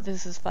like, oh,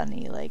 this is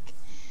funny, like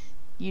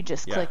you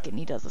just click and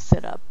he does a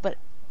sit-up, but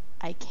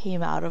I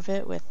came out of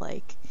it with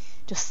like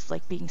just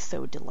like being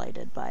so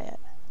delighted by it.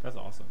 That's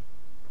awesome.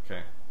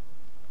 Okay.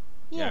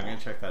 Yeah, I'm gonna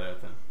check that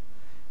out then.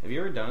 Have you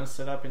ever done a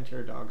sit-up into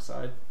your dog's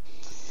side?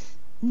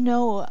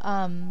 No,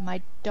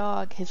 my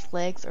dog, his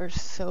legs are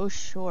so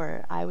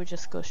short, I would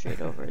just go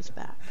straight over his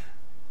back.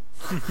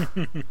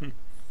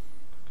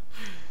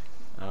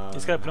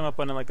 Just gotta put him up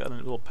on a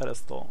little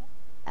pedestal.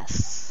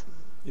 Yes.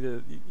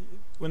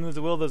 When there's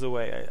a will, there's a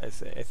way. I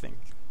think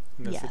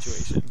in this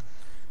situation.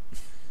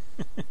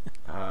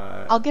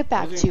 I'll get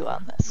back to you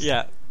on this.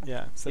 Yeah.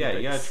 You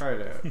gotta try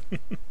it out.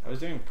 I was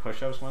doing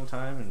push-ups one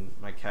time, and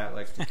my cat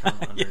likes to come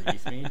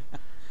underneath me,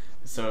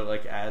 so it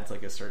like adds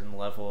like a certain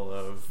level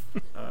of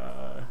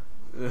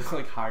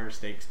like higher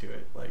stakes to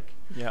it. Like,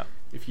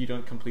 if you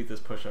don't complete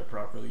this push-up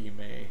properly, you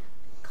may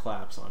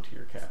collapse onto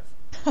your cat.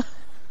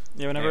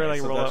 Yeah, whenever I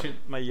roll out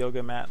my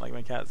yoga mat, like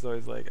my cat's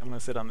always like, I'm gonna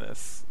sit on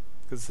this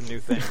because it's a new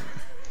thing.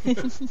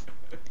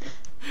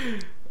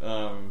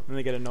 And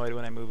they get annoyed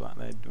when I move on,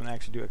 when I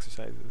actually do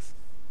exercises.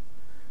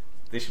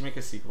 They should make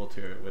a sequel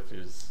to it, which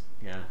is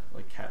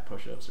like cat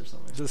push-ups or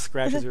something. Just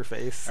scratches your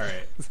face. All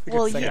right.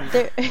 Well,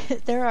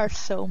 there are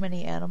so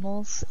many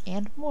animals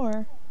and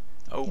more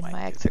in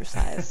my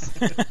exercise.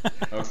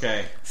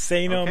 Okay.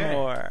 Say no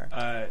more.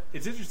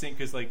 It's interesting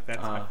because like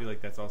I feel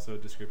like that's also a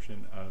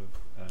description of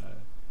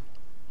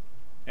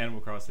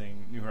Animal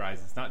Crossing New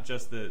Horizons. Not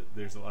just that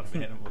there's a lot of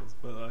animals,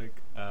 but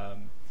like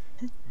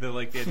the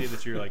idea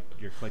that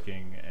you're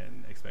clicking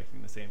and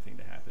expecting the same thing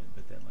to happen,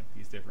 but then like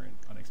these different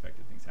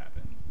unexpected things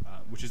happen,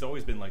 which has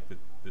always been like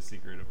the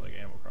secret of like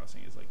Animal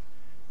Crossing is like,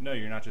 no,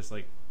 you're not just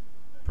like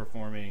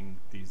performing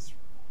these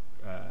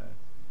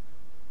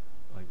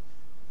like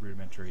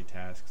rudimentary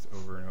tasks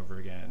over and over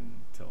again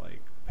to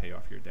like pay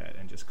off your debt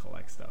and just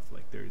collect stuff.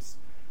 Like there's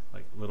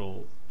like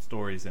little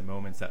stories and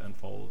moments that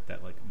unfold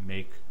that like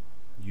make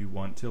you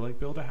want to like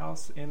build a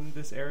house in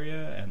this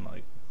area and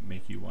like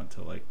make you want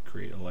to like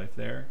create a life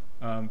there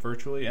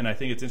virtually. And I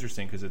think it's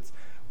interesting because it's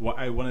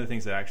one of the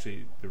things that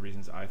actually the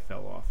reasons I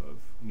fell off of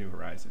New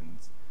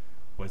Horizons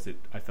was that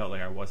I felt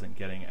like I wasn't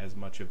getting as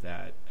much of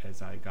that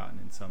as I gotten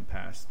in some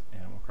past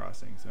Animal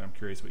Crossings. And I'm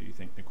curious what you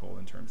think, Nicole,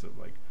 in terms of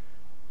like,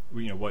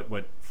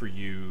 what for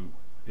you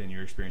in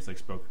your experience like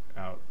spoke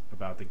out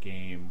about the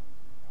game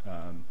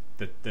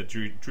that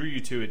drew you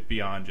to it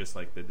beyond just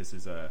like that this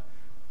is a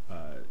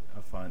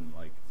fun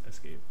like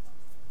escape.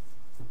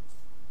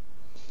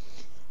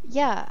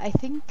 Yeah, I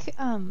think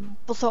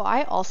so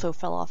I also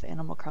fell off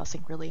Animal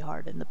Crossing really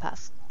hard in the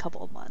past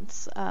couple of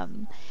months,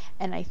 and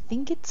I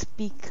think it's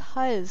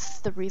because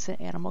the reason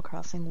Animal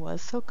Crossing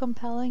was so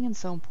compelling and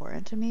so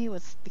important to me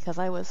was because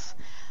I was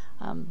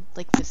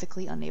like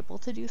physically unable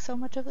to do so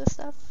much of this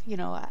stuff.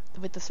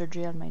 With the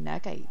surgery on my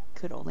neck, I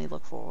could only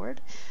look forward,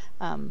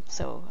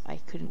 so I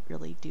couldn't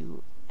really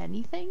do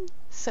anything.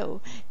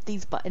 So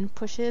these button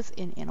pushes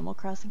in Animal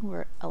Crossing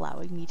were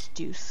allowing me to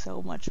do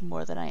so much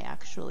more than I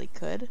actually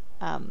could.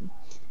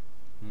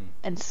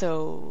 And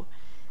so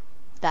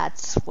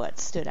that's what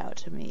stood out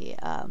to me.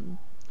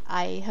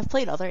 I have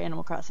played other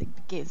Animal Crossing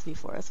games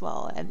before as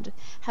well and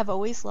have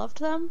always loved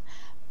them,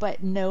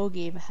 but no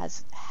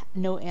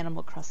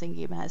Animal Crossing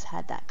game has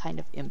had that kind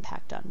of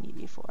impact on me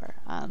before.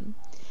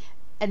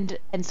 And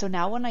so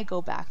now when I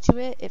go back to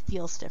it, it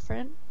feels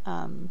different.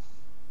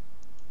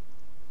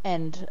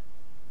 And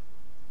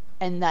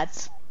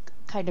that's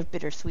kind of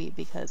bittersweet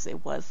because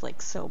it was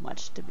like so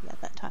much to me at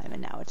that time,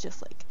 and now it's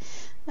just like,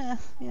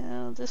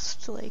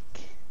 just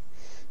like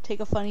take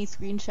a funny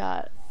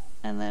screenshot,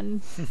 and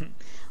then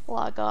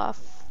log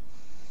off.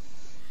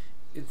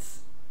 It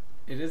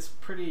is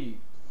pretty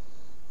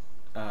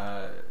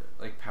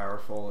like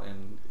powerful,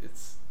 and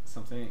it's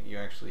something that you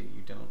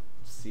don't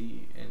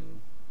see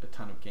in a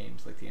ton of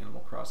games, like the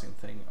Animal Crossing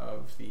thing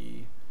of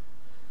the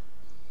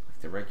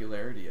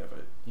regularity of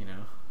it, you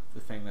know, the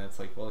thing that's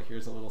like, well,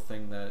 here's a little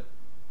thing that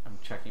I'm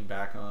checking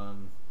back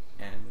on,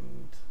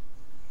 and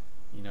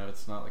you know,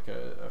 it's not like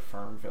a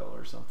Farmville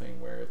or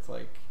something where it's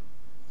like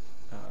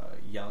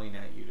yelling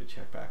at you to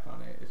check back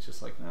on it. It's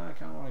just like, no, I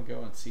kind of want to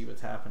go and see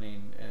what's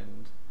happening,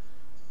 and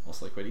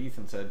also like what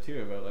Ethan said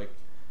too about like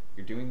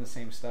you're doing the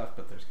same stuff,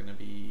 but there's going to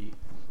be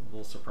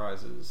little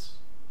surprises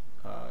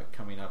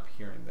coming up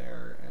here and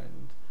there,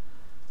 and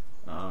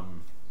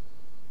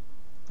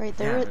right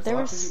there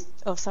was.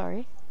 Oh,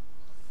 sorry.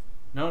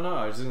 No,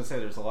 I was just gonna say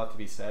there's a lot to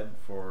be said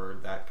for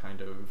that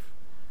kind of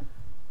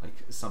like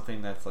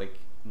something that's like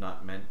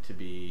not meant to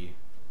be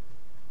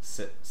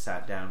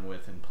sat down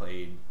with and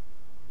played,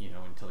 you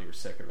know, until you're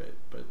sick of it,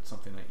 but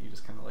something that you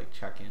just kind of like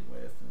check in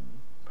with and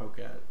poke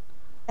at.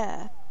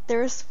 Yeah,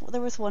 there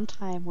was one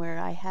time where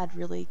I had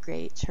really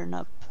great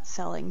turnip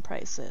selling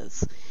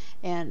prices,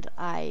 and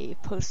I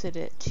posted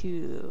it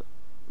to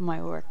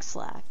my work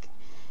Slack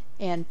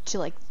and to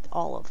like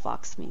all of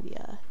Vox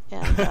Media,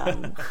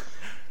 and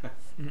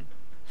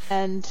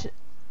and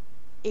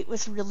it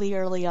was really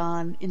early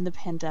on in the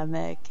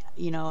pandemic.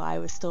 You know, I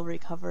was still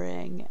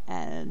recovering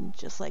and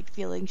just like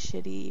feeling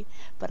shitty,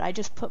 but I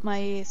just put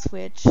my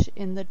Switch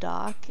in the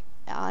dock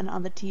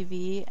on the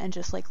TV and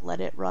just like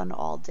let it run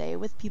all day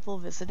with people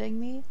visiting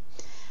me,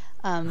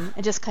 and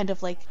just kind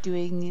of like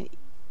doing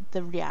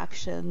the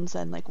reactions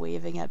and like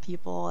waving at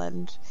people,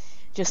 and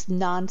just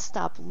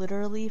nonstop,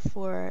 literally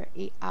for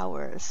 8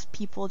 hours,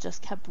 people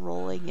just kept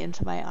rolling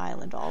into my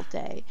island all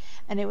day.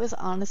 And it was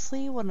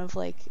honestly one of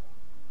like,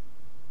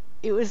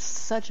 it was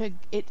such a,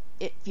 it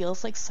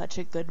feels like such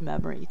a good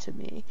memory to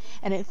me.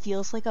 And it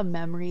feels like a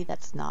memory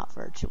that's not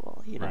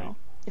virtual, you know? Right.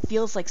 It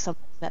feels like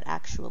something that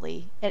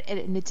actually,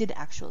 and it did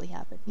actually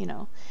happen, you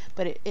know?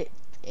 But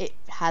it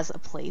has a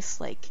place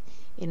like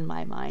in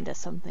my mind as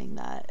something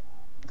that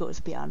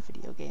goes beyond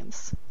video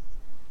games.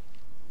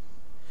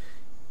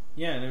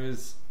 Yeah, and it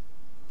was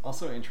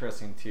also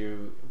interesting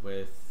too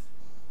with,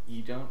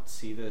 you don't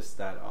see this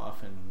that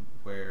often,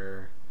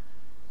 where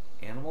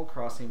Animal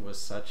Crossing was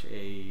such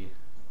a,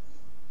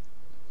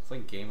 it's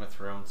like Game of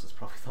Thrones is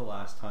probably the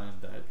last time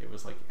that it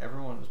was like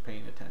everyone was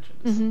paying attention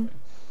to something.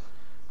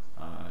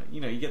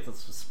 You know, you get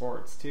this with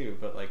sports too,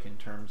 but like in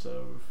terms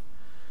of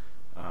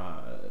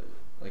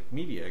like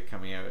media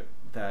coming out,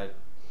 that,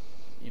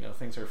 you know,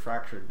 things are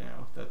fractured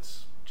now.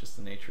 That's just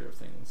the nature of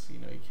things. You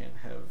know, you can't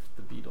have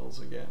the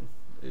Beatles again.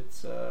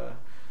 It's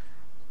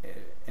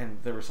and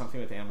there was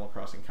something with Animal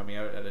Crossing coming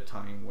out at a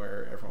time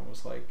where everyone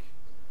was like,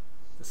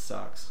 this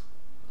sucks.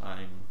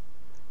 I'm,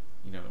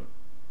 you know,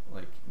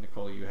 like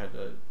Nicole, you had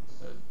a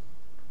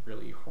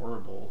really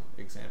horrible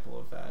example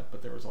of that,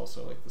 but there was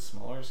also like the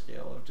smaller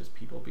scale of just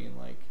people being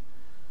like,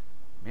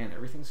 man,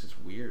 everything's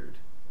just weird,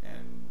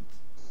 and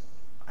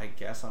I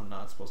guess I'm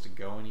not supposed to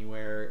go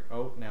anywhere.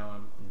 Oh, now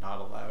I'm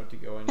not allowed to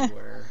go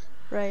anywhere.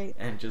 Right.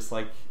 And just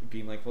like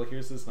being like, well,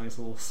 here's this nice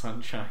little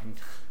sunshine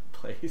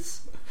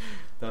place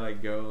that I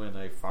go and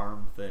I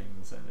farm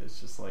things, and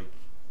it's just like,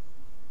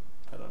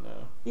 I don't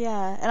know.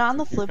 Yeah, and on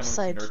the You're flip kind of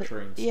side,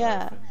 nurturing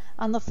yeah, stuff, and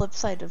on the flip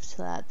side of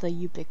that, the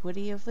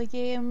ubiquity of the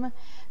game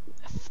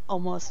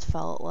almost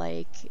felt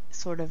like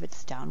sort of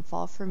its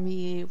downfall for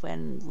me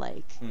when,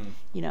 like,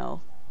 you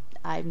know,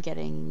 I'm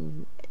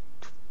getting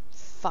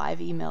 5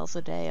 emails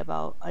a day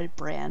about a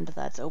brand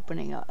that's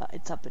opening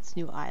its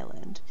new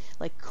island,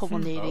 like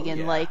culminating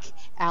in like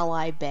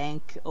Ally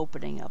Bank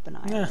opening up an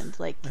island.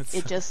 Like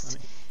it just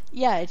funny.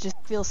 Yeah, it just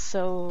feels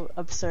so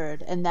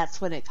absurd, and that's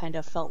when it kind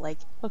of felt like,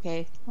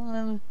 okay,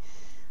 all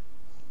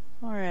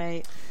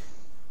right.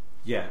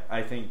 Yeah,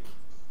 I think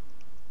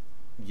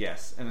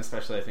yes, and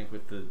especially I think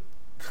with the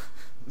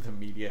the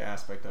media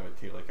aspect of it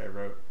too. Like I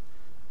wrote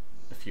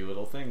a few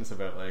little things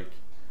about like,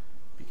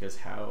 because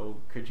how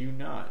could you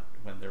not,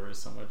 when there was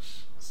so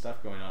much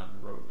stuff going on,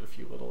 wrote a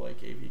few little like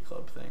AV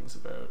Club things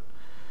about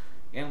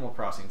Animal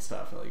Crossing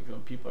stuff, like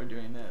when people are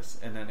doing this,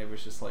 and then it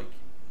was just like,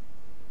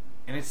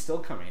 and it's still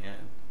coming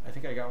in. I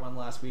think I got one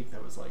last week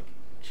that was like,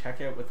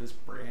 check out what this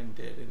brand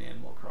did in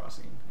Animal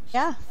Crossing. It's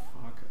yeah. Just,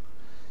 fuck.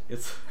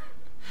 It's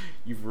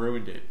you've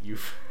ruined it.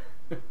 You've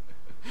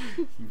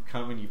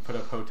come and you put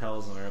up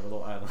hotels on our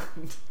little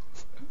island.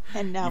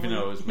 And now even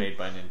though it was made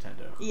by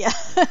Nintendo. Yeah.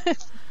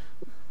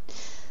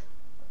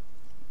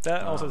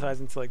 That also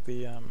ties into like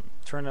the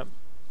turnip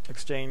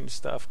exchange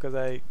stuff, because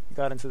I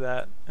got into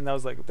that, and that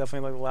was like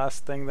definitely like the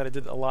last thing that I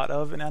did a lot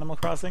of in Animal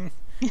Crossing,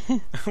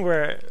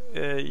 where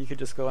you could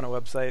just go on a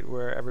website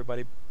where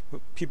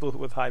people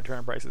with high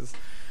turnip prices,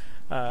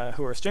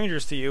 who are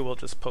strangers to you, will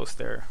just post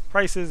their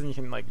prices, and you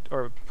can like,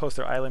 or post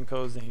their island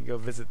codes, and you can go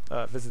visit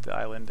the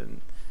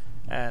island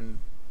and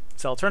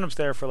sell turnips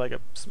there for like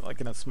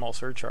in a small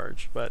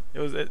surcharge. But it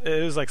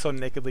was like so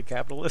nakedly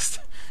capitalist,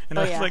 and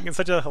it was like in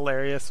such a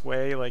hilarious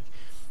way, like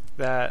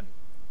that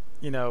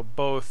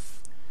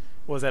both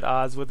was at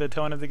odds with the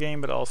tone of the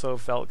game, but also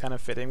felt kind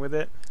of fitting with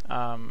it.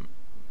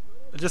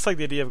 Just like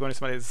the idea of going to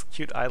somebody's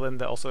cute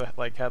island that also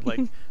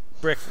had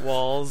brick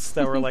walls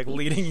that were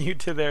leading you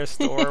to their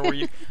store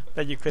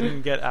that you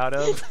couldn't get out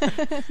of.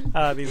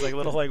 These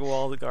little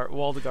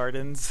walled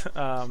gardens,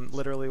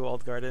 literally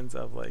walled gardens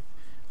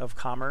of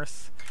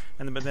commerce.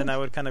 But then I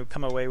would kind of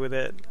come away with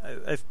it.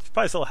 I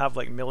probably still have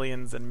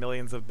millions and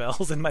millions of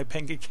bells in my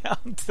bank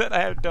account that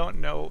I don't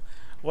know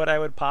what I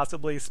would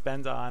possibly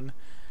spend on.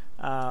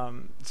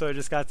 So it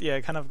just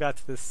kind of got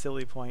to this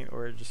silly point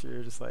where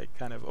you're just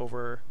kind of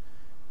over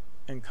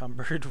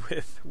encumbered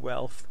with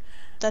wealth.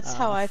 That's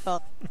how I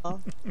felt.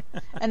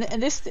 and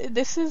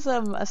this is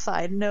a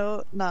side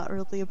note, not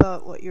really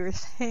about what you were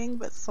saying,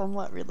 but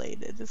somewhat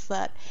related. Is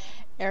that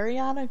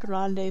Ariana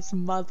Grande's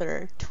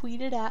mother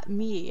tweeted at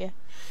me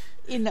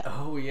in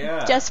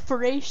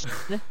desperation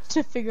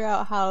to figure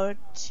out how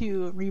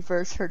to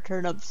reverse her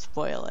turnip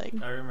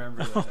spoiling. I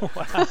remember that.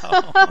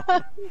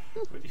 Wow.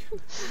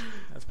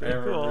 That's pretty cool. I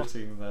remember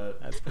seeing that.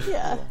 That's pretty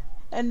cool.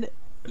 And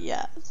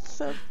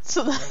so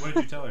what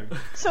did you tell her?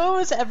 So it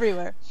was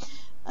everywhere.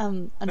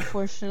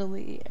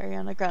 Unfortunately,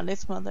 Ariana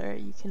Grande's mother,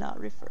 you cannot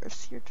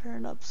reverse your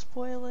turnip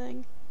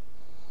spoiling.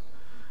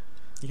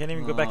 You can't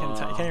even go back in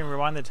time. You can't even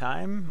rewind the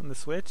time on the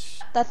Switch.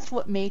 That's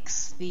what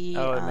makes the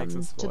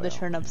spoil. the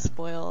turnip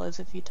spoil, is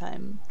if you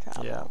time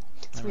travel. Yeah,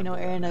 so we know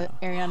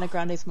Ariana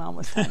Grande's mom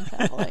was time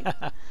traveling.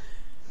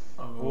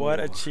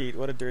 What a cheat!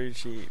 What a dirty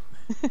cheat!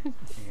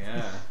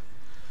 Yeah.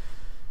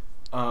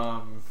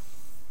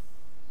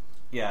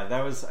 Yeah,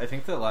 that was. I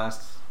think the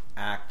last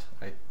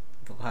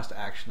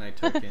action I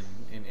took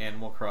in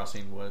Animal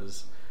Crossing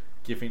was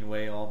giving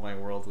away all my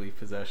worldly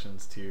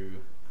possessions to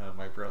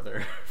my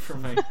brother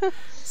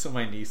so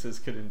my nieces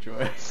could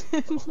enjoy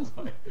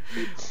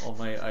all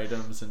my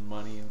items and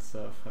money and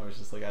stuff. I was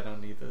just like, I don't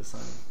need this.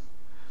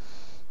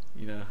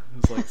 It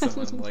was like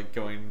someone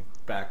going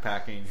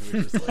backpacking who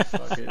was just like,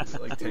 fuck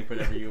it, take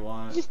whatever you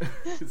want.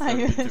 It's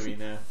nothing to me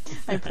now.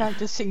 I'm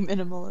practicing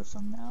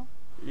minimalism now.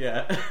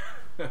 Yeah.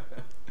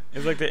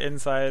 It's like the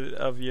inside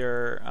of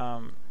your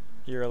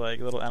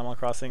little Animal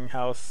Crossing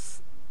house,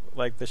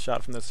 the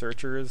shot from The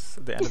Searchers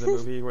at the end of the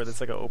movie where there's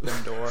an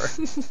open door.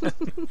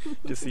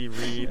 To see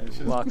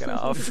Reed walking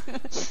off.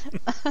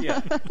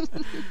 Yeah.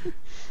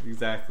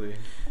 Exactly.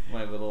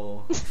 My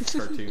little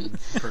cartoon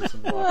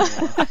person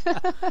walking off.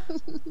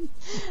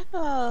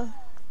 Oh,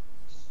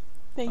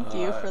 thank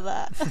you for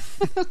that.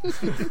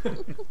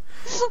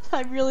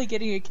 I'm really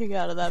getting a kick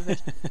out of that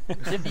vision,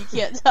 if you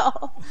can't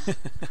tell.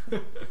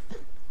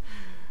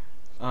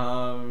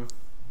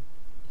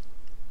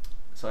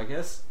 So I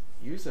guess,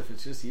 Yusuf,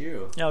 it's just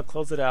you. Yeah, I'll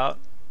close it out.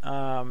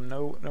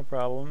 No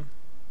problem.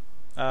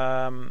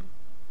 I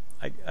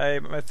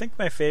think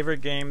my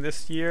favorite game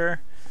this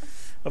year,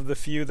 of the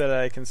few that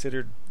I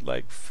considered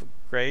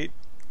great,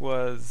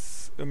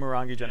 was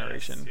Umurangi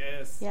Generation.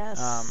 Yes.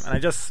 And I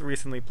just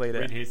recently played it.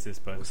 Reed hates this,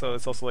 but so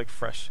it's also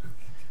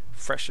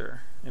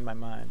fresher in my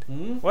mind.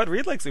 Hmm? What?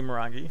 Reed likes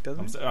Umurangi,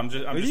 doesn't he? I'm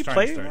just Did you trying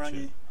play to start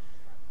Umurangi? shit.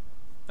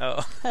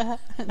 Oh.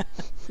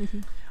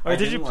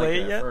 Did you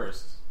play it yet?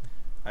 First.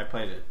 I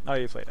played it. Oh,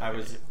 you played it. I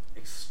was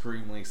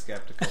extremely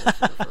skeptical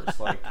for the first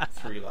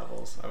 3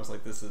 levels. I was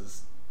like, this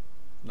is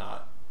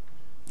not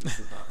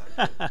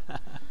that good.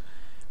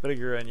 But it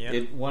grew on you.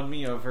 It won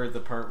me over the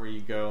part where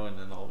you go and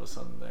then all of a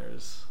sudden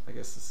there's, I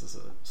guess this is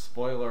a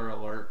spoiler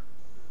alert,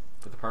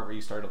 but the part where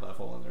you start a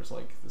level and there's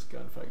this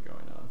gunfight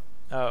going on.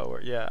 Oh,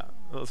 yeah.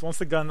 Once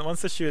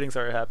the shooting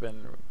started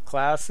happening,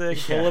 classic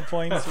bullet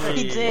points Reed.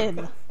 He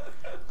did.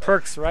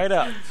 Perks right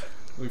up.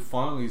 We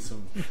finally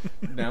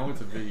now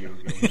it's a video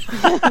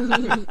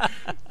game.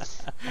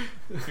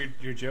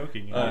 You're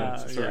joking.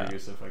 Sorry, yeah.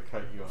 Yusuf, I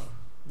cut you off.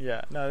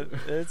 Yeah, no,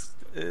 it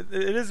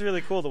is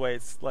really cool the way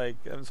it's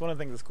it's one of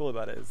the things that's cool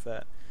about it is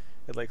that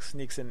it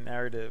sneaks in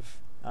narrative,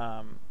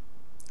 and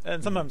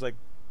sometimes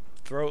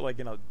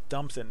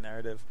dumps in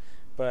narrative,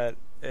 but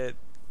it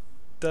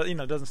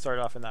doesn't start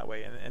off in that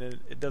way, and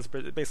it does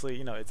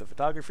basically it's a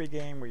photography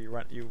game where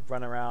you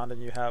run around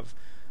and you have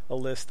a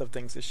list of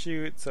things to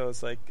shoot, so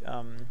it's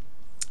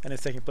and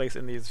it's taking place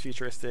in these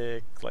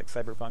futuristic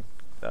cyberpunk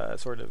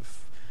sort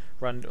of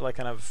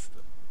kind of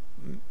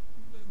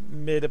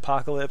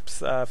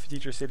mid-apocalypse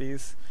future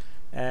cities,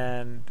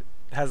 and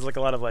has a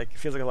lot of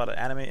feels like a lot of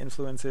anime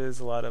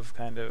influences, a lot of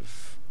kind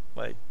of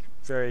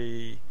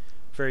very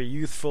very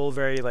youthful,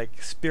 very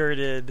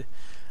spirited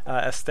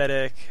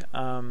aesthetic.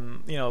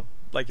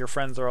 Your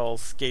friends are all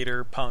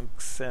skater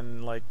punks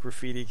and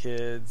graffiti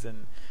kids,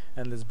 and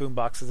there's boom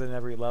boxes in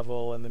every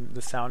level, and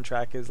the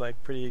soundtrack is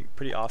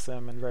pretty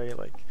awesome and very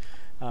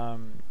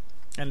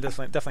and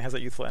definitely has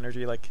that youthful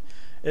energy.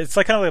 It's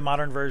kind of a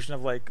modern version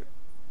of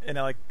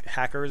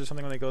Hackers or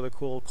something, when they go to the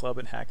cool club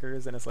in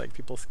Hackers and it's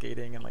people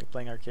skating and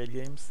playing arcade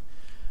games.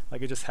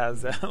 It just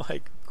has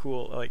that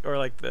cool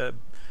or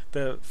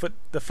the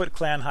Foot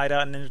Clan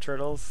hideout in Ninja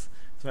Turtles.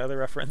 It's my other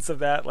reference of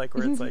that, where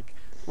it's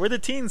where the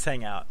teens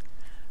hang out.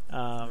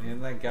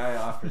 And that guy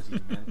offers you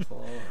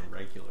menthol or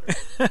regular.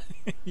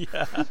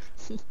 Yeah.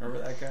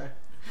 Remember that guy?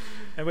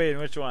 And wait,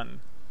 which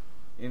one?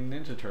 in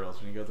Ninja Turtles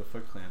when you go to the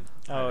Foot Clan.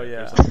 Oh,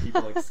 yeah. There's like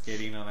people like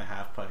skating on a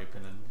half pipe,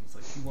 and then he's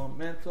like, "You want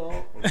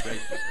menthol or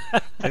regular?"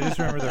 I just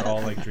remember they're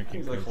all like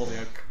drinking. He's like holding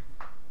a.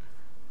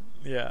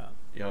 Yeah.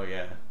 Oh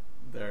yeah,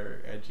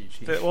 they're edgy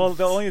teens. The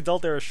only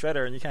adult there is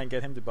Shredder, and you can't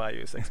get him to buy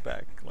you a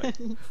 6-pack. Like,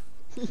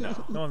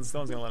 no, no one's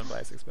gonna let him buy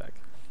a 6-pack.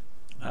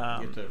 You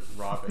have to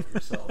rob it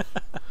yourself.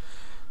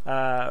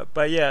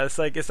 But yeah, it's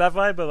like it's that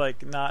vibe, but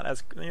like not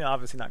as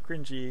obviously not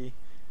cringy.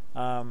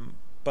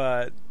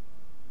 But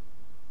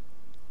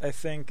I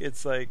think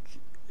it's like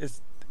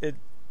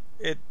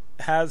it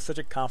has such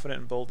a confident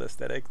and bold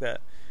aesthetic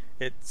that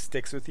it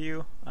sticks with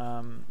you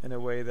in a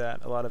way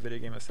that a lot of video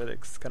game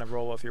aesthetics kind of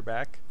roll off your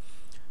back.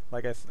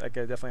 Like I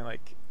definitely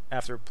like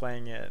after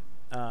playing it,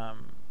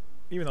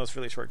 even though it's a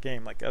really short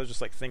game, like I was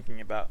just like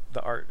thinking about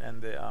the art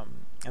and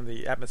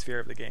the atmosphere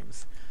of the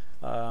games,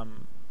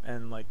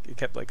 and like it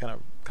kept like kind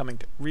of coming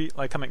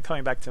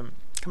back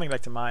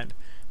to mind,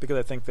 because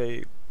I think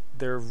it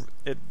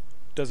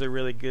does a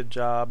really good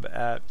job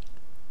at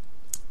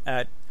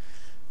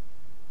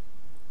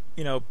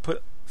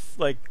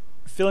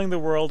filling the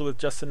world with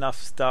just enough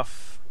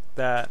stuff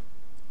that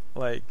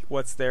like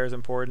what's there is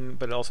important,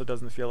 but it also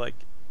doesn't feel like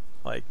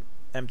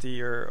empty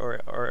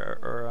or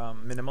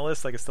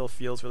minimalist. Like it still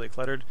feels really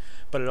cluttered,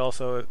 but it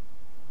also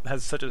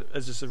has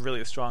just a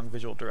really strong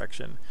visual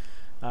direction.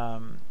 I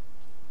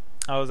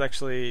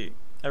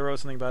wrote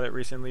something about it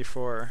recently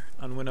for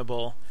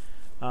Unwinnable,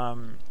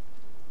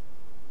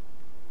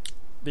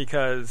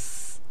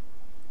 because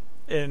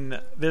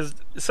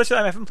especially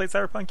I haven't played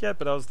Cyberpunk yet,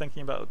 but I was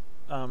thinking about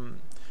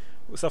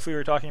stuff we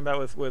were talking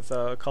about with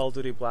Call of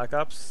Duty Black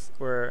Ops,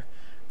 where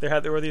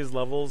there were these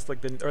levels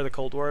like the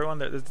Cold War one.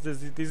 There's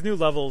these new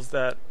levels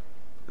there's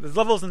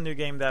levels in the new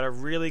game that are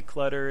really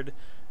cluttered,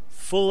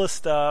 full of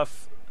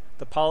stuff.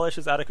 The polish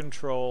is out of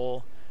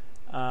control.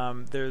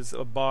 There's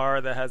a bar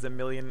that has 1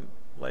 million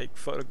like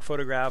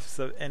photographs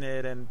in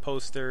it and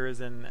posters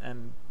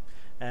and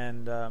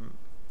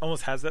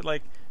almost has that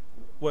like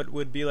what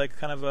would be like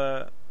kind of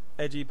a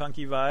edgy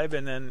punky vibe,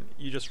 and then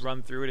you just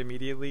run through it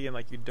immediately, and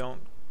like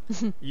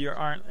you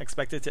aren't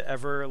expected to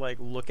ever like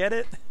look at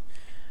it.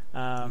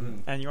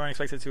 And you aren't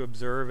expected to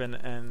observe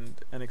and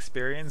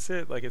experience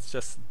it. Like it's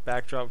just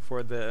backdrop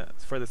for the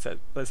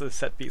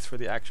set piece for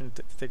the action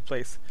to take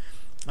place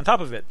on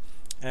top of it.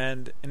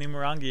 And in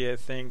Umurangi,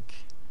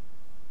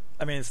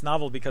 I mean it's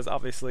novel because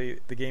obviously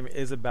the game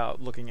is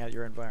about looking at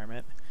your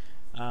environment,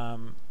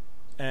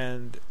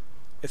 and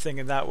I think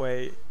in that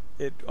way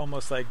it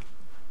almost like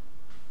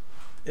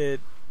it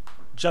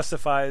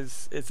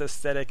justifies its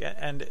aesthetic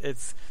and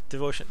its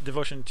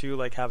devotion to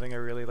like having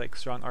a really like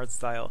strong art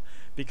style,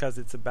 because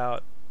it's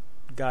about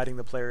guiding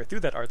the player through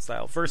that art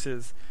style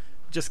versus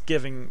just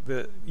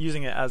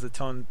using it as a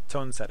tone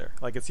setter.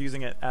 Like it's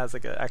using it as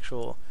like an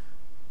actual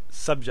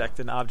subject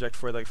and object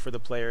for the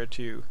player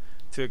to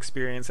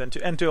experience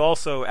and to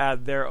also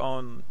add their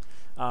own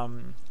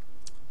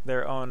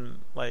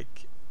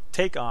like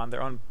take on,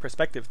 their own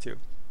perspective to,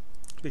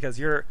 because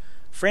you're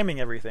framing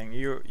everything.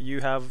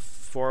 You have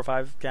 4 or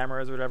 5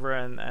 cameras or whatever,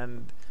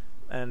 and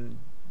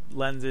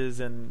lenses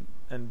and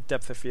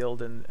depth of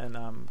field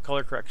and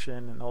color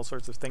correction and all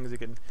sorts of things you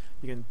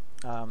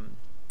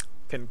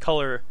can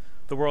color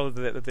the world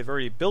that they've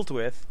already built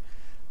with,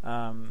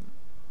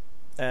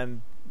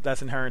 and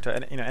that's inherent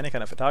to any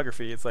kind of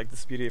photography. It's like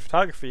this beauty of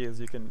photography is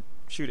you can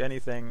shoot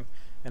anything,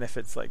 and if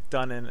it's like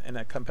done in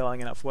a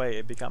compelling enough way,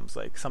 it becomes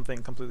like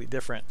something completely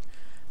different.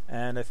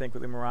 And I think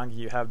with Umurangi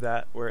you have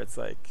that, where it's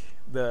like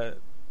the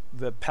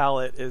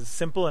palette is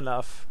simple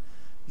enough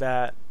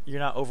that you're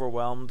not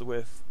overwhelmed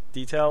with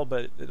detail,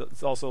 but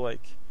it's also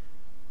like,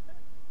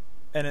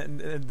 and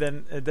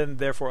then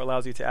therefore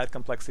allows you to add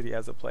complexity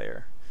as a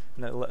player,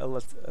 and it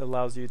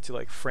allows you to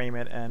like frame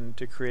it and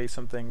to create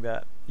something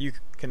that you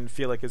can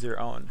feel like is your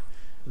own,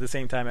 at the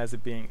same time as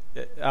it being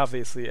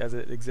obviously as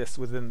it exists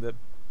within the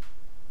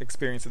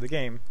experience of the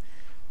game.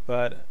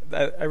 But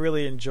I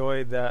really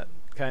enjoyed that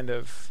kind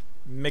of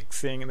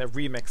mixing and the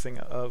remixing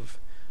of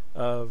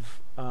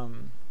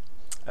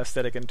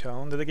aesthetic and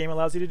tone that the game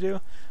allows you to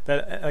do,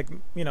 that like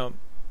you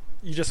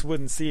just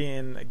wouldn't see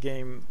in a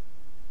game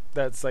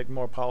that's like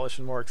more polished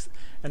and more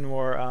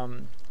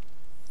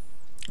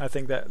I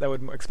think that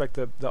would expect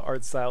the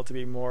art style to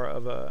be more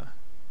of a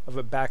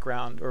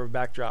background or a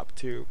backdrop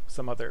to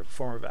some other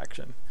form of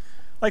action,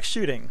 like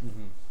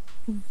shooting.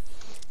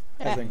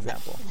 As an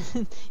example.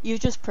 You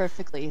just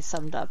perfectly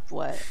summed up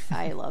what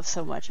I love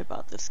so much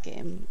about this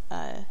game,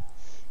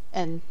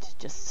 and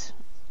just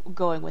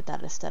going with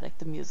that aesthetic.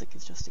 The music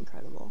is just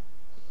incredible.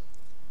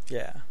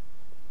 Yeah.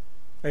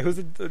 Wait,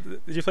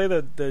 did you play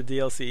the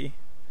DLC?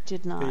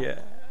 Did not. Yeah.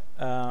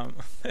 Well,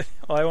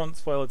 I won't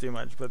spoil it too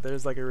much, but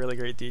there's like a really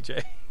great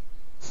DJ.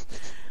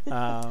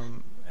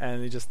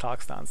 And he just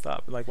talks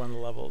nonstop, like one of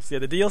the levels. Yeah,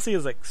 the DLC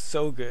is like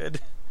so good.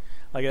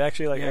 Like it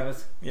actually like I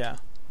was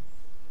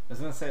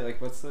gonna say, like,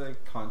 what's the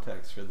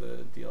context for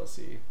the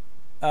DLC?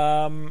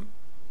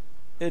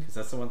 Because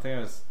that's the one thing I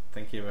was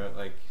thinking about.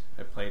 Like,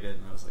 I played it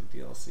and I was like,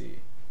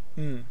 DLC.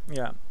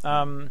 Yeah.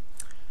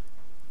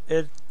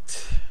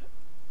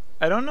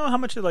 I don't know how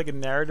much it like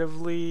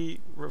narratively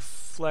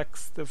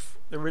reflects the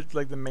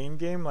main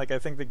game. Like I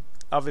think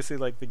obviously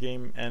like the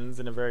game ends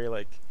in a very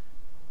like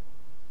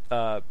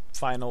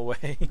final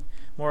way,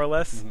 more or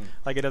less. Mm-hmm.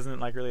 Like it doesn't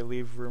like really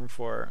leave room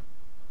for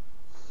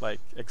like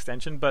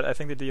extension. But I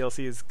think the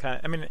DLC is kind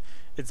of. I mean,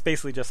 it's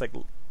basically just like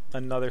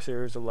another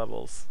series of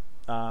levels,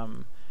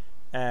 but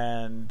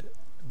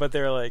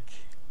they're like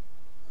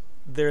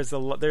feels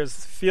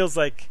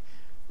like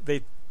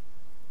they.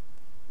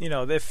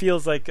 It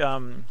feels like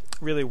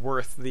really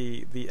worth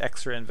the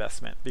extra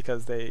investment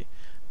because they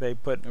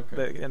put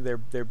and they're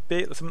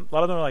big. A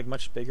lot of them are like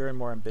much bigger and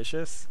more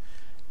ambitious,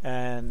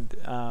 and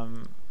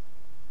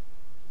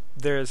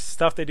there's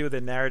stuff they do with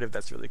the narrative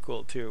that's really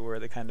cool too, where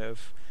they kind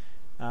of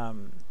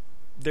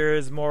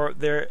there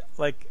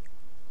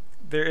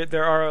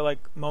are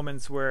like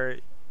moments where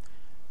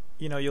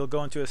you'll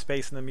go into a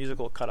space and the music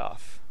will cut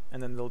off,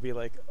 and then there'll be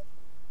like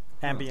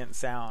ambient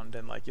sound,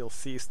 and like you'll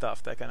see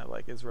stuff that kind of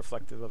like is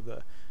reflective of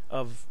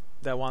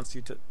that wants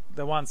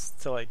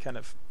to like kind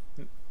of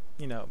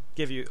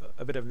give you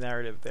a bit of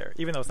narrative there,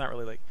 even though it's not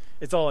really like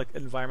it's all like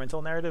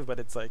environmental narrative, but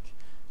it's like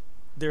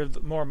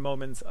there's more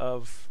moments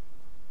of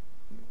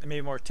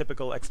maybe more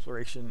typical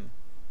exploration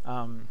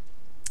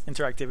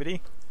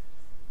interactivity.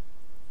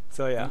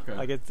 So yeah,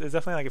 like it's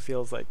definitely like it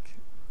feels like,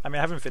 I mean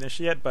I haven't finished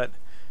yet, but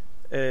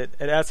it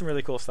adds some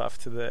really cool stuff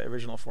to the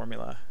original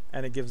formula,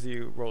 and it gives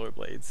you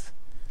rollerblades.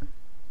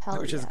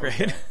 Which is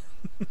great.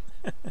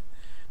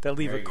 That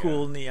leave a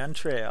cool neon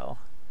trail.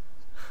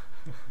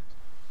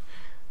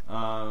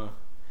 I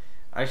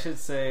should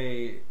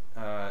say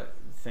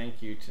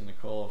thank you to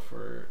Nicole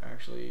for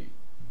actually.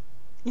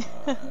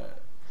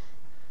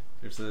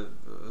 There's a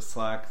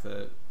Slack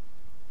that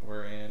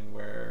we're in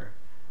where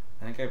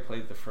I think I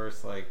played the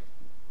first like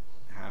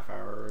half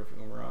hour of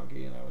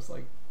Umurangi, and I was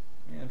like,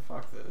 man,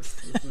 fuck this.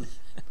 This is.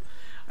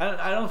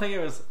 I don't think it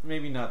was,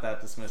 maybe not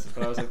that dismissive,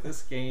 but I was like,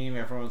 this game,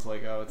 everyone's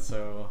like, oh, it's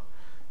so...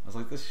 I was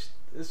like, this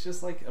is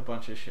just like a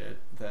bunch of shit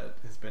that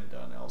has been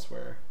done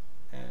elsewhere,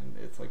 and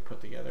it's like put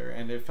together,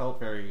 and it felt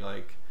very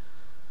like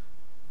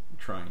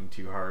trying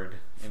too hard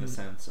in a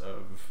sense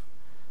of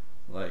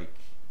like,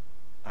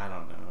 I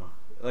don't know.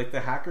 Like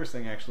the hackers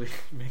thing actually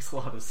makes a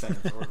lot of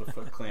sense, or the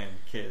Foot Clan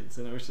kids,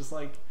 and it was just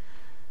like,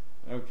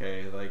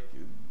 okay, like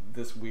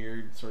this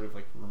weird sort of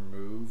like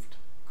removed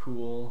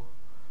cool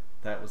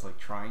that was like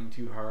trying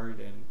too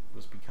hard and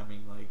was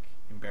becoming like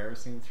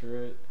embarrassing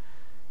through it.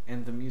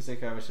 And the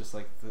music, I was just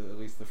like, at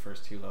least the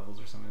first two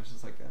levels or something, I was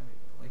just like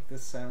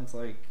this sounds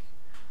like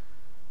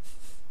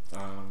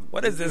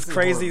what is this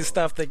crazy horrible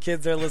stuff that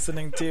kids are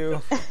listening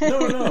to?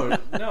 No.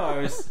 I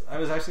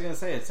was actually gonna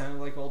say it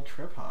sounded like old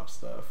trip hop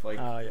stuff, like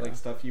like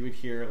stuff you would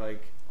hear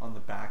like on the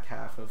back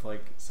half of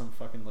like some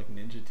fucking like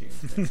Ninja Tunes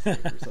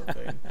mixtape or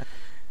something.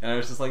 And I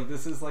was just like,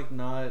 this is like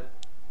not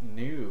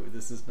new.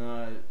 This is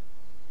not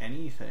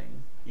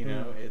anything,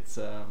 it's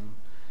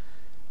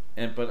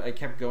but I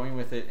kept going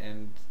with it,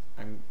 and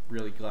I'm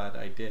really glad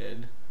I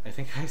did. I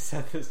think I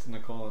said this to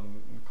Nicole,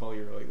 and Nicole,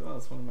 you were like, oh,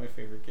 it's one of my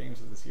favorite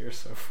games of this year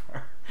so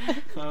far.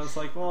 And I was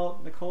like,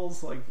 well,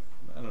 Nicole's like,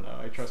 I don't know,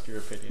 I trust your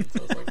opinion, so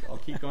I was like, I'll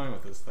keep going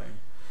with this thing.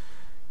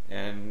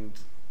 And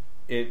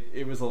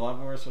it was a lot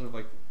more sort of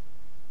like,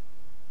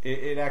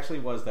 it actually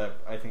was that,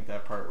 I think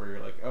that part where you're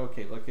like,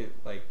 okay, look at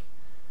like,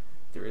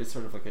 there is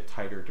sort of like a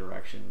tighter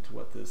direction to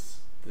what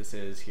this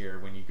is here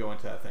when you go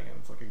into that thing and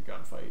it's like a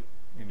gunfight,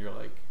 and you're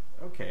like,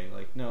 okay,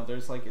 like no,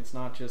 there's like, it's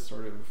not just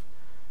sort of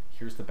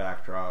here's the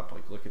backdrop,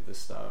 like look at this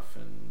stuff,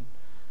 and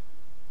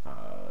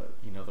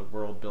the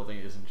world building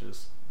isn't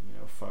just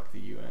fuck the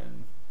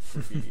UN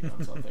graffiti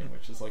on something,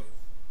 which is like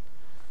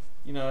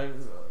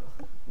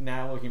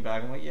now looking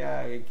back I'm like, yeah,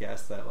 I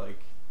guess that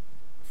like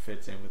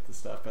fits in with the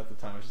stuff, but at the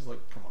time I was just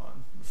like, come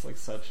on, it's like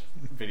such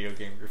video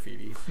game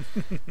graffiti.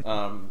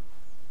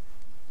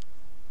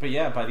 But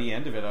yeah, by the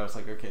end of it, I was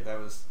like, okay, that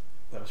was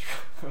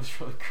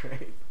really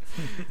great.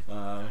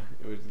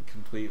 It was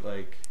complete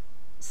like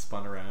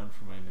spun around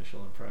from my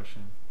initial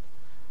impression.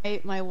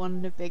 My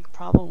one big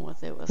problem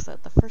with it was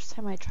that the first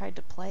time I tried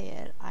to play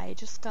it, I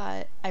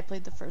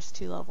played the first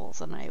two levels,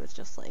 and I was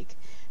just like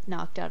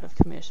knocked out of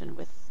commission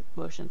with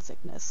motion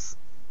sickness.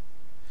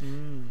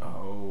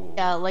 Oh.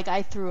 Yeah, like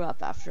I threw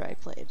up after I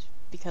played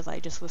because I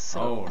just was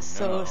so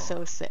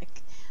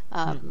sick.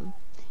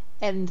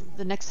 And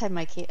the next time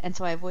I came, and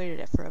so I avoided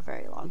it for a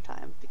very long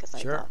time because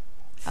I thought,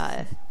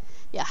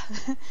 yeah.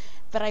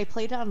 But I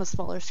played it on a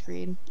smaller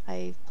screen.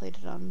 I played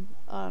it on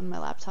my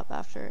laptop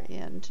after,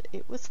 and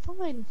it was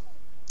fine.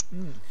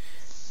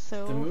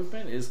 So the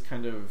movement is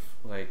kind of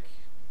like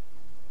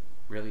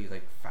really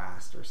like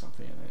fast or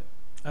something in it.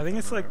 I think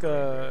it's like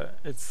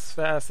it's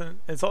fast and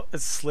it's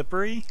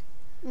slippery,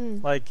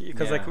 like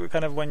because like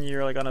kind of when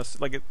you're like on a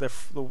like the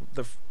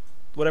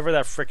whatever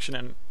that friction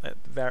and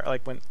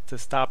like when to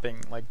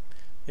stopping like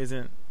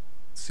isn't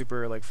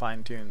super like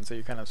fine tuned, so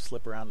you kind of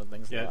slip around and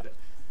things like that.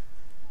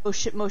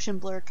 Motion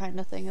blur kind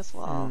of thing as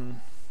well.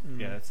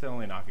 Yeah, that's the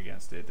only knock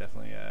against it.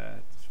 Definitely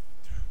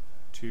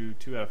 2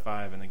 out of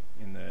 5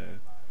 in the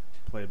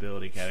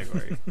playability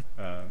category.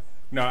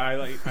 No,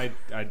 I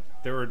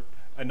there were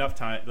enough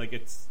time. Like,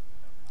 it's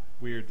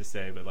weird to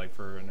say, but like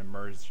for an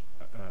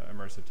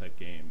immersive type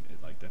game,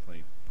 it like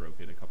definitely broke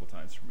it a couple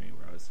times for me,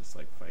 where I was just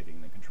like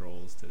fighting the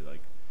controls to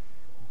like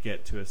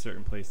get to a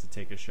certain place to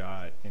take a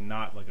shot, and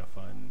not like a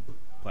fun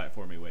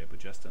platformy way, but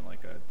just in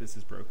like a, this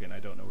is broken, I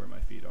don't know where my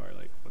feet are,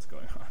 like what's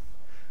going on.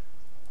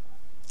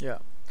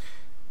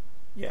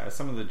 Yeah,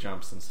 some of the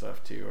jumps and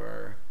stuff too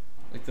are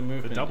like the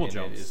movement. The double in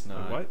jumps it is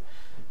not. What?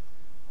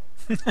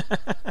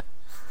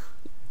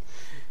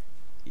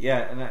 Yeah,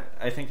 and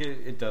I think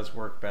it does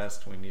work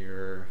best when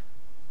you're,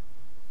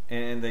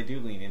 and they do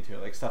lean into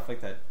it, like stuff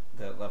like that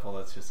level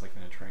that's just like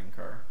in a train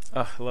car.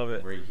 Oh, I love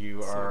it. Where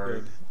you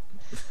are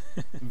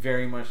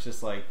very much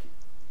just like,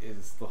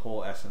 is the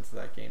whole essence of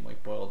that game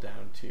like boiled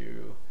down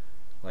to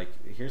like,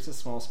 here's a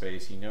small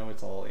space, you know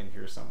it's all in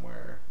here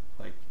somewhere,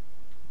 like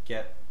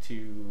get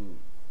to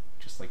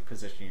just like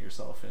positioning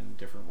yourself in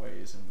different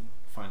ways and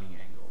finding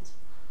angles,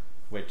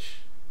 which,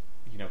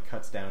 you know,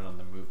 cuts down on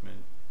the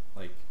movement,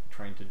 like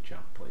trying to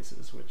jump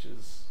places, which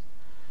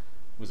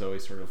was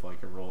always sort of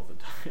like a roll of the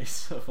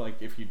dice of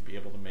like if you'd be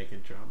able to make a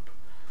jump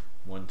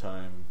one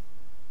time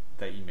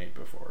that you made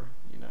before,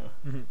 you know.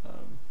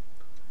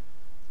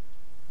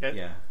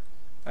 Yeah.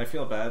 I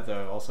feel bad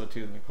though also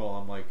too, Nicole.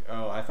 I'm like,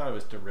 oh, I thought it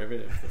was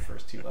derivative the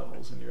first two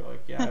levels, and you're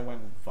like, yeah, I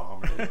went and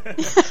vomited.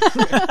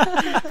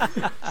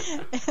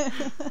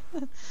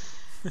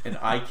 And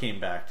I came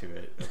back to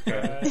it.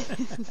 Okay?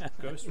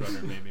 Ghost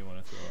Runner made me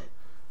want to throw up.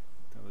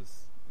 That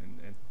was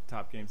in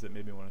top games that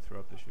made me want to throw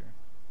up this year.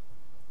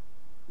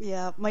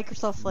 Yeah,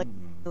 Microsoft Flight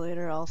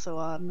Simulator also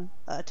on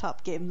a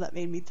top game that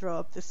made me throw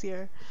up this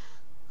year.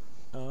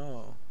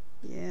 Oh.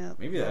 Yeah.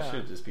 Maybe that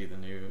should just be the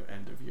new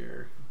end of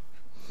year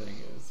thing,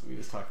 is we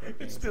just talk about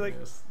games. Like,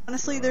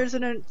 honestly, there's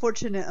an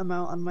unfortunate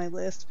amount on my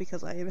list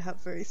because I have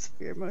very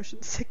severe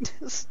motion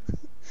sickness.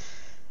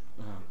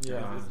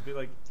 Yeah. It'd be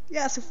like,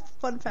 yeah, it's a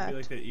fun fact.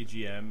 It'd be like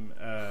the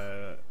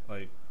EGM,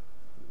 like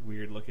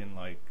weird looking,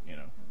 like, you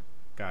know,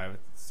 guy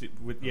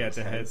with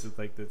the heads with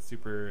like the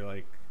super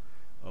like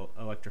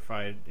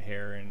electrified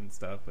hair and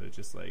stuff, but it's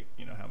just like,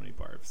 you know, how many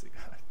barbs it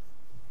got.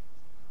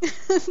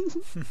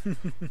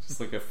 Just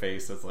like a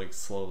face that's like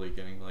slowly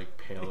getting like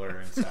paler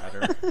and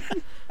sadder.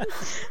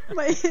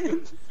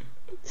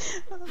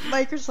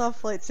 Microsoft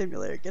Flight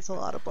Simulator gets a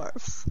lot of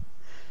barfs.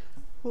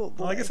 Oh,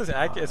 well, I guess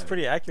it's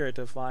pretty accurate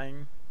to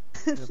flying.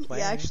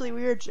 Yeah, actually,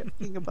 we were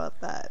joking about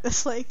that.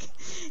 It's like,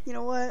 you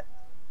know what?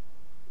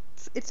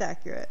 It's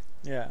accurate.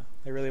 Yeah,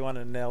 they really want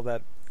to nail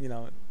that. You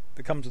know,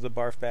 it comes with a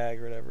barf bag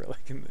or whatever,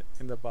 like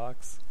in the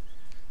box.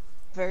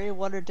 Very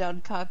watered down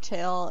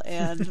cocktail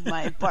and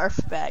my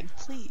barf bag,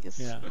 please.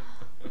 Yeah.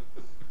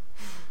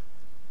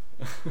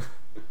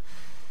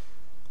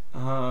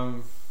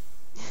 Well,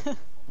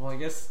 I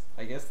guess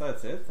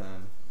that's it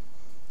then.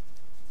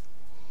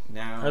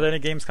 Now, are there any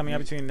games coming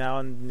up between now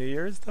and New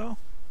Year's though?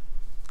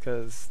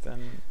 Because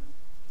then,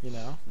 you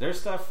know, there's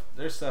stuff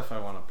I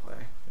want to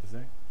play. Is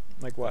there?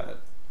 Like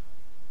what?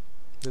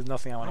 There's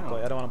nothing I want to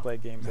play. I don't want to play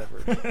games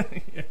ever.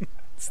 Yeah.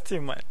 It's too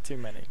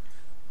many.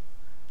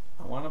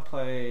 I want to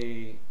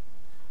play.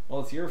 Well,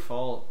 it's your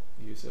fault,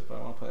 Yusuf. I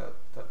want to play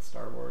that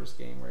Star Wars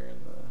game where you're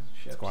in the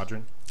ship.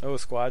 Squadron. Oh,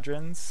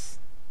 Squadrons.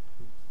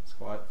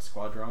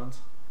 Squadrons.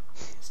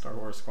 Star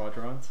Wars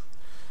Squadrons.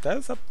 That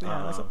was up.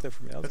 Yeah, that's up there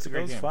for me. That was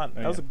fun.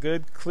 Oh, that was a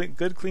good,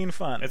 clean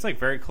fun. It's like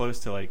very close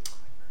to like.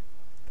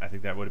 I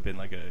think that would have been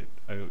like a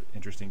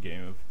interesting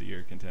game of the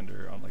year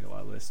contender on like a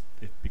lot of lists,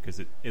 because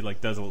it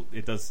like does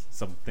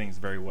some things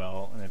very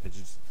well, and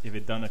if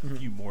it done a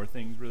few more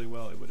things really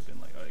well, it would have been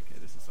like, oh, okay,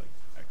 this is like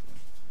excellent.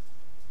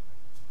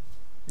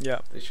 Yeah,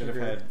 they should have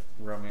had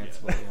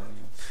romanceable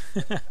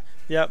aliens.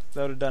 Yep,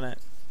 that would have done it.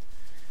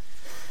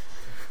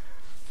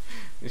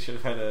 They should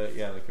have had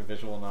a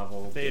visual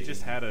novel. They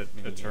just had a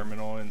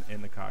terminal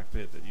in the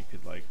cockpit that you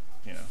could like.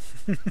 You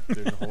know,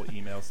 there's a whole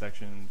email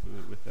section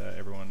with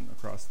everyone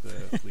across the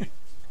fleet.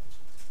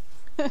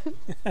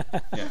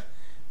 Yeah,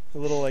 a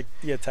little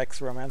text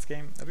romance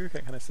game. That'd be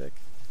kind of sick.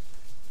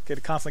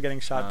 Constantly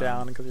getting shot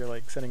down because you're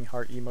like sending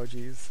heart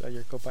emojis at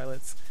your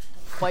co-pilots.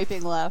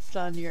 Wiping left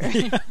on your.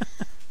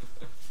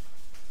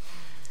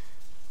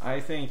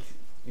 I think,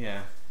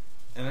 yeah,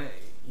 and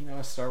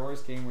a Star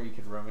Wars game where you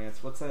could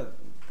romance. What's that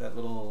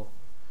little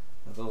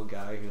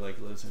guy who like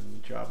lives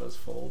in Jabba's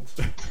folds?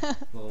 The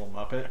little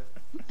Muppet.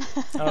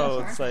 Oh,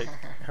 it's like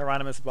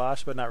Hieronymus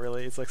Bosch, but not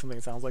really. It's like something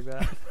that sounds like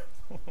that.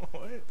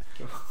 What?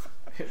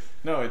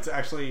 No, it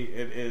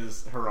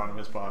is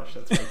Hieronymus Bosch.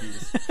 That's what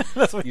he's.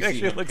 That's what he see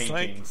actually him looks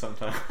painting like.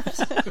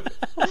 Sometimes.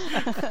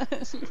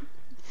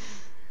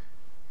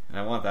 And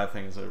I want that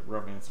thing as a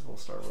romanceable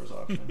Star Wars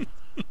option.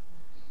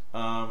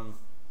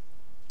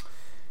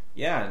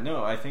 Yeah,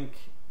 no, I think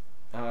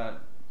no,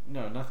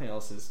 nothing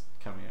else is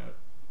coming out.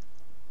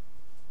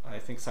 I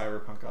think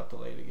Cyberpunk got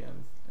delayed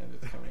again, and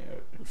it's coming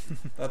out.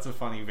 That's a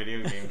funny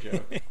video game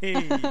joke.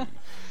 Hey.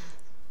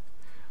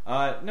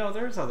 No,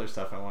 there's other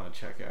stuff I want to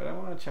check out. I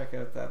want to check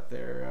out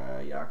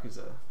their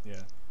Yakuza.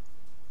 Yeah.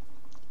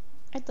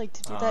 I'd like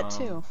to do that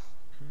too.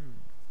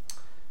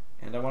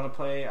 And I want to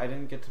play. I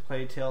didn't get to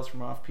play Tales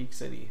from Off-Peak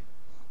City.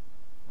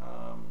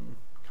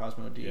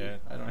 Cosmo D. Yeah,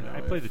 I don't know.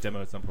 I played the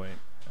demo at some point,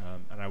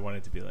 and I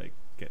wanted to be like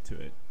get to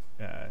it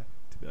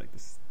to be like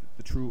this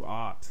the true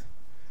art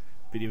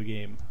video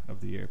game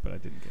of the year, but I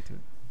didn't get to it.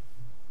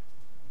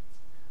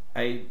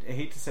 I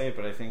hate to say it,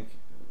 but I think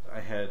I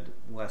had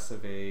less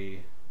of a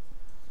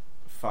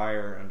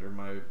fire under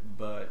my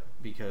butt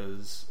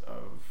because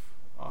of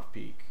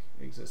Off-Peak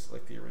exists,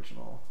 like the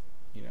original,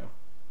 you know.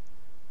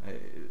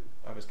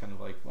 I was kind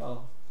of like,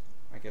 well,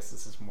 I guess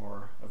this is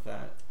more of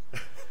that.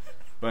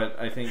 But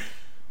I think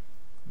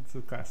it's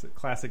a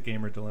classic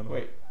gamer dilemma.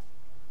 Wait.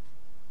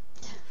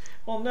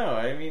 Well, no,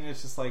 I mean,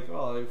 it's just like,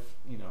 well, I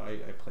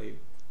played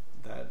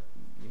that,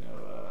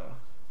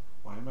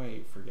 why am I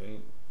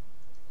forgetting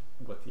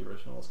what the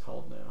original is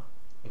called now?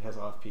 It has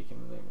Off-Peak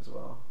in the name as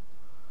well.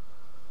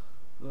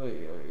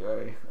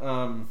 Burn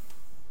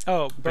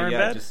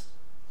yeah, Bed?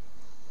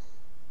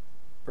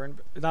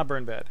 Not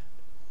Burn Bed.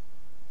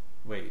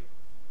 Wait.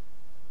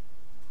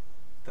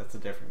 That's a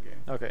different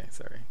game. Okay,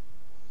 sorry.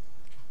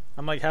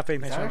 I'm like half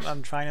paying attention. Actually...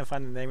 I'm trying to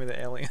find the name of the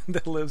alien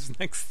that lives on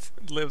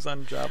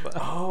Jabba.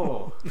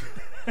 Oh.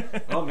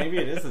 Well, maybe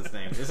it is its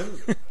name,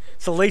 isn't it?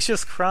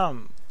 Salacious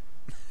Crumb.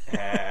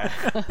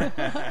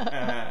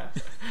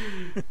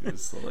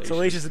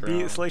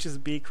 Salacious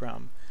B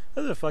Crumb.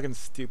 That's a fucking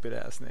stupid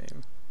ass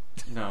name.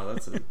 No,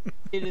 that's a.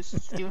 It is a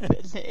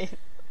stupid name.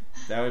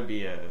 That would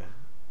be a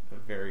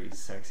very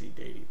sexy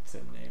dating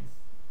sim name.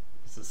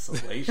 It's a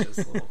salacious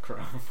little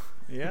crumb.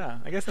 Yeah,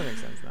 I guess that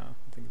makes sense now.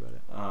 Think about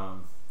it.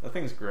 That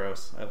thing's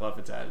gross. I love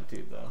its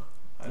attitude though.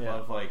 I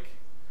love like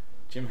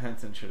Jim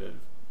Henson should have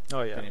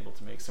been able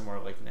to make some more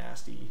like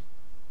nasty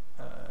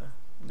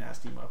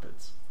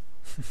Muppets.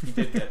 He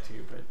did get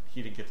to, but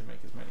he didn't get to make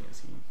as many as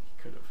he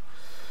could have.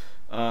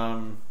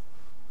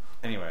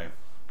 Anyway,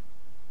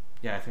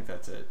 yeah, I think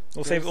that's it.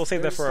 We'll save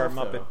that for our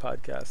Muppet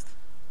podcast.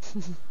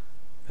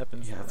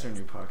 Happens. Yeah, that's our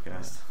new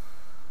podcast.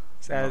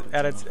 Yeah.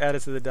 Add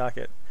it to the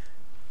docket.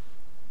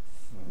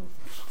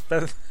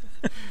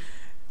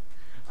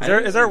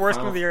 Is our worst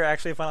game of the year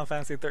actually Final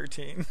Fantasy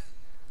 13?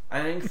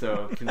 I think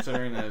so,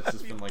 considering that it's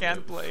just been like a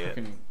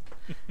fucking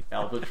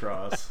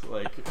albatross.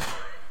 Like,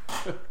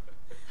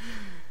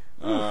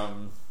 have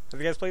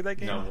you guys played that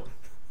game? No.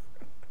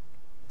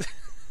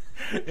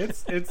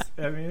 It's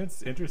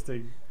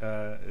interesting.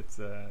 It's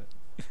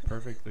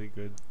perfectly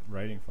good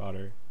writing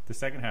fodder. The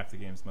second half of the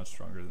game is much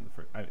stronger than the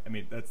first. I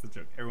mean, that's the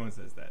joke. Everyone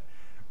says that.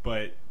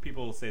 But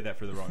people say that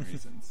for the wrong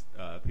reasons.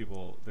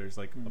 There's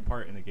like a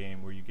part in the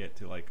game where you get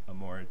to like a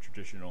more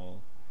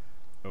traditional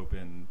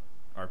open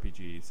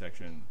RPG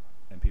section,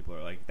 and people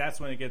are like, that's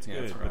when it gets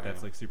good, but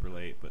that's like super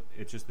late. But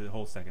it's just the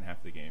whole second half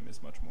of the game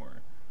is much more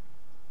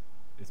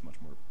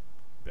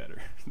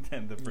better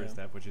than the first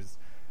half, which is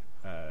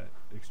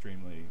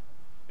extremely.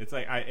 It's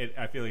like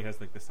I feel like it has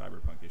like the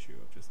cyberpunk issue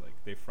of just like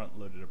they front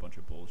loaded a bunch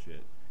of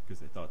bullshit because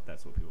they thought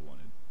that's what people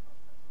wanted.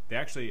 They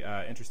actually,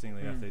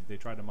 interestingly enough, they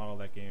tried to model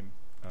that game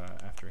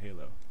after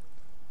Halo.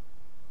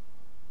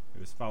 It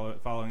was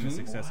following the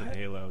success of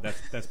Halo.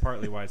 That's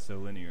partly why it's so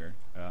linear.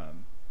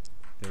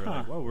 They were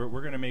like, "Whoa,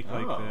 we're going to make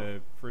like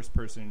the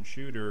first-person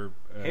shooter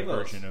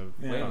version of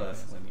way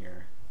less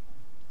linear."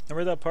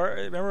 Remember that part?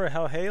 Remember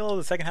how Halo,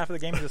 the second half of the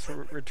game, just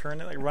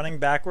returned it like running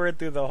backward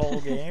through the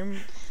whole game?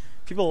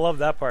 People love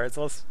that part.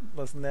 So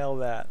let's nail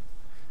that.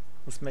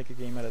 Let's make a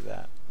game out of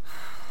that.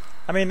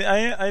 I mean,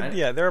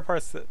 there are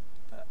parts that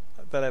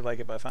I like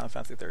about Final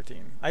Fantasy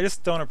 13. I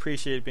just don't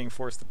appreciate being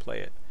forced to play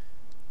it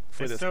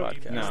for this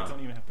podcast. You just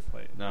don't even have to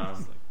play it. No.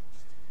 Just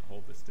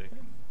hold the stick.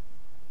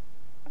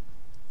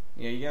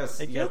 Yeah, you guys.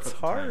 It gets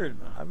hard.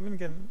 I've been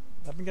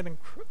getting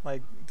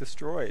like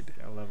destroyed.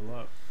 Gotta level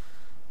up.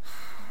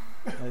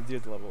 I do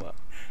have to level up.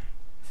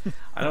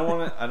 I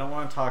don't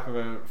want to talk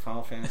about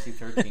Final Fantasy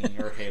 13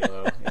 or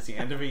Halo. It's the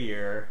end of a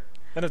year.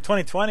 End of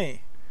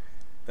 2020.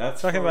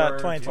 That's talking about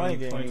 2020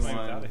 games.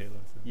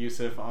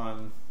 Yusuf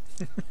on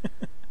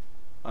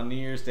New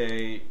Year's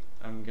Day.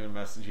 I'm gonna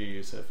message you,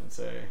 Yusuf, and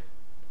say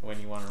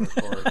when you want to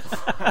record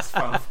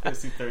Final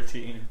Fantasy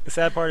 13. The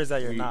sad part is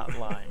that you're not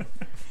lying.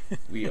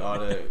 we ought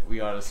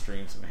to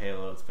stream some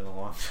Halo. It's been a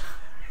long time.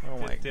 Oh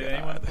my god! Did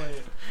anyone play?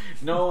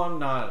 No, I'm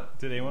not.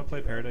 Did anyone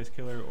play Paradise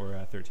Killer or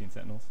 13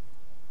 Sentinels?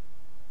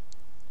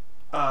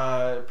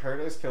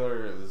 Paradise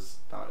Killer is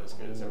not as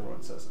good as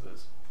everyone says it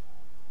is.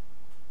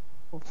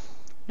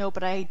 No,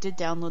 but I did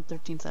download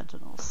 13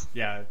 Sentinels.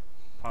 Yeah,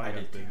 Polly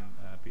has been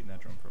beating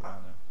that drum for a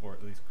while now, or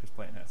at least Chris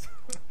Plant has.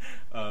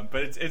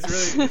 But it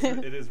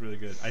is really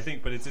good. I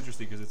think, but it's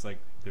interesting because it's like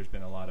there's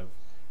been a lot of.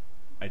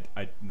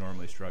 I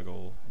normally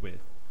struggle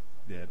with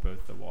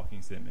both the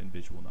walking sim and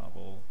visual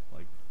novel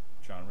like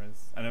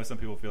genres. I know some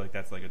people feel like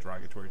that's like a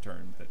derogatory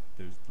term that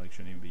there's like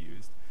shouldn't even be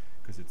used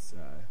because it's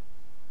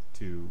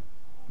too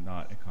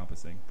not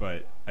encompassing.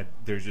 But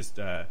there's just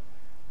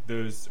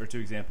those are two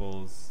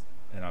examples,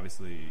 and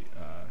obviously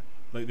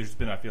like there's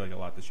been I feel like a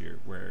lot this year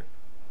where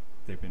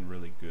they've been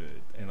really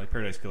good, and like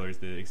Paradise Killer is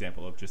the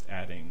example of just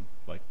adding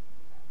like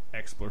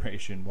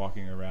exploration,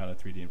 walking around a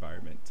 3D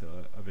environment to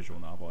a visual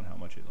novel, and how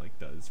much it like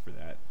does for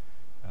that.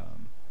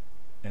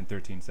 And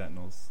 13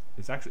 Sentinels.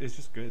 It's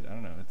just good. I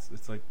don't know.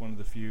 It's like one of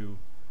the few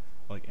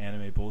like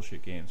anime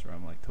bullshit games where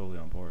I'm like totally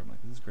on board. I'm like,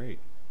 this is great.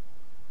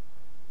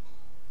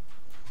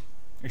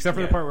 Except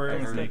for the part where I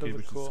it's heard naked, that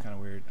which cool. is kind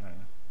of weird. I don't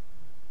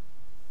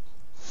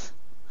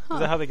know. Is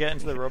that how they get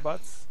into the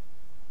robots?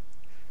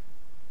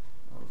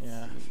 Let's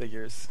Yeah, see.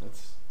 figures.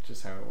 That's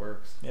just how it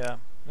works. Yeah,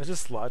 it's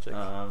just logic.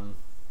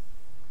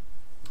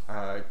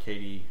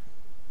 Katie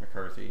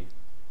McCarthy,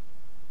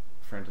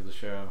 friend of the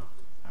show,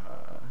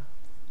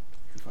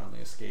 who finally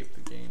escaped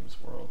the games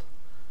world.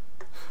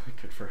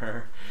 Good for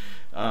her.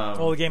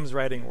 The game's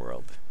writing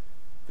world.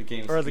 The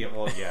games, or the-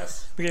 well,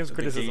 yes. The game's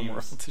criticism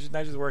world. games- So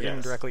now she's working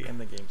yes. directly in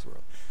the games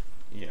world.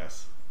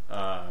 Yes.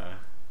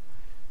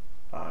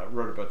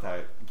 Wrote about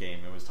that game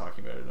and was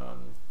talking about it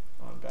on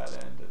Bad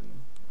End,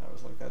 and I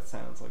was like, that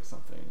sounds like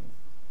something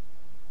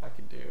I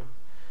could do.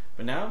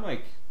 But now I'm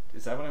like,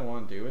 is that what I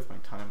want to do with my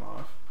time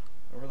off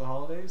over the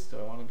holidays? Do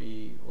I want to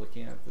be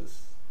looking at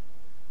this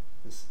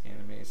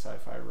anime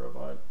sci-fi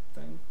robot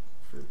thing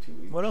for 2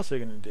 weeks? What else are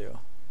you gonna do?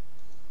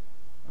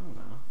 I don't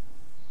know.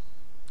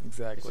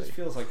 Exactly. It just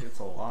feels like it's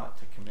a lot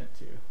to commit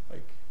to.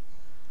 Like,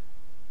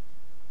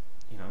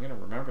 I'm gonna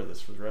remember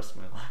this for the rest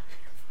of my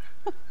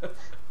life.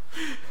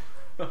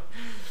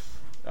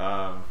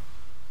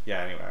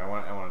 Yeah. Anyway, I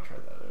want to try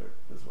that out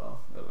as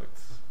well. It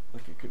looks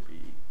like it could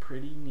be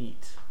pretty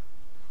neat.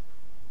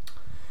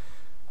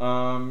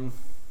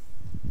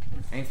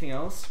 Anything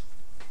else?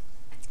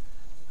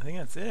 I think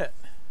that's it.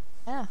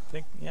 Yeah.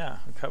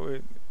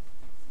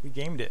 We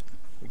gamed it.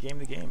 We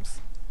gamed the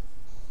games.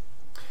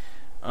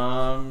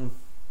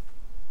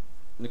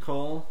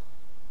 Nicole,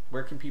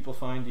 where can people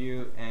find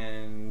you,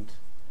 and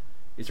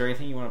is there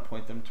anything you want to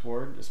point them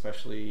toward,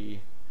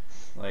 especially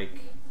like,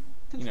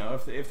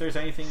 if there's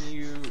anything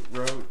you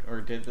wrote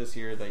or did this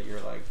year that you're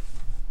like,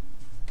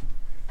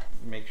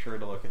 make sure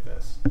to look at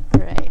this.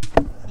 Right.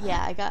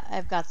 Yeah,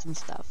 I've got some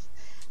stuff.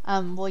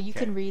 Well, you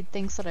Okay. can read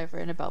things that I've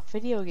written about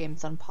video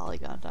games on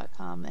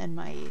Polygon.com, and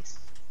my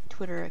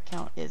Twitter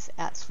account is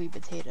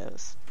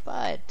 @sweetpotatoes.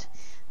 But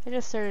I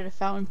just started a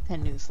fountain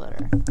pen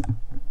newsletter.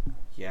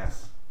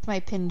 Yes. It's my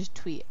pinned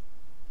tweet,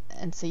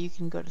 and so you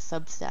can go to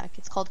Substack.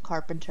 It's called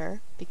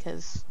Carpenter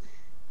because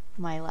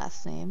my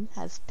last name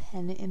has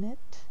pen in it.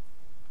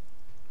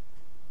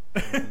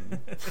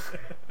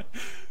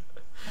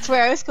 That's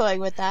where I was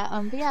going with that.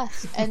 But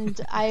yes, and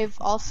I've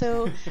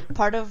also,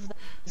 part of the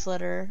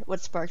newsletter,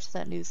 what sparked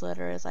that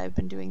newsletter is I've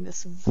been doing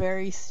this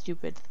very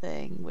stupid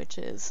thing, which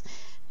is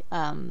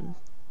cataloging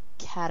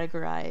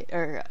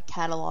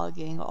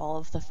all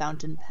of the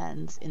fountain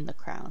pens in the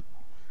Crown.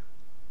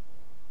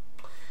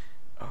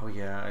 Oh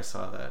yeah, I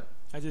saw that.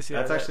 I just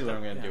That's actually what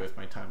I'm going to yeah. do with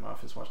my time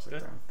off, is watch the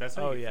Crown. That's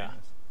how Oh, you get yeah.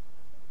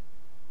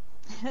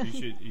 famous.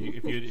 You should,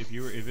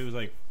 if it was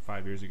like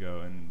 5 years ago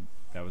and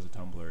that was a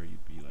Tumblr,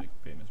 you'd be like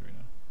famous right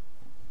now.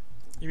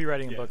 You'd be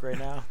writing a Yeah. book right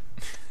now.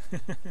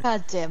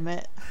 God damn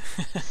it.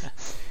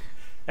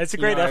 It's a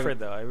great effort,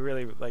 though. I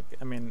really like.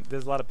 I mean,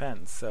 there's a lot of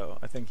pens, so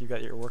I think you've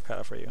got your work cut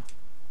out for you.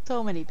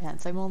 So many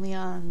pens. I'm only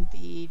on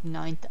the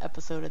 9th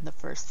episode in the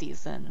first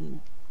season,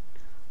 and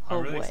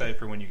I'm really excited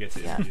for when you get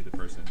to Yeah. interview the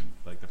person,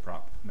 like the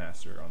prop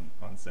master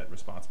on set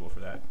responsible for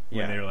that.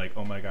 Yeah. When they're like,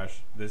 oh my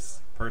gosh,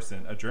 this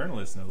person, a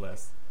journalist no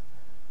less,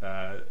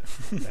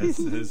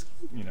 has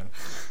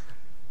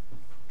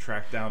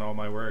tracked down all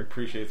my work.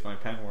 Appreciates my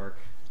pen work.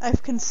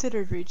 I've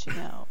considered reaching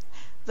out,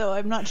 though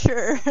I'm not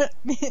sure.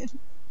 I'm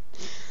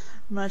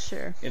not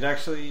sure. It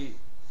actually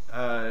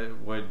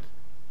would,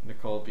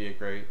 Nicole, be a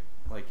great,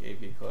 like,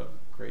 AV Club,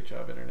 great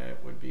job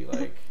internet, would be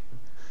like,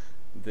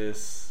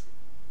 this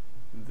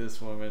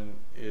woman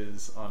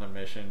is on a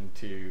mission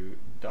to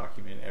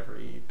document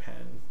every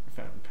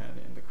fountain pen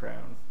in the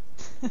Crown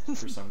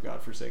for some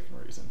godforsaken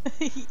reason.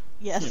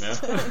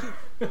 Yes.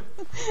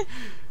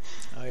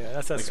 Oh yeah,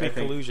 that's that Like, I sweet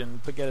think-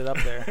 collusion. Get it up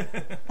there.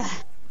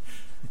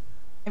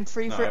 I'm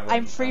free No, for I wouldn't-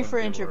 I'm I free wouldn't for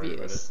be worried about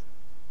interviews. it.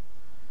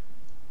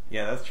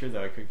 Yeah, that's true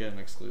though. I could get an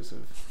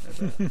exclusive.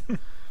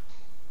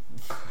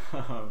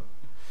 I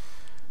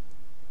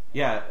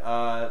bet.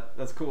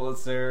 That's cool.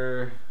 Is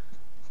there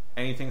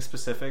anything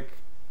specific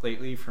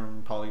lately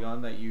from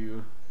Polygon that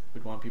you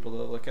would want people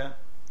to look at?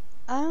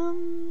 I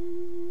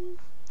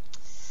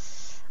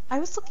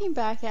was looking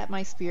back at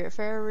my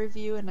Spiritfarer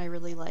review and I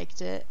really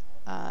liked it.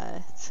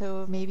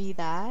 So maybe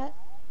that.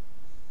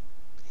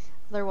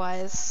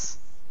 Otherwise,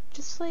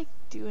 just like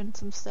doing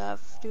some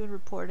stuff, doing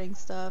reporting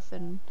stuff,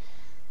 and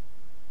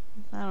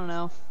I don't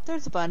know.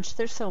 There's a bunch.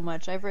 There's so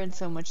much. I've written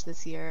so much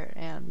this year,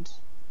 and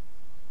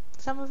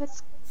some of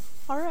it's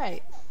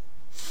alright.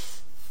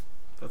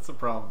 That's the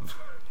problem.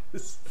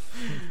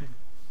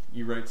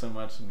 You write so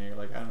much and you're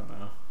like, I don't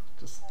know,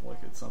 just look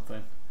at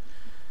something.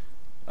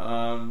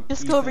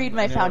 Just go Ethan, read I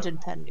my know- fountain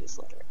pen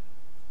newsletter.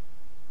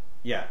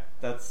 Yeah,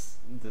 that's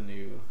the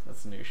new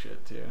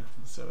shit too.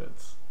 So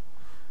it's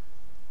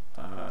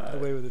The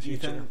way with the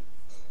future. Ethan,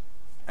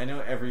 I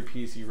know every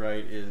piece you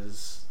write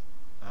is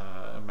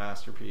a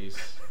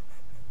masterpiece.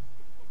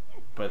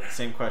 But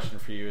same question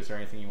for you: is there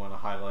anything you want to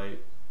highlight?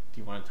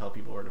 Do you want to tell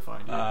people where to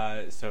find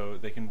you? So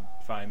they can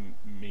find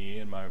me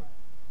and my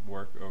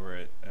work over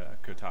at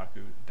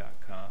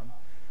Kotaku.com,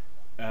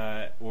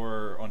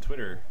 or on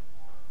Twitter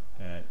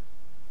at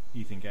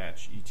Ethan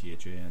Gatch,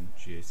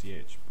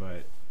 ETHANGACH.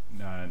 But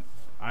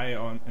I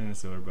on in a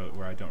similar boat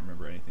where I don't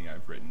remember anything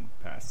I've written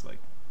past like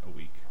a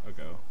week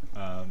ago.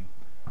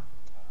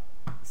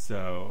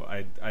 So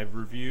I've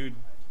reviewed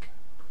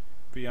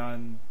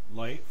Beyond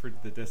Light for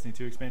the Destiny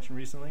 2 expansion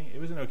recently. It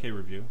was an okay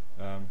review.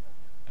 I don't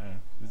know.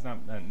 It's not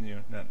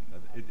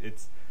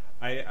it's.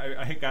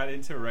 I got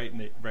into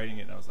writing it,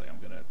 and I was like, I'm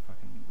gonna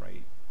fucking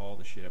write all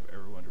the shit I've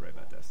ever wanted to write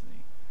about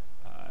Destiny.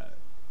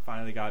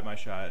 Finally got my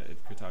shot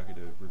at Kotaku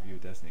to review a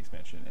Destiny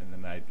expansion, and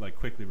then I like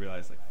quickly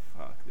realized like,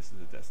 fuck, this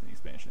is a Destiny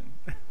expansion.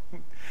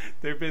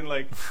 There've been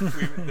like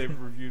they've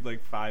reviewed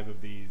like 5 of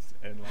these,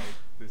 and like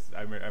this,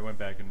 I went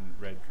back and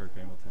read Kirk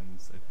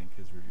Hamilton's, I think,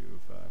 his review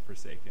of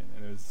Forsaken,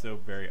 and it was so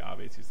very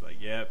obvious. He's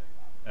like, yep,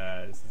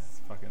 this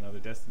is fucking another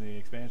Destiny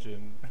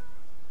expansion.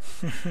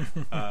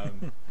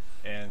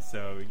 And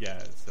so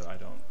so I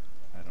don't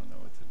know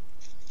what to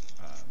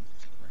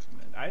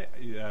recommend.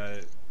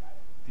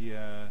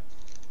 The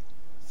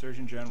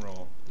Surgeon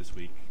General this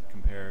week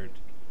compared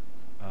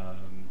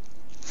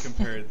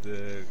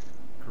the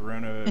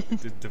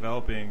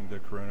developing the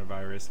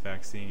coronavirus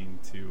vaccine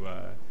to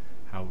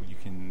how you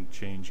can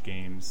change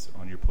games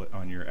on your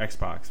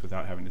Xbox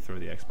without having to throw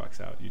the Xbox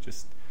out. You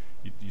just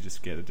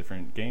get a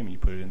different game and you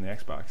put it in the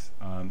Xbox.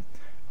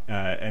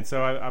 And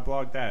so I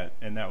blogged that,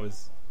 and that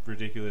was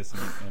ridiculous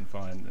and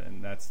fun,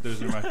 and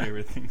those are my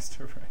favorite things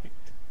to write.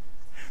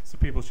 So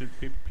people should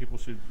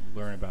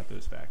learn about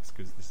those facts,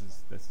 because this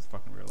is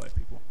fucking real life,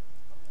 people.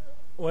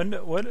 When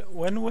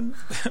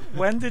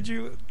did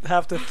you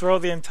have to throw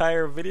the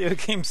entire video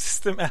game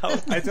system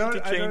out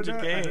to change a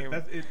game?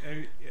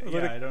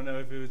 I don't know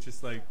if it was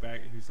just like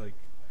back. He was like,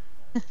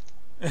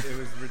 it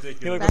was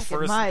ridiculous.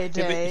 Back in my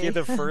day. He had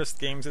the first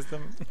game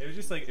system. It was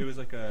just like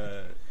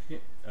a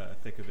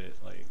thick of it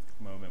like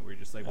moment where you're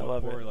just like,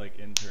 what poor like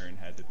intern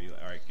had to be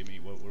like, all right, give me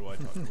what do I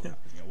talk about?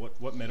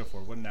 What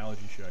metaphor, what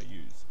analogy should I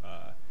use?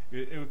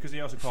 Because he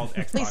also called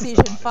Xbox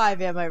PlayStation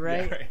 5, am I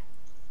right? Yeah, right.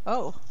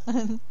 Oh.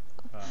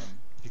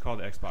 He called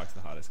Xbox the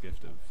hottest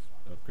gift of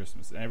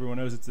Christmas, and everyone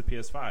knows it's the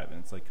PS5, and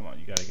it's like, come on,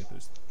 you got to get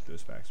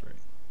those facts right.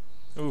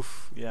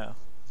 Oof, yeah.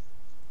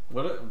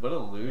 What a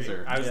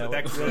loser! I was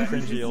that really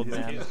cringy old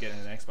man. Kid's getting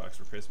an Xbox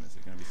for Christmas.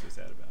 He's gonna be so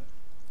sad about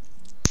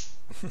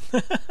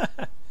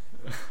it.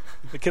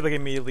 The kid like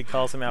immediately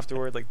calls him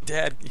afterward, like,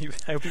 Dad,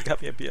 I hope you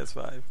got me a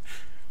PS5.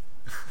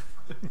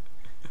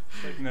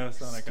 Like, no,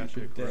 son, I got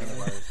you a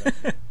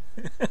coronavirus.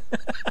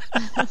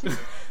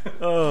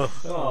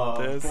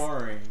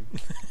 Boring.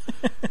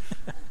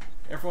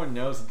 Everyone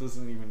knows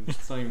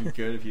it's not even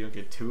good if you don't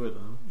get 2 of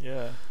them.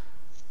 Yeah.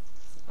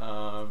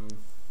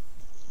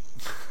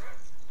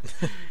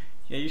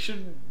 Yeah, you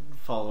should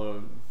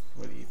follow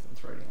what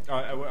Ethan's writing.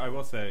 I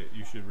will say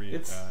you should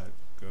read.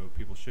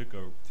 People should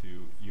go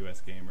to US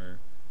Gamer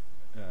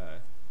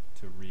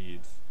to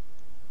read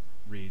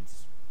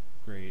Reed's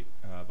great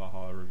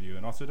Valhalla review,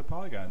 and also to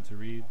Polygon to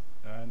read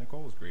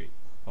Nicole's great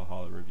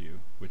Valhalla review,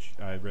 which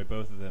I read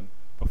both of them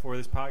before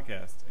this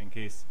podcast, in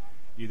case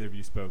either of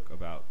you spoke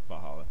about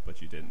Valhalla,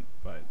 but you didn't.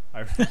 But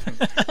I read them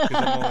because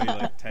I'm only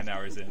like 10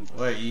 hours in.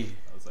 I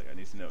was like, I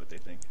need to know what they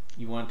think.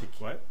 You want to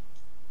what?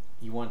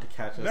 You want to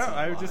catch us? No,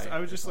 I was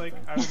just like,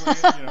 I was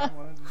like,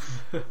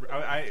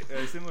 I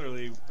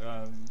similarly,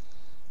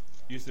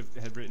 Yusuf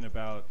had written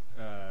about.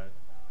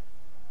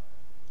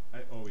 I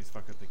always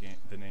fuck up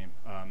the name.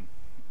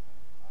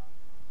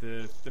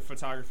 The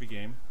photography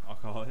game, I'll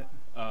call it.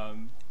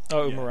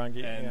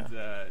 Umurangi.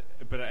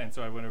 And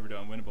so I went over to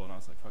Unwinnable, and I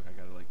was like, fuck, I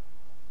gotta like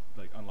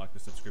unlock the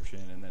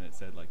subscription, and then it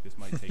said like this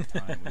might take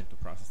time. We have to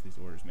process these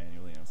orders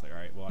manually, and I was like, all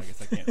right, well, I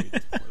guess I can't read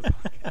this before the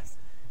podcast,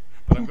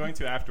 but I'm going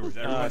to afterwards.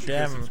 Everyone should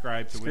go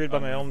subscribe to screwed by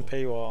my own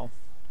paywall.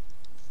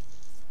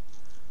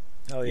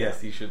 Oh yeah.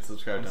 Yes, you should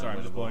subscribe. I'm sorry,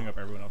 I'm just blowing up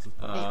everyone else's.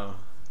 No,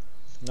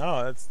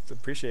 that's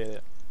appreciate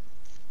it.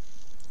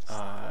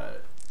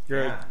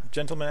 You're a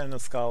gentleman and a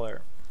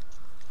scholar.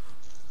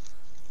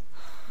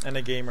 And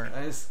a gamer.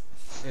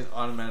 It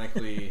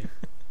automatically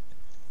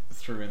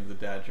threw in the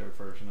dad joke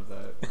version of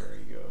that, where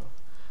you go,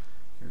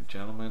 you're a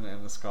gentleman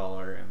and a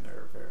scholar, and there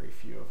are very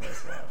few of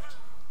us left.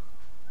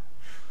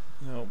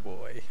 Oh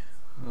boy.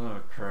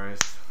 Oh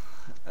Christ.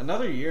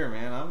 Another year,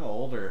 man. I'm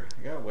older.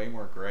 I got way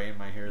more gray in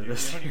my hair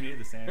this year. You need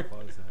the Santa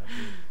Claus to have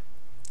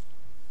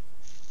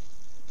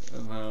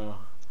you. No.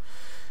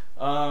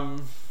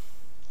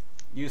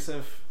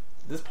 Yusuf,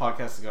 this podcast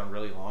has gone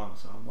really long,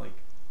 so I'm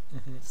like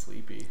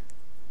sleepy.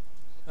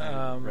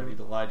 I'm ready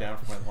to lie down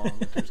for my long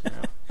winter's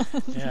nap.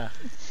 Yeah.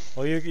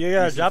 Well, you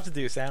got a job to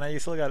do, Santa. You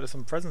still got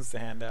some presents to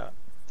hand out.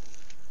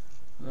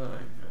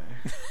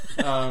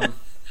 Okay.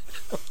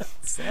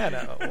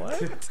 Santa,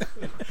 what?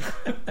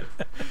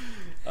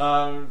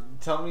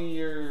 Tell me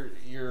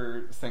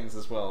your things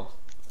as well.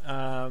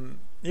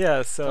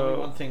 Yeah. So tell me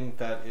one thing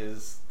that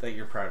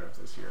you're proud of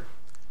this year.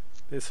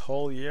 This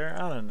whole year,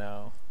 I don't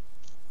know.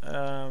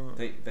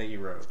 That you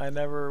wrote. I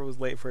never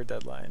was late for a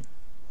deadline.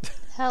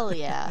 Hell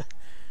yeah.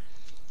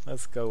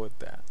 Let's go with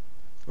that.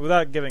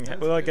 without That's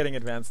good. getting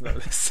advance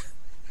notice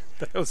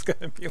that I was going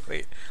to be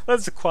late.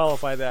 Let's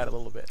qualify that a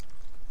little bit.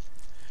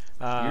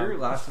 Your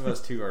Last of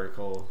Us 2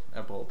 article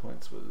at Bullet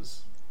Points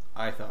was,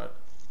 I thought,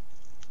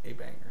 a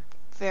banger.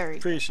 Very.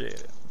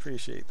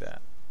 Appreciate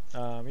that.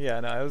 Yeah,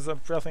 no, I was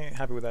definitely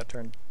happy with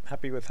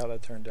how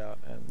that turned out,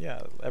 and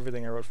yeah,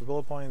 everything I wrote for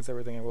Bullet Points,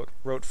 everything I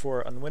wrote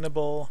for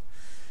Unwinnable,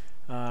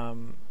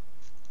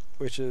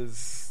 which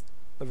is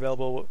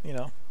available,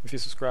 if you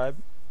subscribe.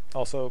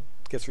 Also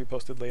gets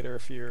reposted later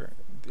if you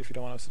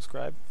don't want to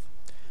subscribe,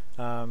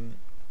 and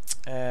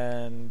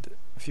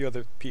a few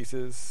other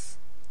pieces.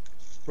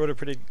 Wrote a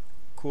pretty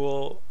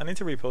cool. I need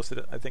to repost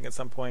it, I think, at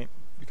some point,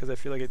 because I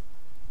feel like it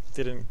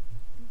didn't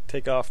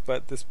take off.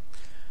 But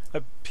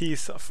a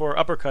piece for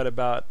Uppercut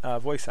about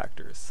voice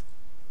actors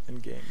in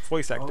games,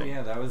 voice acting. Oh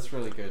yeah, that was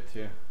really good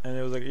too. And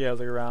it was like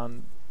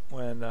around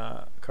when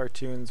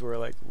cartoons were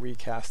like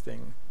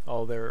recasting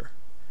all their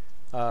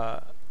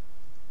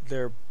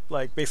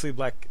like basically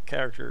black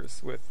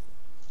characters with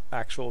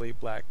actually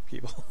black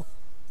people,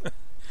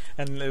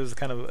 and it was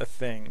kind of a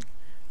thing.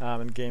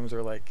 And games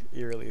were like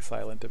eerily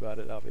silent about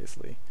it,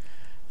 obviously,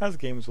 as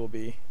games will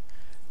be.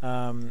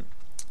 And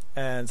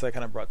so I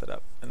kind of brought that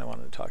up, and I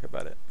wanted to talk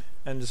about it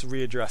and just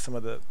readdress some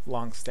of the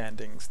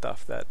long-standing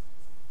stuff that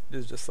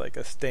is just like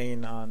a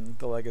stain on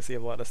the legacy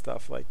of a lot of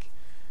stuff. Like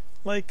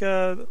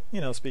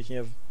speaking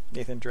of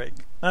Nathan Drake,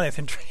 not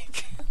Nathan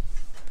Drake,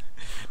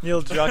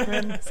 Neil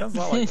Druckmann sounds a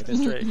lot like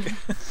Nathan Drake.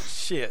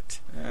 Shit.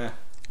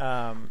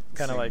 Kind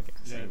of like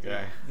same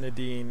guy.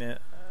 Nadine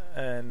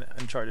and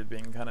Uncharted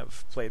being kind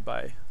of played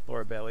by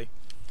Laura Bailey,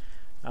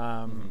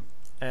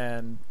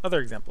 and other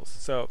examples.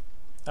 So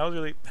I was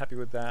really happy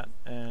with that,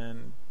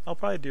 and I'll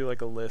probably do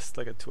like a list,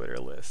 like a Twitter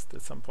list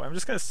at some point. I'm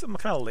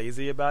kind of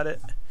lazy about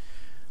it.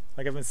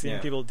 Like I've been seeing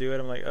people do it.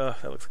 I'm like, ugh,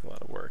 that looks like a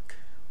lot of work.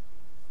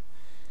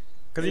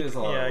 Because you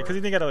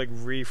think you gotta like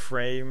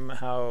reframe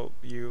how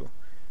you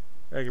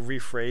like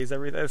rephrase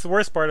everything. It's the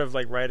worst part of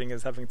like writing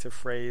is having to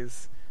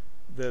phrase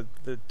the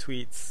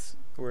tweets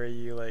where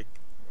you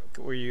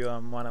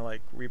want to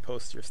like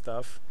repost your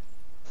stuff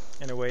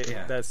in a way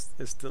that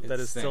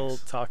is still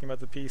talking about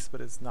the piece,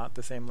 but it's not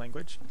the same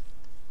language.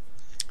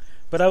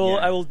 But I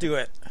will do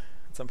it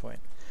at some point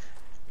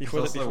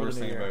before the worst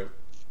new thing year. about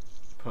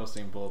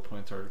posting Bullet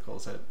Points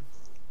articles at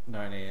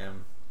 9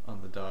 a.m.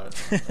 on the dot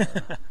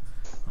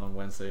on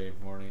Wednesday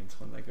mornings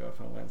when they go up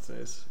on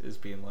Wednesdays is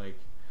being like,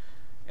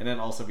 and then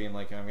also being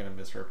like, I'm going to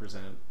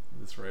misrepresent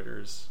this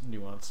writer's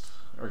nuanced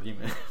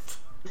argument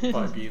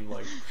by being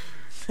like,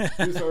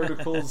 this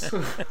article's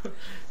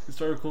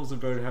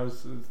about how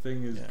the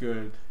thing is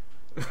good.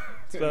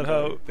 It's about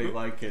how they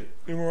like it.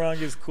 Boomerang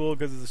is cool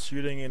because there's a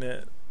shooting in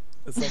it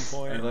at some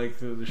point. I like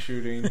the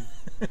shooting.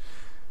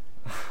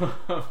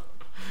 But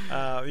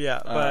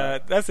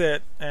that's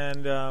it.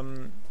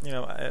 And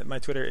my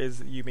Twitter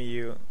is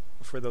YumiU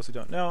for those who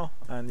don't know,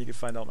 and you can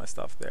find all my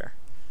stuff there.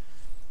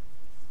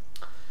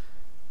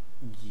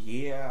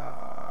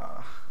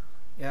 Yeah,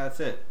 that's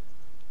it.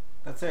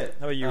 How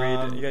about you,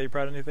 Reed? You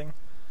proud of anything?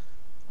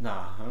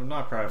 Nah, I'm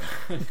not proud of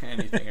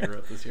anything I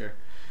wrote this year.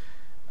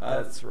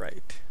 That's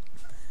right.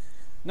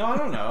 No, I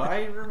don't know.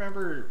 I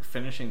remember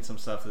finishing some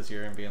stuff this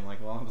year and being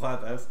like, well, I'm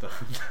glad that's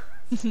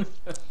done.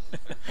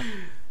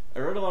 I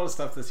wrote a lot of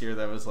stuff this year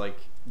that was like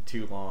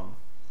too long,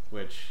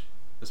 which,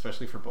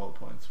 especially for Bullet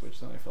Points, which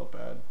then I felt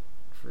bad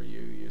for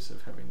you,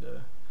 Yusuf, having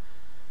to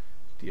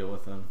deal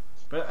with them.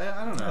 But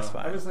I don't know. That's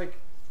fine. I was like,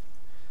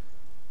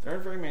 there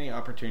aren't very many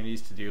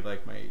opportunities to do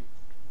like my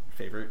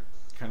favorite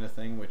kind of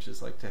thing, which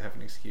is like to have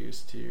an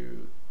excuse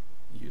to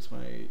use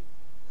my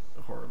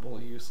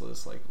horrible,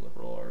 useless like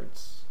liberal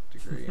arts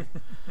degree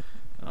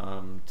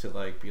to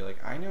like be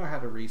like, I know how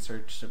to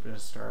research some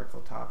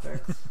historical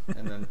topics,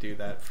 and then do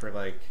that for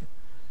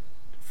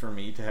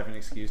me to have an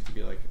excuse to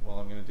be like, well,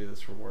 I'm going to do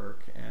this for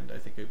work, and I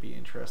think it'd be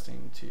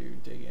interesting to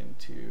dig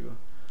into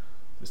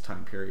this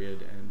time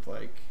period and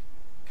like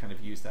kind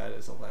of use that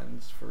as a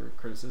lens for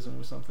criticism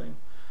of something.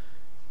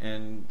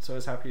 And so I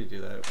was happy to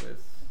do that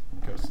with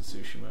Ghost of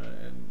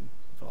Tsushima and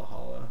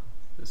Valhalla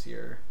this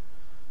year.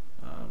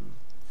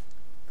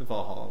 The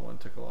Valhalla one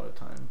took a lot of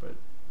time, but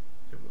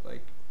it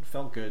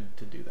felt good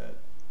to do that.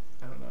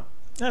 I don't know.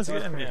 That's so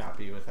good. I was pretty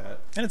happy with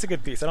that. And it's a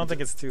good piece. I don't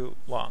think it's too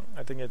long.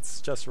 I think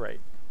it's just right.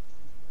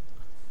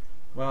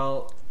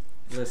 Well,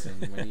 listen,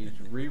 when you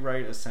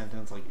rewrite a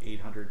sentence like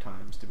 800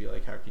 times to be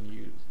like, how can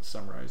you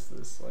summarize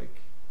this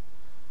like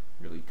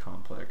really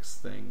complex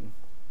thing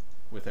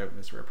without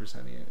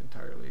misrepresenting it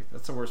entirely?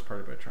 That's the worst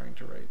part about trying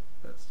to write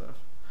that stuff.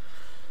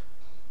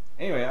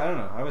 Anyway, I don't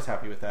know. I was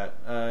happy with that.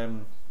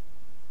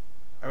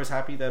 I was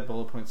happy that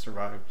Bullet Points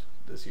survived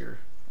this year,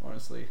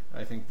 honestly.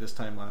 I think this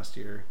time last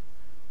year,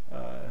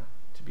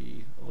 to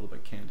be a little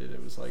bit candid,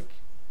 it was like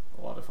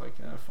a lot of like,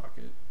 fuck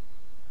it.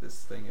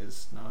 This thing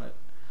is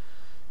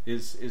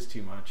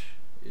too much.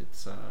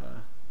 It's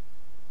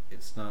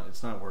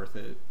not worth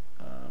it.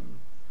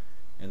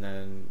 And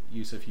then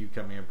Yusuf, you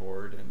coming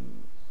aboard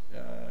and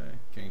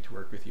getting to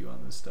work with you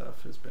on this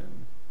stuff has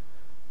been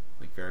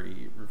like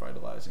very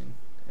revitalizing,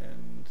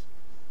 and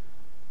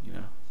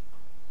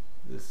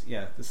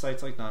the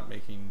site's like not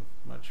making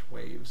much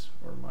waves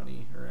or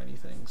money or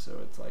anything, so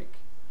it's like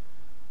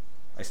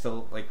I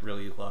still like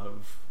really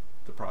love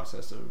the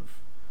process of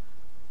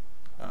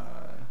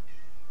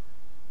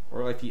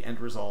or like the end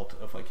result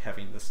of like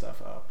having this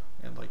stuff up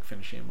and like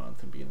finishing a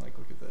month and being like,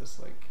 look at this,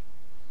 like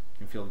you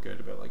can feel good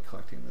about like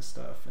collecting this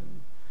stuff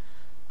and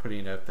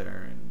putting it out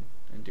there and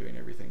doing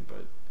everything,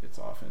 but it's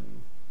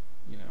often,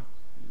 you know,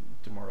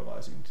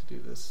 demoralizing to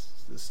do this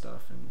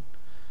stuff, and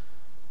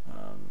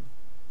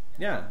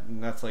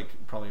and that's like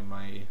probably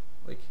my,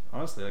 like,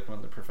 honestly, like one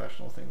of the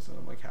professional things that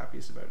I'm like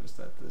happiest about is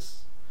that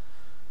this,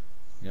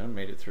 you know,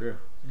 made it through.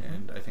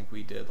 And I think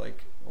we did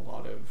like a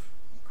lot of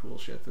cool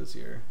shit this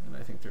year, and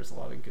I think there's a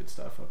lot of good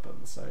stuff up on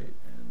the site,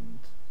 and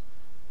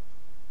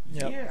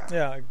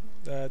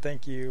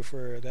thank you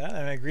for that.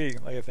 And I agree,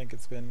 like I think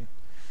it's been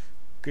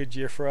a good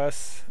year for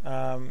us.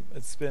 I'm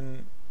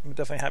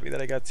definitely happy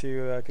that I got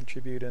to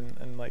contribute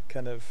and like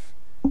kind of,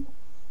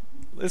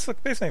 this was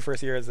basically my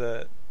first year as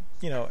a,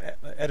 you know,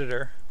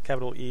 editor,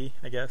 capital E,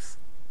 I guess,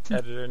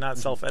 editor, not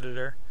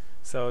self-editor.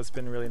 So it's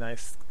been really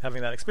nice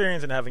having that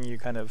experience and having you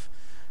kind of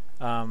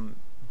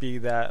be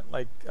that,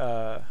 like,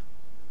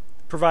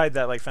 provide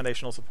that like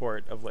foundational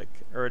support of like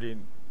already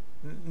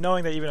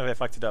knowing that even if I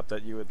fucked it up,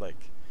 that you would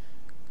like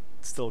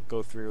still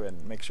go through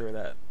and make sure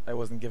that I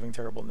wasn't giving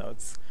terrible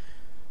notes.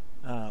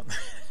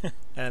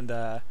 And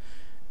I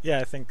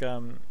think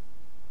I'm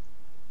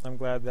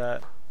glad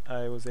that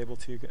I was able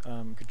to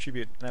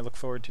contribute, and I look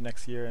forward to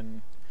next year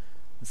and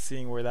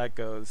seeing where that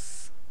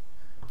goes.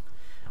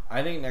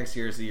 I think next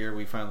year is the year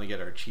we finally get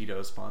our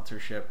Cheeto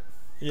sponsorship.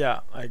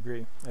 Yeah, I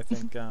agree. I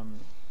think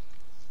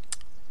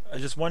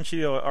just one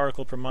Cheeto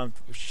article per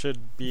month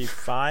should be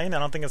fine. I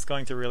don't think it's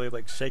going to really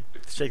like shake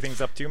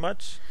things up too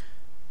much.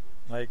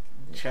 Like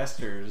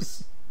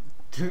Chester's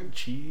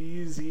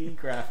cheesy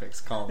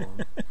graphics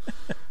column.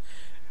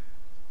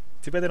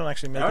 Too bad they don't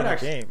actually make any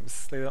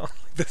games. They don't.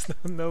 There's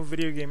no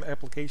video game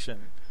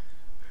application.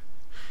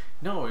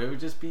 No, it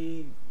would just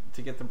be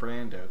to get the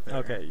brand out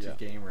there to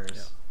gamers.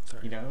 Yeah.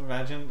 Sorry. You know,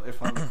 imagine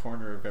if on the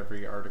corner of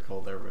every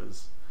article there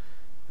was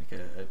like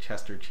a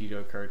Chester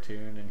Cheeto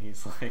cartoon, and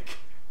he's like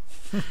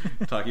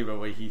talking about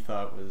what he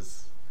thought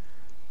was,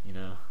 you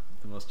know,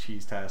 the most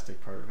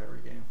cheese-tastic part of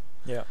every game.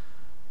 Yeah.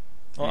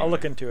 Well, anyway. I'll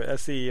look into it.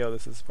 As CEO,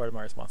 this is part of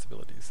my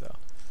responsibility, so.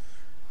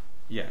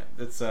 Yeah,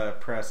 it's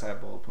press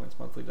at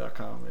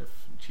bulletpointsmonthly.com if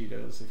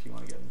Cheetos, if you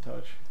want to get in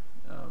touch.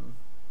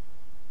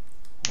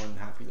 More than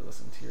happy to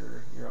listen to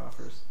your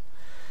offers.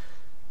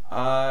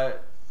 So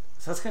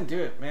that's going to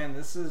do it. Man,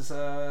 this is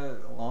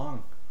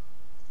long.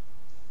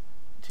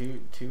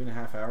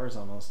 2.5 hours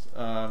almost.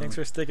 Thanks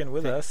for sticking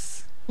with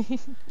us.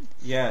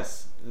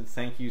 Yes,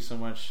 thank you so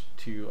much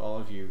to all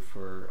of you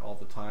for all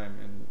the time,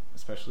 and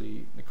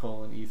especially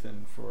Nicole and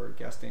Ethan for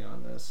guesting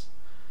on this.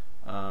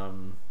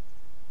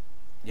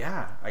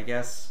 I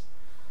guess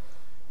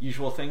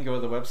usual thing, go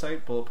to the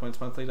website,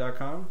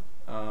 bulletpointsmonthly.com.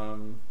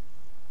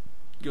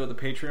 Go to the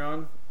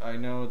Patreon. I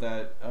know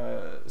that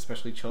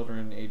especially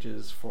children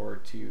ages 4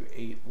 to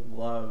 8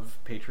 love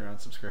Patreon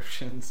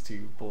subscriptions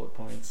to Bullet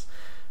Points.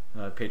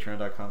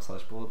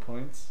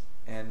 Patreon.com/bulletpoints.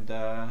 And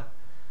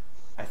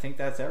I think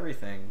that's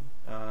everything.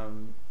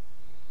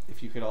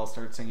 If you could all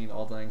start singing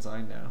Auld Lang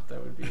Syne now,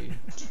 that would be...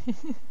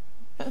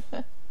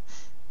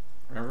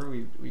 Remember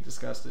we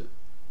discussed it.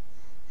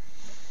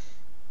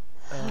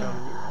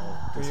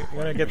 You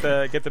want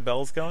to get the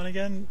bells going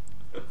again?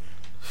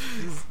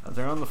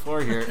 They're on the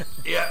floor here.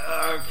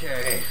 Yeah,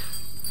 okay.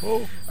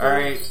 All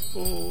right.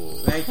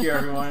 Thank you,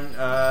 everyone.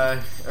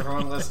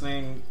 Everyone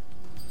listening,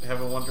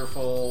 have a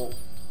wonderful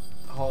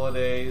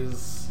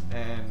holidays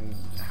and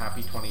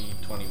happy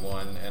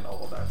 2021 and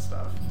all of that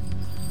stuff.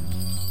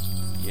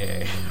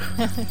 Yay.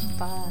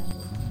 Bye.